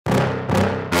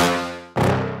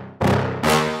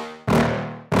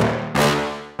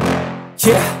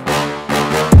Yeah.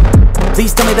 Please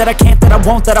tell me that I can't, that I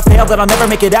won't, that I fail, that I'll never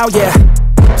make it out, yeah.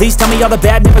 Please tell me all the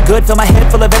bad, never good, fill my head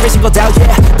full of every single doubt, yeah.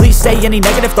 Please say any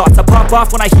negative thoughts, I pop off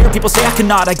when I hear people say I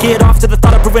cannot. I get off to the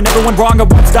thought of proving everyone wrong, I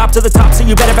won't stop to the top, so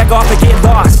you better back off and get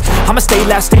lost. I'ma stay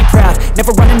loud, stay proud,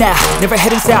 never running out, never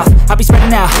heading south. I'll be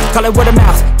spreading out, call it word of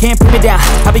mouth, can't put me down,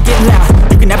 I'll be getting loud.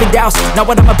 You can have your doubts, not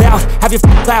what I'm about, have your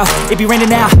cloud, it be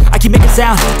raining now. I keep making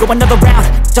sound, go another round,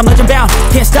 I'm legend bound,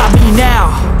 can't stop me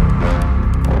now.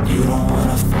 You don't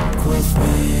wanna fuck with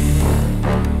me,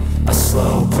 a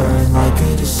slow burn like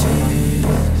a disease.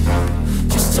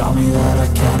 Just tell me that I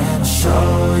can and I'll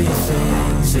show you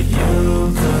things that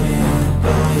you couldn't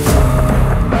believe.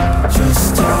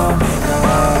 Just tell me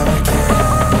that I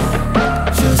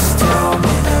can. Just tell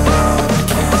me that I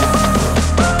can.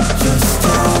 Just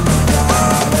tell me that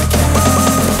I can.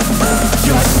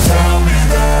 Just tell me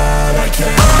that I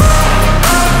can.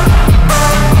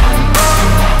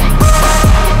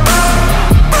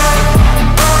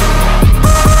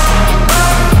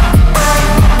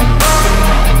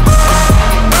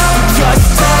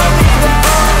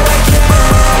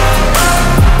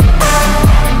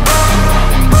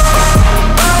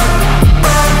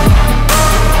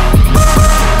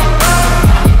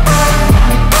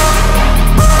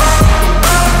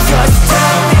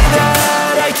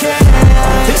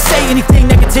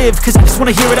 Cause I just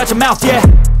wanna hear it out your mouth, yeah.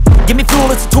 Give me fuel,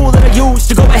 it's a tool that I use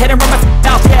to go ahead and run my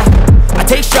mouth, yeah. I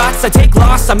take shots, I take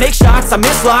loss, I make shots, I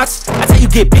miss lots. That's how you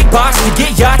get big box, you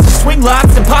get yachts, you swing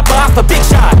lots and pop off a big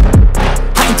shot.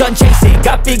 I ain't done chasing,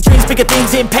 got big dreams, bigger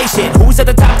things, impatient. Who's at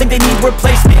the top think they need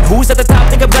replacement? Who's at the top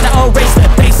think I'm gonna erase them?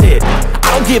 Face it,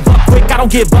 I don't give up quick, I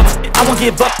don't give up shit, I won't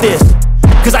give up this.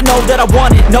 Cause I know that I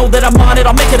want it, know that I'm on it,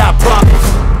 I'll make it, I promise.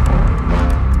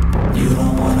 You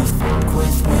don't wanna fuck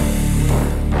with me,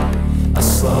 a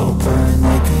slow burn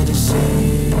like a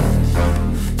disease.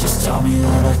 Just tell me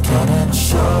that I can and I'll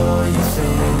show you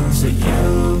things that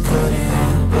you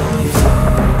couldn't believe.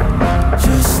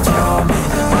 Just tell me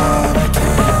that I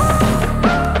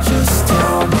can. Just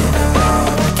tell me that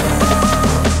I can.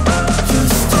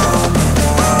 Just tell me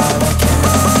that I can.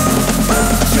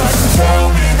 Just tell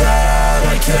me that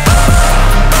I can.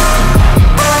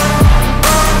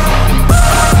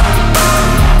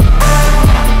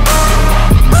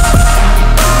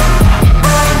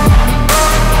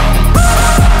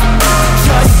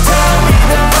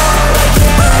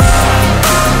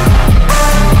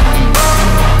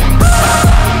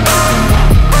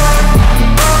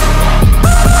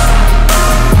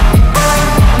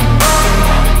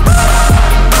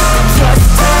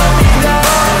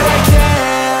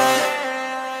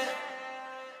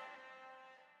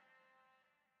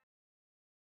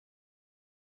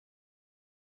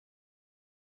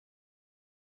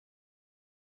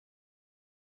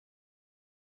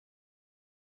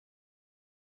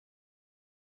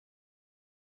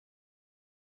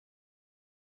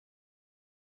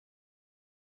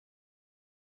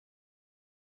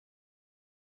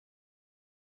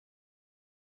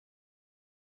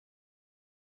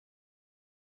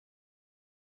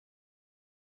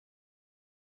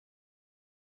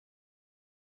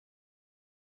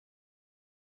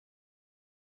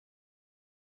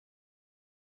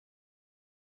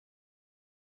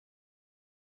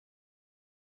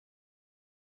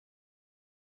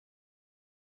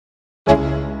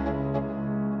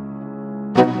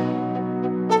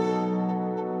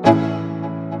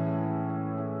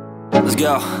 Let's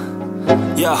go.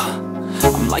 Yo,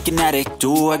 I'm like an addict,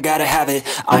 do I gotta have it.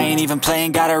 I ain't even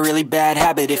playing, got a really bad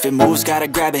habit. If it moves, gotta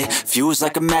grab it, fuse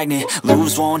like a magnet.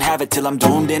 Lose, won't have it till I'm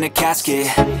doomed in a casket.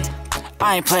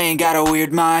 I ain't playing, got a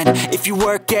weird mind. If you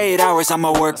work 8 hours,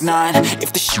 I'ma work 9.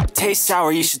 If the shit tastes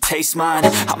sour, you should taste mine.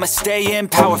 I'ma stay in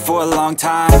power for a long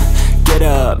time. Get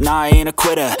up, nah I ain't a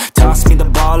quitter. Toss me the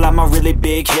ball, I'm a really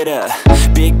big hitter.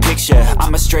 Big picture,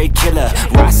 I'm a straight killer.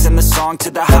 Rising the song to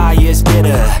the highest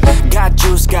bidder. Got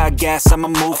juice, got gas, I'ma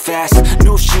move fast.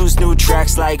 New shoes, new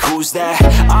tracks, like who's that?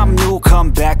 I'm new,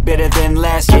 come back, better than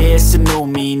last. Yeah, it's a new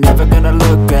me, never gonna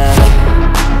look back.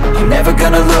 I'm never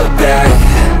gonna look back.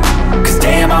 Cause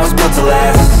damn, I was built to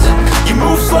last. You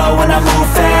move slow and I move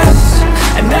fast,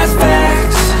 and that's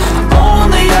facts.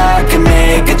 Only I can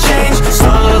make a change.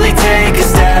 Slowly take a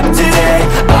step today.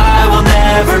 I will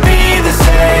never be the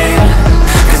same.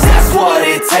 Cause that's what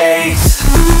it takes.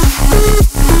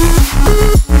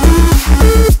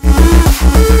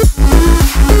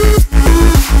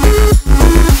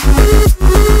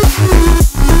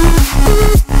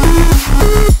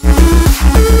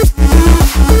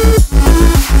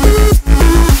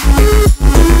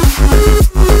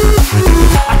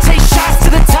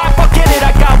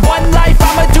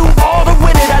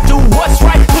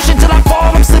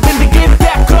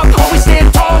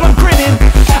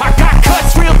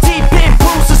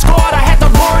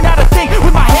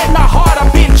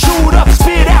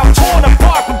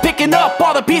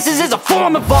 pieces is a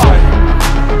form of art.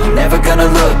 I'm never gonna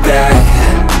look back,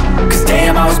 cause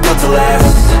damn, I was built to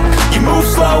last. You move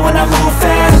slow and I move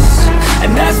fast,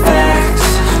 and that's facts.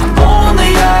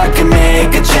 Only I can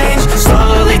make a change,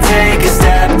 slowly take a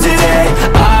step today.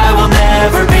 I will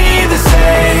never be the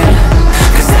same,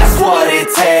 cause that's what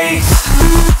it takes.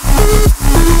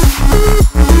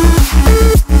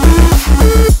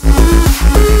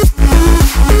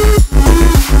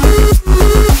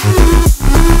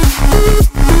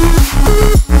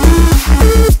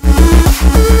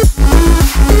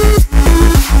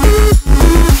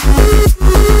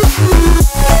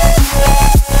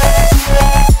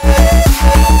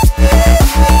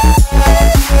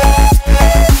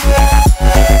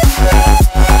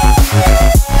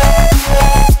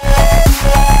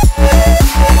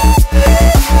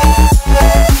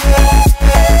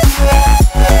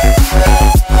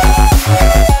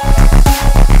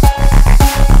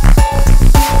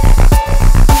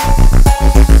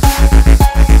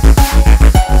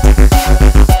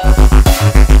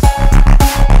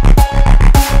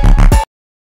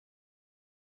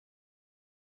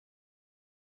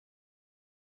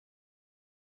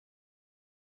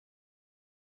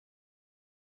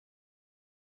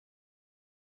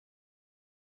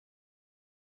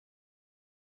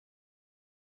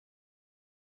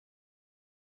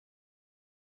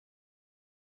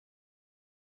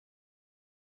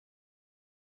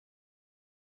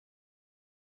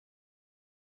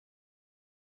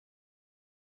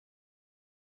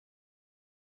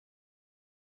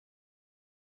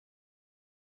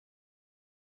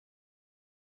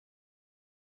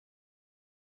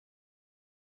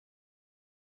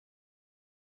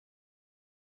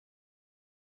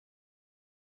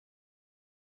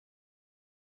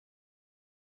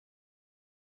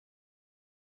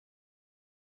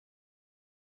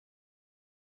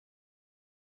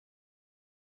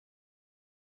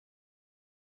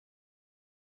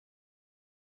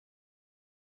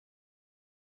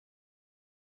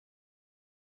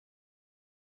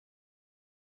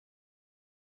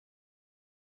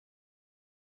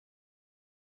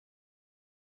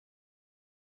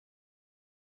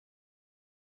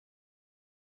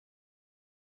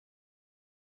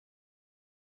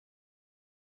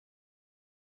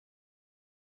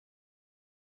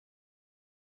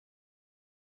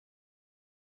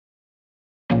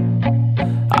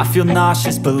 I feel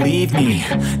nauseous, believe me.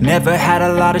 Never had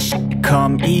a lot of shit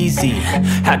come easy.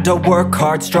 Had to work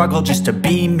hard, struggle just to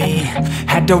be me.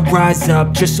 Had to rise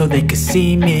up just so they could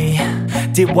see me.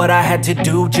 Did what I had to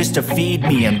do just to feed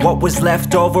me, and what was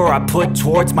left over I put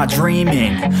towards my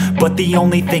dreaming. But the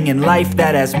only thing in life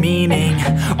that has meaning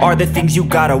are the things you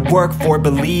gotta work for,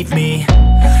 believe me.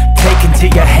 Take into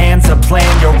your hands a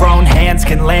plan, your own hands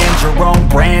can land your own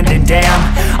brand. And damn,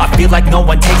 I feel like no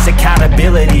one takes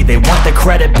accountability. They want the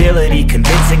credibility,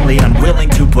 convincingly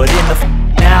unwilling to put in the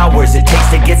hours it takes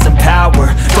to get some power.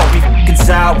 Don't be f***ing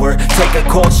sour, take a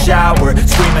cold shower.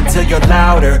 Scream until you're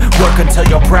louder, work until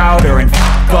you're prouder. And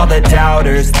f*** all the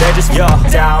doubters, they're just your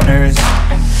downers.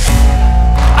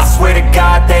 I swear to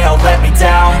God they all let me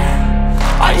down.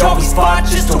 I always fought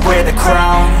just to wear the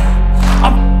crown.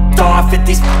 I'm off at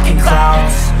these fucking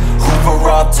clowns who were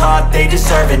all taught they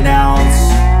deserve an ounce.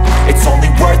 It's only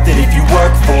worth it if you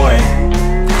work for it.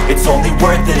 It's only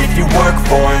worth it if you work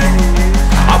for it.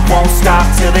 I won't stop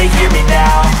till they hear me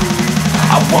now.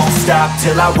 I won't stop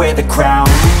till I wear the crown.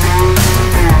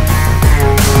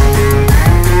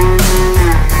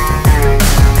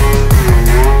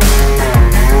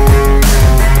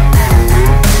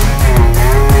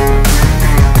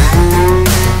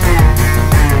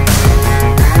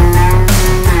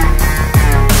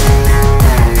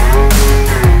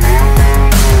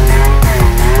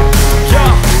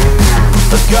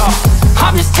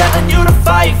 I'm just telling you to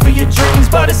fight for your dreams,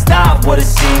 but it's not what it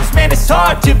seems. Man, it's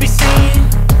hard to be seen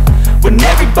when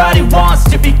everybody wants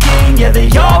to be king. Yeah,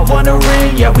 they all wanna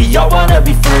ring, yeah, we all wanna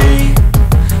be free.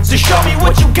 So show me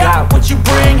what you got, what you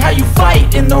bring, how you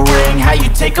fight in the ring, how you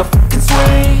take a fucking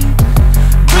swing.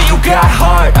 Do you got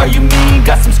heart, are you mean?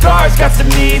 Got some scars, got some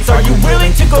needs, are you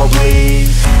willing to go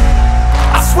bleed?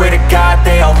 I swear to God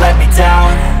they all let me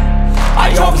down.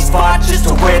 I always fought just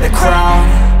to wear the crown.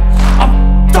 I'm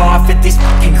off at these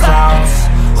fucking clowns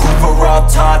who were all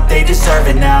taught they deserve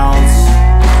an ounce.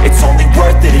 It's only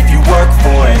worth it if you work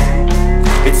for it.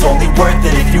 It's only worth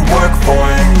it if you work for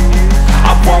it.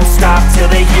 I won't stop till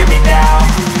they hear me now.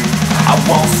 I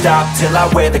won't stop till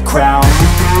I wear the crown.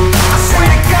 I swear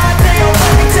to God they all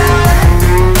let me down.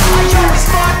 I always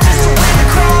fought just to wear the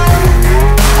crown.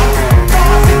 I'm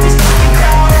off at these fucking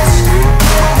clowns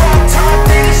who were all taught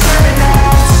they deserve an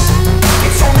ounce.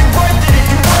 It's only worth it if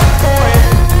you work for it.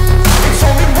 It's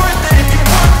only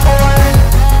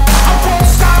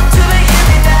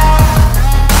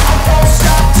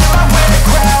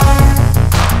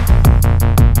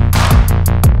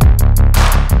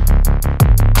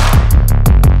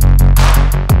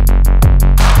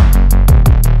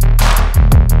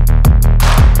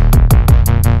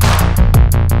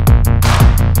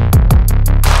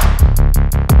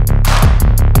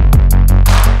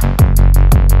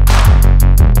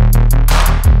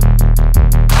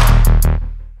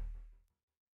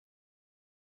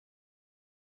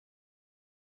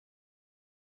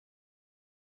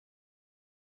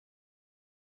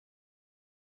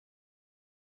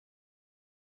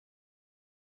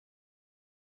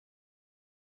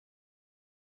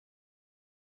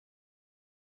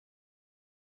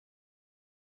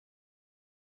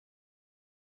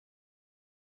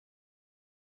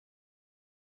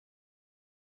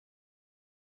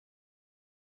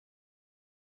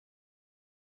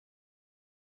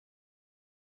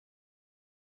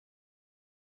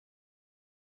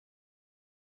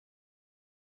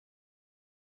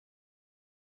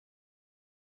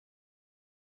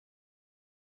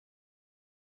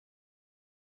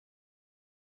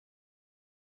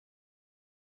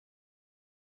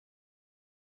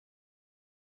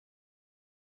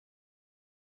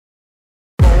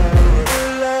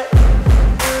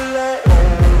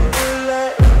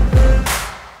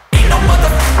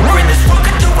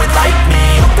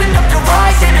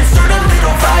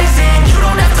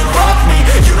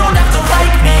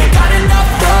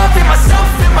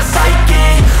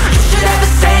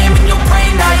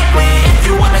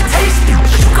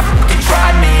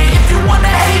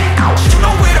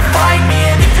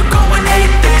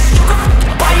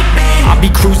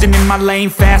my lane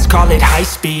fast, call it high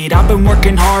speed. I've been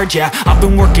working hard, yeah, I've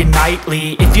been working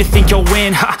nightly. If you think you'll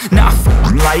win, ha, not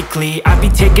likely. I be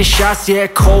taking shots, yeah,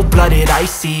 cold-blooded,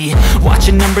 icy.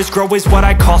 Watching numbers grow is what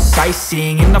I call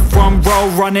sightseeing. In the front row,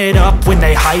 run it up when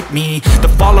they hype me. The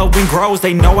following grows,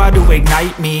 they know how to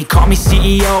ignite me. Call me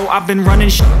CEO, I've been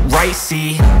running right,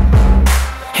 see.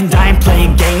 And I ain't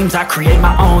playing games, I create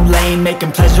my own lane,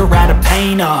 making pleasure out of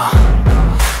pain,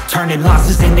 turning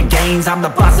losses into gains. I'm the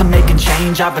boss, I'm making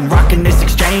change. I've been rocking this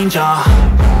exchange,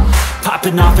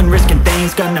 popping off and risking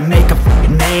things. Gonna make a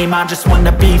f***ing name. I just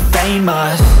wanna be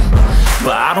famous,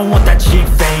 but I don't want that cheap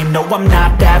fame. No, I'm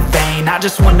not that vain. I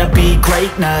just wanna be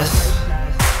greatness.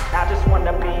 I just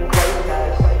wanna be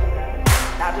greatness.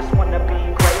 I just wanna be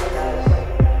greatness.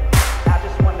 I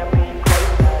just wanna be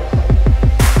greatness.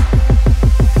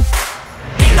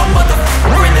 Ain't no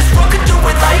motherfucker in this world could do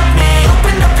it like me.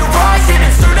 Open up your eyes and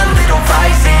insert a little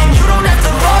rising. You don't have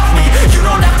to love me, you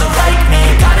don't have to like me.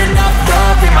 Got enough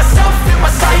love in myself, in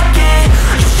my psyche.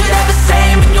 You should have the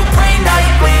same in your brain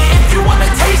nightly. If you wanna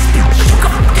taste me, you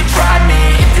can fucking try me.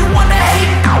 If you wanna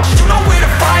hate me, you know where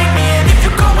to find me. And if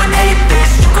you go and hate this,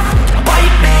 you can fucking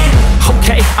bite me.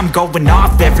 Okay, I'm going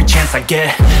off every chance I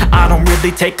get. I don't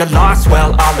really take a loss,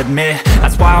 well, I'll admit.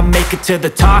 That's why I'll make it to the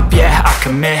top, yeah, I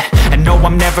commit. And no,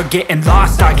 I'm never getting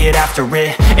lost, I get after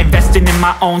it. Investing in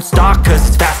my own stock, cause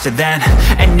it's faster than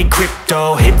any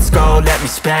crypto hits go, let me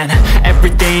spend.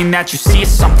 Everything that you see is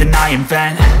something I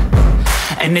invent,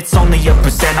 and it's only a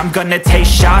percent. I'm gonna take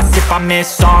shots, if I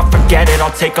miss all, forget it.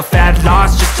 I'll take a fat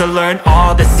loss just to learn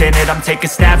all that's in it. I'm taking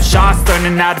snapshots,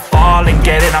 learning how to fall and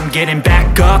get it. I'm getting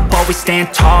back up, always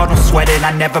stand tall, don't sweat it.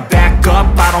 I never back up,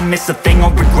 I don't miss a thing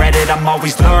or regret it. I'm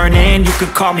always learning, you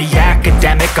could call me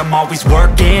academic. I'm always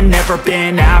working, never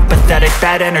been apathetic.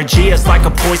 Bad energy is like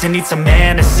a poison, needs some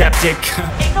antiseptic.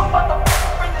 Ain't no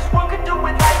motherfucker in this world could do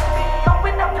it like me.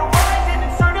 Open up your eyes and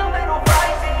insert a little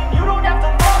rising. You don't have to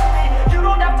love me, you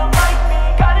don't have to like me.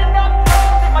 Got enough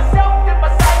love in myself, in my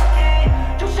psyche.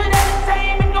 You should have the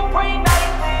same in your brain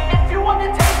nightly. If you wanna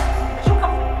taste me, you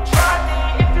can try me.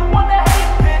 If you wanna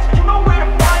hate bitch, you know where to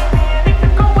find me. And if you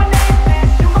go and hate this,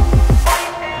 you can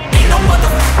fight me. Ain't no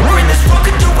motherfucker in this world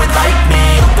could do it like me.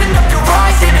 Open up your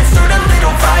eyes and insert a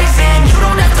little rising. You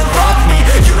don't have to love me,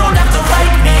 you don't have to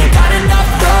like me. Got enough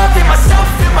love in myself,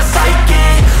 in my psyche.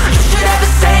 You should have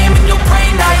the same in your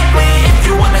brain nightly. If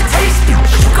you wanna taste me,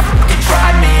 you can fucking try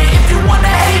me. If you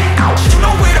wanna hate me, you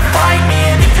know where to find me.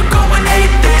 And if you go and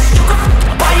hate this, you can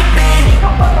fucking bite me. Ain't no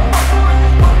motherfucker in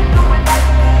this world can do it like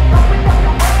me. Open up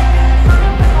your eyes and insert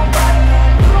a little rising.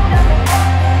 You don't have to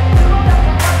love me, you don't have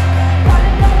to like me. Got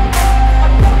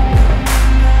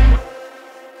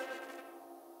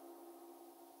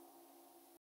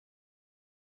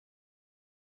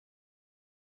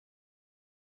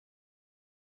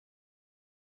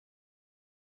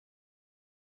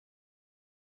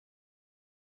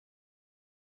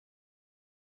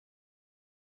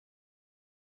enough love.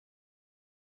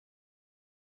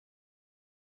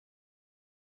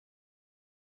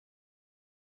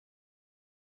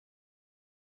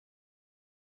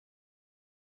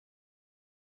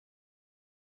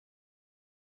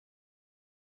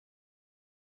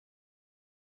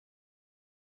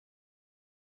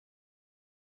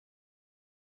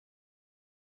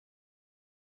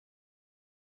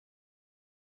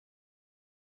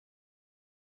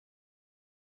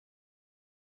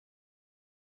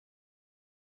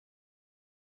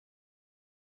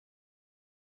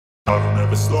 I don't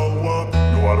ever slow up,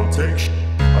 no I don't take shit.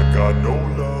 I got no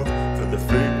love for the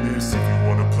fakeness. If you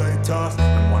wanna play tough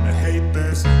and wanna hate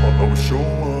this, I'll always show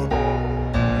up.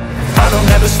 I don't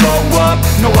ever slow up,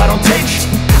 no I don't take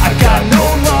shit. I got no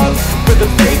love for the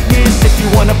fakeness. If you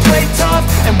wanna play tough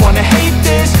and wanna hate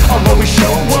this, I'll always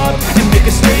show up and make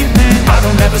a statement. I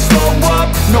don't ever slow up,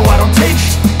 no I don't take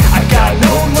shit. I got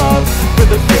no love for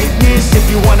the fakeness. If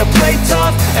you wanna play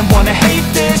tough and wanna hate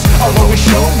this, I'll always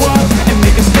show up and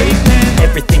make a statement.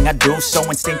 Everything I do so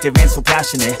instinctive and so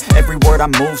passionate. Every word I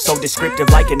move so descriptive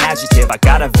like an adjective. I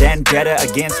got a vendetta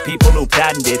against people who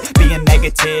patented being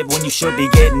negative when you should be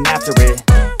getting after it.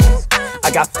 I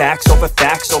got facts over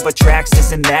tracks,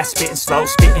 this and that. Spitting slow,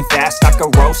 spitting fast, I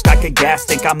could roast, I could gas.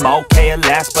 Think I'm okay at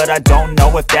last, but I don't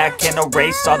know if that can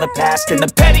erase all the past. And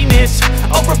the pettiness,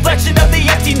 a reflection of the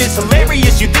emptiness.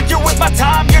 Hilarious, you think you're worth my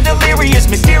time, you're delirious.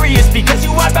 Mysterious, because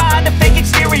you hide behind a fake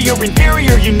exterior.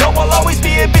 Inferior, you know I'll always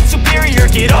be a bit superior.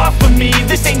 Get off of me,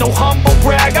 this ain't no humble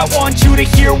brag. I want you to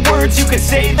hear words, you can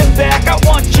say them back. I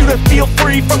want you to feel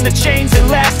free from the chains that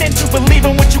last, and to believe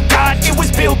in what you got, it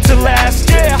was built to last,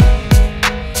 yeah.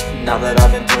 Now that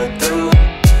I've been put through,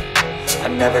 I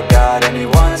never got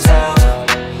anyone's help.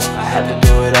 I had to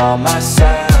do it all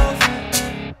myself.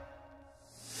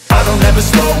 don't ever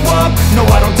slow up, no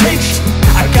I don't take sh**.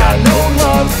 I got no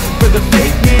love for the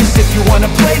fakeness. If you wanna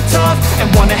play tough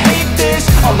and wanna hate this,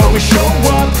 I'll always show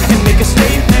up and make a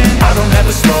statement. I don't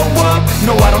ever slow up,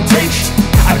 no I don't take sh**.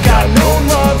 I got no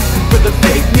love for the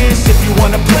fakeness. If you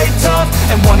wanna play tough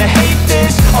and wanna hate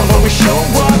this, I'll always show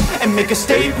up and make a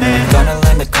statement. Gonna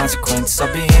learn the consequence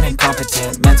of being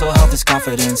incompetent. Mental health is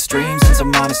confidence, dreams and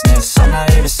some honestness. I'm not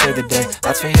here to save the day,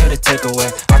 that's for you to take away.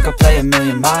 I could play a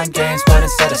million mind games, but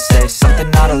instead I say something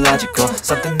not illogical,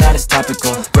 something that is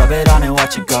topical. Rub it on and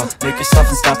watch it go, make yourself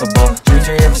unstoppable. Dreams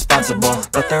are irresponsible,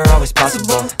 but they're always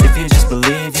possible. If you just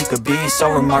believe, you could be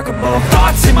so remarkable.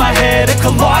 Thoughts in my head, a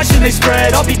collage and they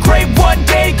spread. I'll be great one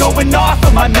day, going off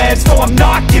of my meds. No, I'm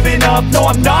not giving up, no,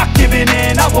 I'm not giving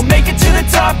in. I will make it to the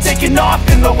top, taking off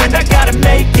in the wind. I gotta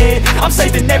make it, I'm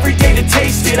saving every day to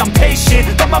taste it. I'm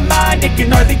patient, but my mind, it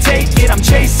can hardly take it. I'm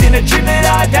chasing a dream that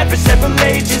I've had for several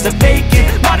ages. A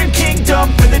vacant, modern kingdom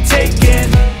for the taking.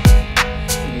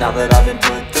 Now that I've been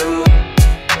put through,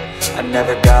 I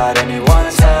never got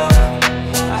anyone's help.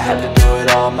 I had to do it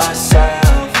all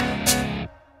myself.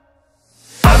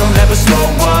 I don't ever slow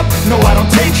up, no I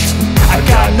don't take sh**. I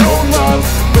got no love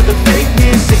for the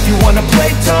fakeness. If you wanna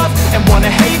play tough and wanna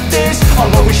hate this,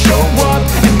 I'll always show up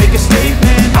and make a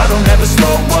statement. I don't ever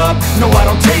slow up, no I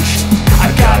don't take sh**. I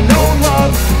got no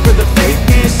love for the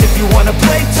fakeness. If you wanna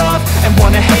play tough and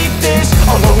wanna hate this,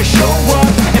 I'll always show up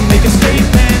and make a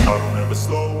statement. I don't ever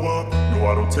slow up, no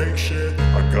I don't take shit.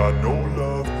 I got no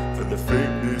love for the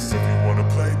fakeness. If you wanna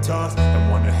play tough and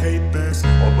wanna hate this,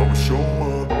 I'll always show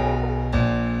up.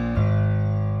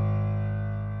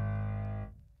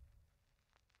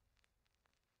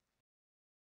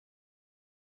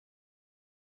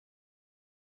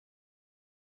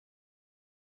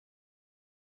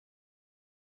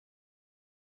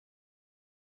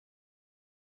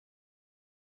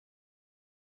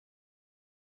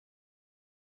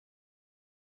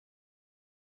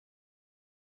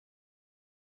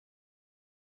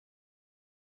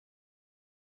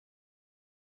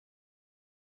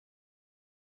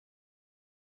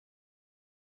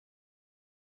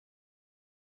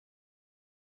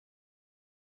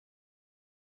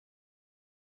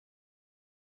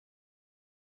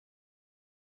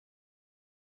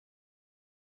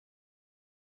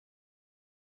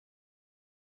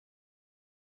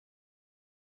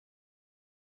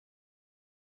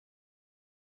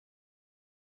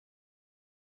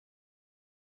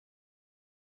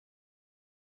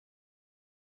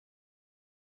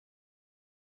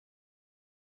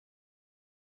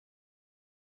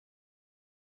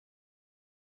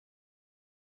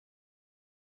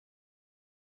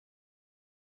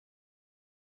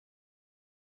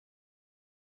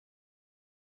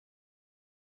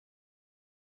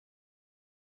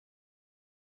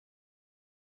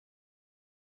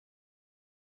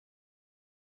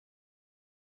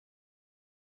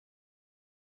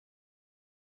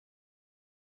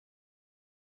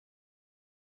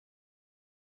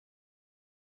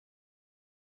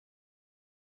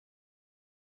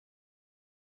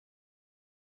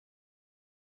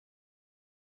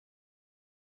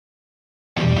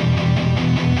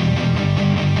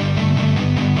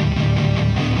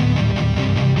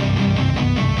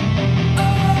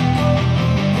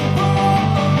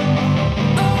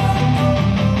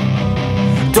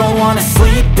 Don't wanna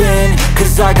sleep in,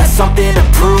 cause I got something to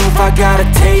prove. I gotta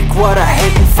take what I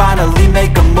hate and finally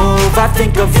make a move. I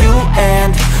think of you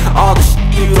and all the shit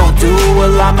you don't do.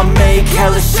 Well, I'ma make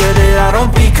hella sure that I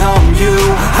don't become you.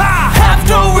 I have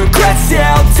no regrets,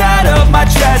 yeah, I'll tie up my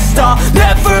chest. I'll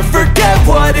never forget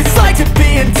what it's like to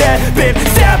be in debt. Been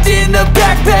stabbed in the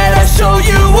back bed, I'll show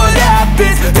you what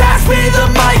happens. Pass me the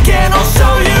mic and I'll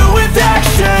show you with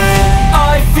action.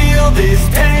 I feel this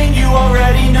pain, you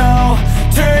already know.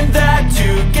 Turn that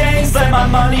to gains, let my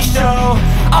money show.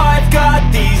 I've got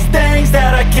these things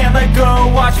that I can't let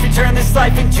go. Watch me turn this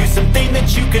life into something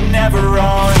that you can never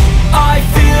own. I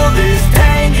feel this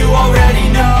pain, you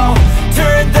already know.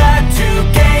 Turn that to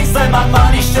gains, let my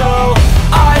money show.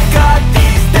 I've got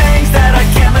these things that I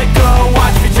can't let go.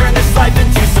 Watch me turn this life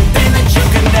into something that you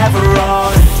can never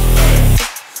own.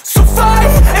 So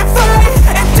fight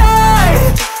and die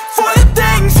for the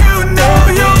things you know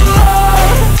you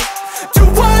love. Do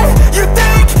what you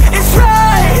think is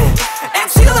right, and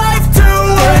see life do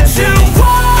what you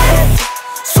want.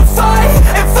 So fight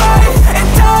and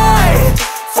die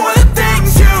for the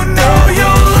things you know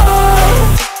you love.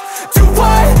 Do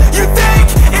what you think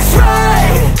is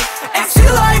right, and see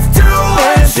life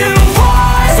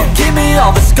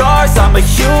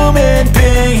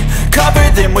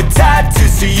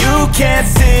you can't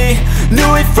see.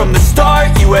 Knew it from the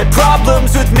start, you had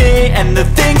problems with me and the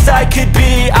things I could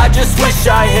be, I just wish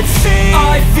I had seen.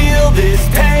 I feel this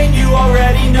pain, you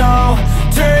already know.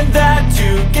 Turn that to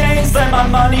gains, let my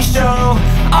money show.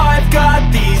 I've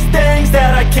got these things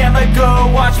that I can't let go.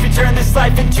 Watch me turn this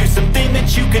life into something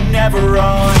that you could never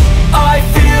own. I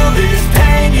feel this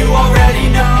pain, you already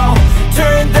know.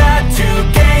 Turn that to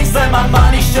gains, let my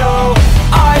money show.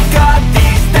 I've got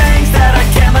these things that I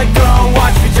can't let go.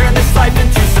 Watch me turn this life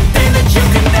into something that you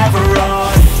could never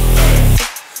own.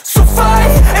 So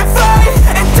fight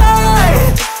and die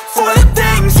for the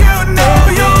things you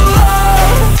know you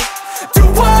love. Do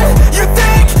what you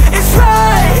think is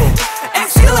right and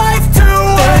see life do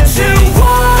what you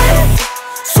want.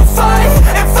 So fight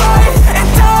and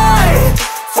die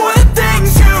for the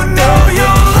things you know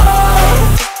you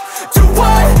love. Do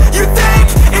what you think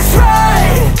is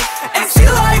right and see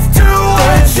life do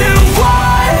what you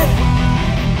want.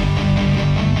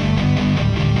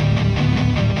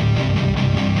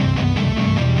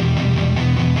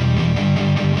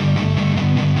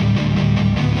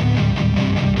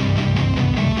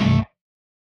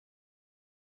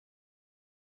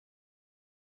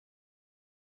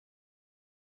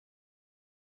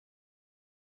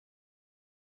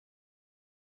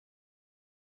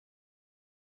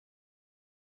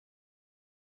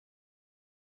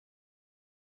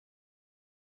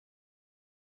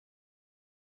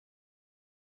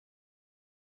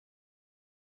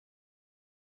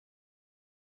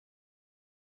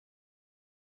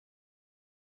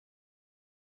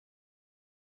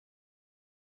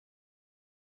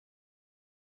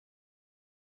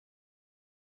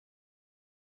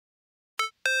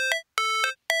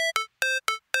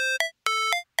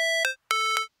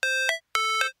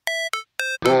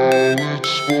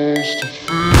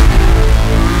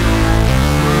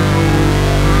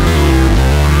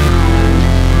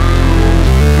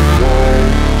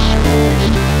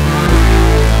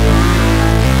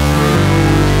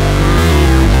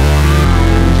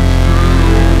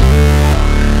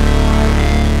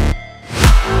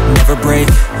 Never break,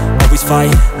 always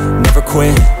fight, never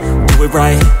quit, do it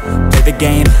right, play the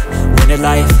game, win it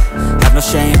life, have no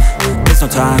shame, there's no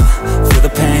time, feel the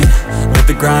pain, live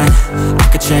the grind, I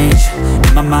could change,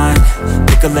 in my mind,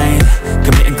 pick a lane,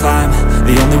 commit and climb,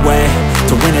 the only way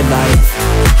to win it life.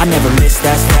 I never miss,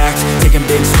 that's fact, taking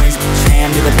big swings, put your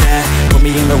hand to the bat, put me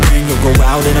in the ring, you'll go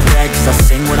out in a bag, cause I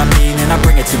sing what I mean and I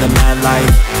bring it to the mad light.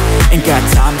 Ain't got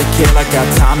time to kill, I got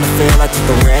time to feel, I took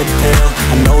the red pill,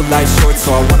 I know life's short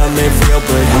so I wanna live real,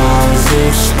 but how's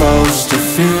it supposed to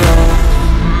feel?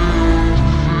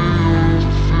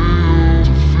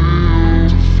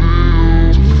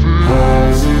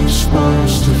 How's it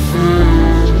supposed to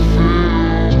feel?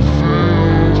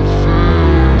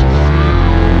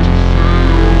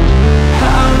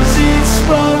 How's it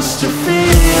supposed to feel?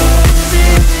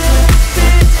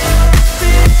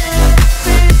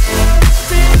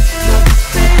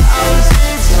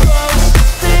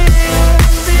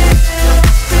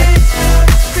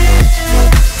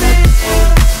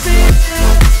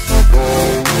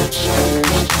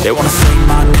 They wanna say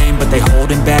my name, but they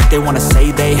holding back. They wanna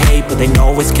say they hate, but they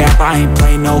know it's cap. I ain't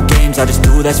play no games, I just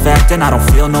do that's fact. And I don't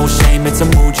feel no shame, it's a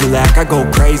mood you lack. I go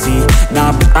crazy,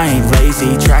 nah, but I ain't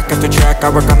lazy. Track after track, I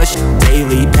work on this shit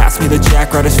daily. Pass me the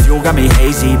jack, right as fuel, got me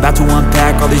hazy. About to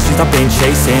unpack all these things I've been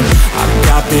chasing. I've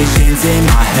got visions in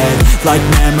my head, like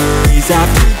memories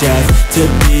after death. To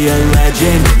be a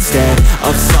legend instead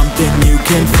of something you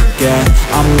can forget.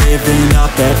 I'm living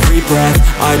up every breath,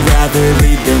 I'd rather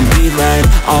lead than be led.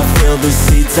 I'll fill the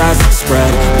seats as I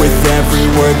spread with every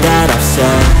word that I've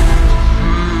said.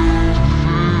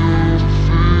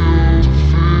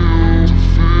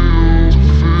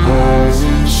 How's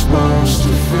it supposed to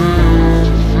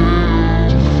feel?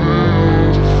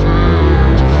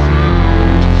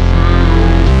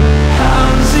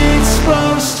 How's it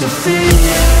supposed to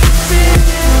feel?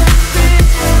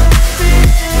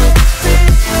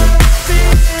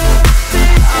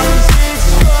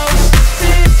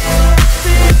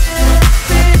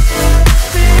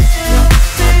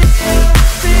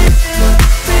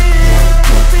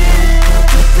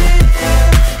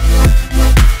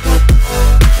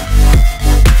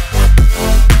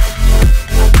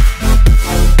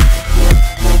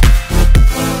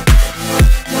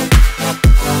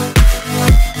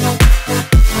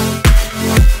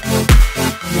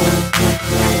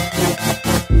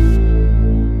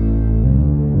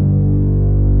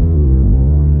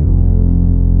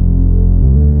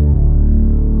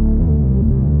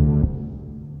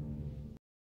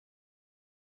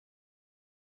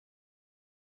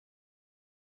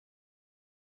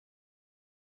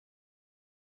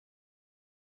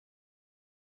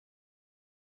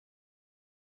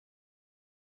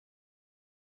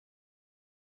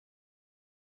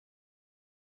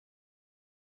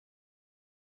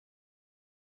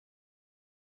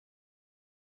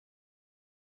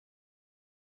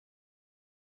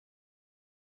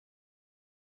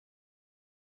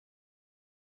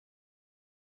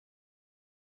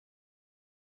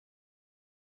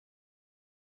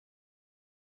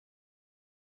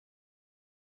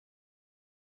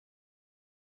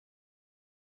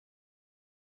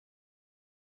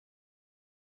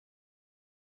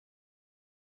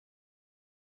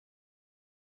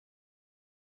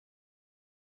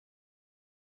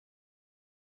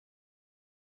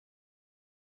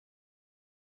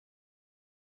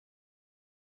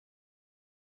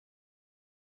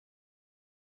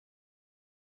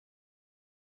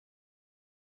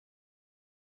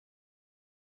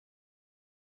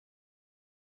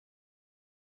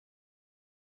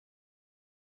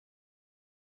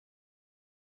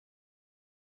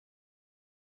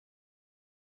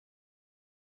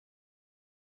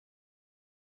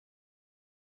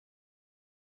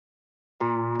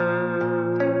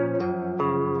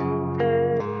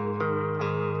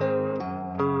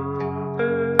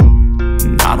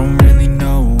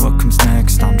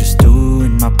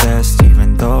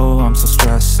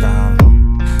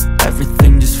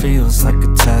 feels like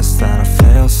a test that I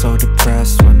fail, so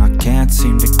depressed when I can't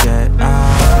seem to get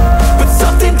out. But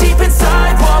something deep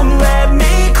inside won't let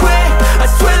me quit. I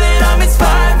swear that I'm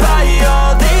inspired by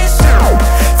all this shit.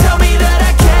 Tell me that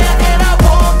I can and I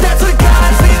won't. That's what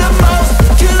guides me the most.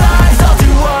 Your lies, I'll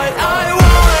do what I want.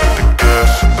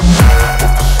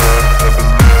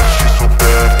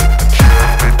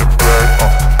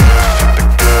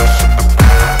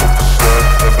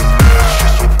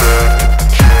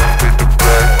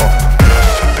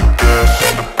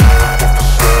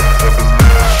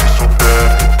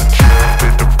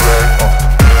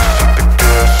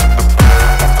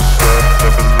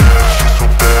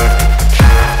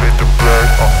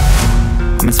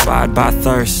 Inspired by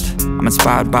thirst, I'm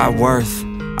inspired by worth.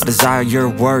 I desire your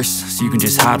worst, so you can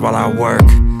just hide while I work.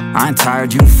 I ain't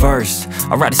tired, you first.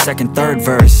 I'll write a second, third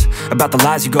verse about the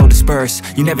lies you go disperse.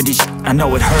 You never did shit, I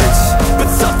know it hurts. But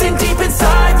something deep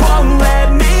inside won't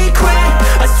let me quit.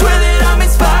 I swear that I'm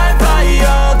inspired by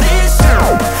all this shit.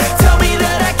 Tell me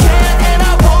that I can and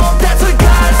I won't. That's what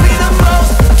guides me the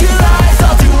most. Your lies,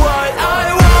 I'll do what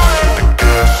I want.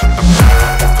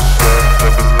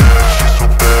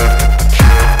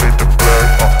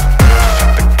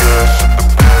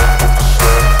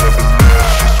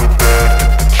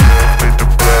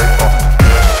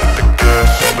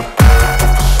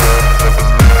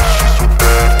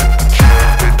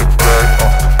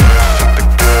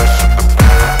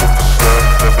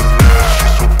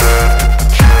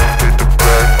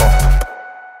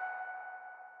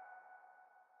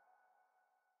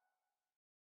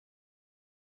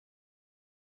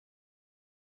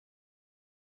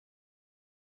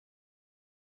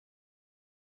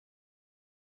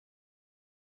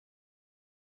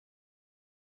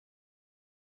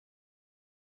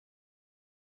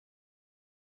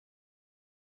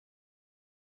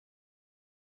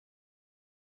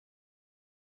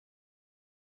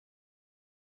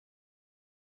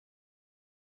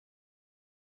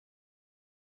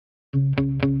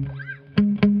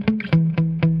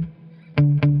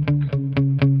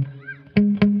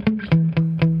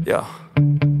 Yeah.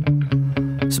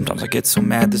 Sometimes I get so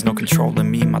mad, there's no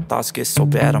controlling me. My thoughts get so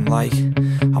bad, I'm like,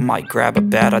 I might grab a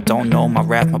bat, I don't know. My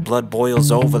wrath, my blood boils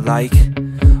over like,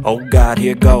 oh God,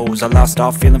 here goes. I lost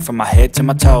all feeling from my head to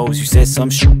my toes. You said some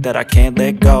shit that I can't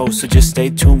let go, so just stay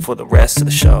tuned for the rest of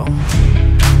the show.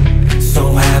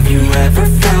 So have you ever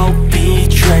felt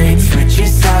betrayed?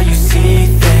 Switches how you see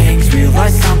things,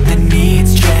 realize something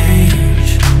needs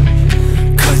change.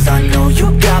 Cause I know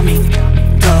you got me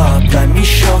f***ed up. Let me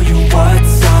show you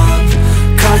what's up.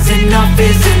 Cause enough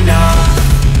is enough.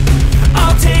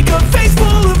 I'll take a face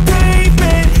full of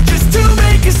pavement just to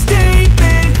make a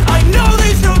statement. I know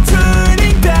there's no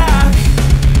turning back.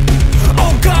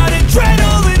 Oh God,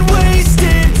 adrenaline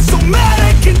wasted, so mad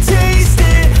I can taste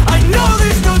it. I know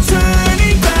there's no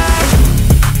turning back.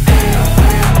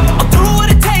 I'll do what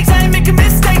it takes, I ain't making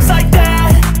mistakes like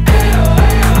that.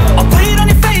 I'll bleed on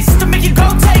your face to make you go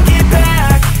take it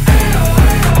back.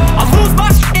 I'll lose my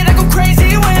shit, I go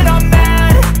crazy when I'm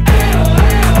mad.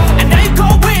 And now you go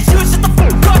wish you would shut the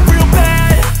fuck up real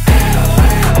bad.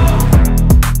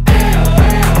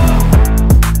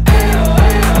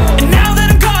 And now that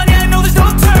I'm gone, yeah, I know there's no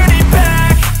turning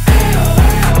back.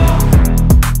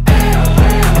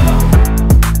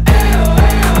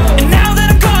 And now that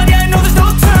I'm gone, yeah, I know there's no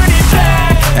turning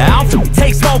back. I don't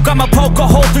take smoke, I'ma poke a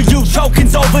hole through you,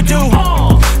 choking's overdue.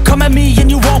 Come at me and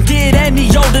you won't get any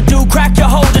older, dude. Crack your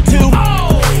holder too.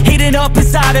 Heating up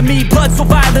inside of me, blood so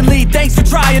violently, thanks for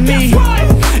trying me.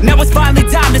 Now it's finally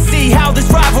time to see how this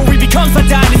rivalry becomes my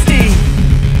dynasty.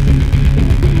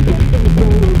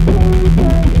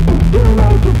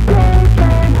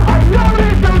 I know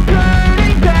there's no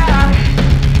turning back.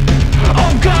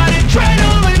 Oh God,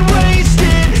 adrenaline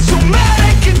wasted, so mad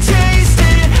I can taste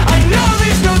it. I know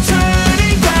there's no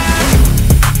turning back.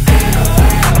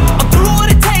 I'll do what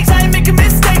it takes, I ain't making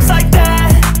mistakes like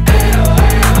that.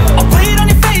 I'll bleed on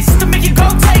your face to make you go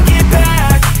take it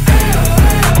back.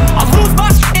 I'll lose my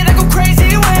shit, I go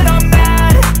crazy when I'm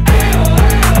mad.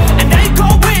 And now you go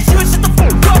wish you would shut the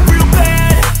fuck up real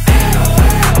bad.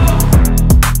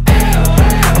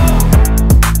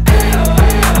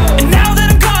 And now that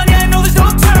I'm gone, yeah, I know there's no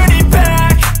turning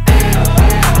back.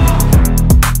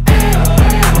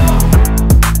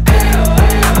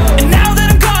 And now that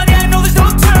I'm gone, yeah, I know there's no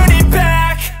turning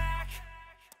back.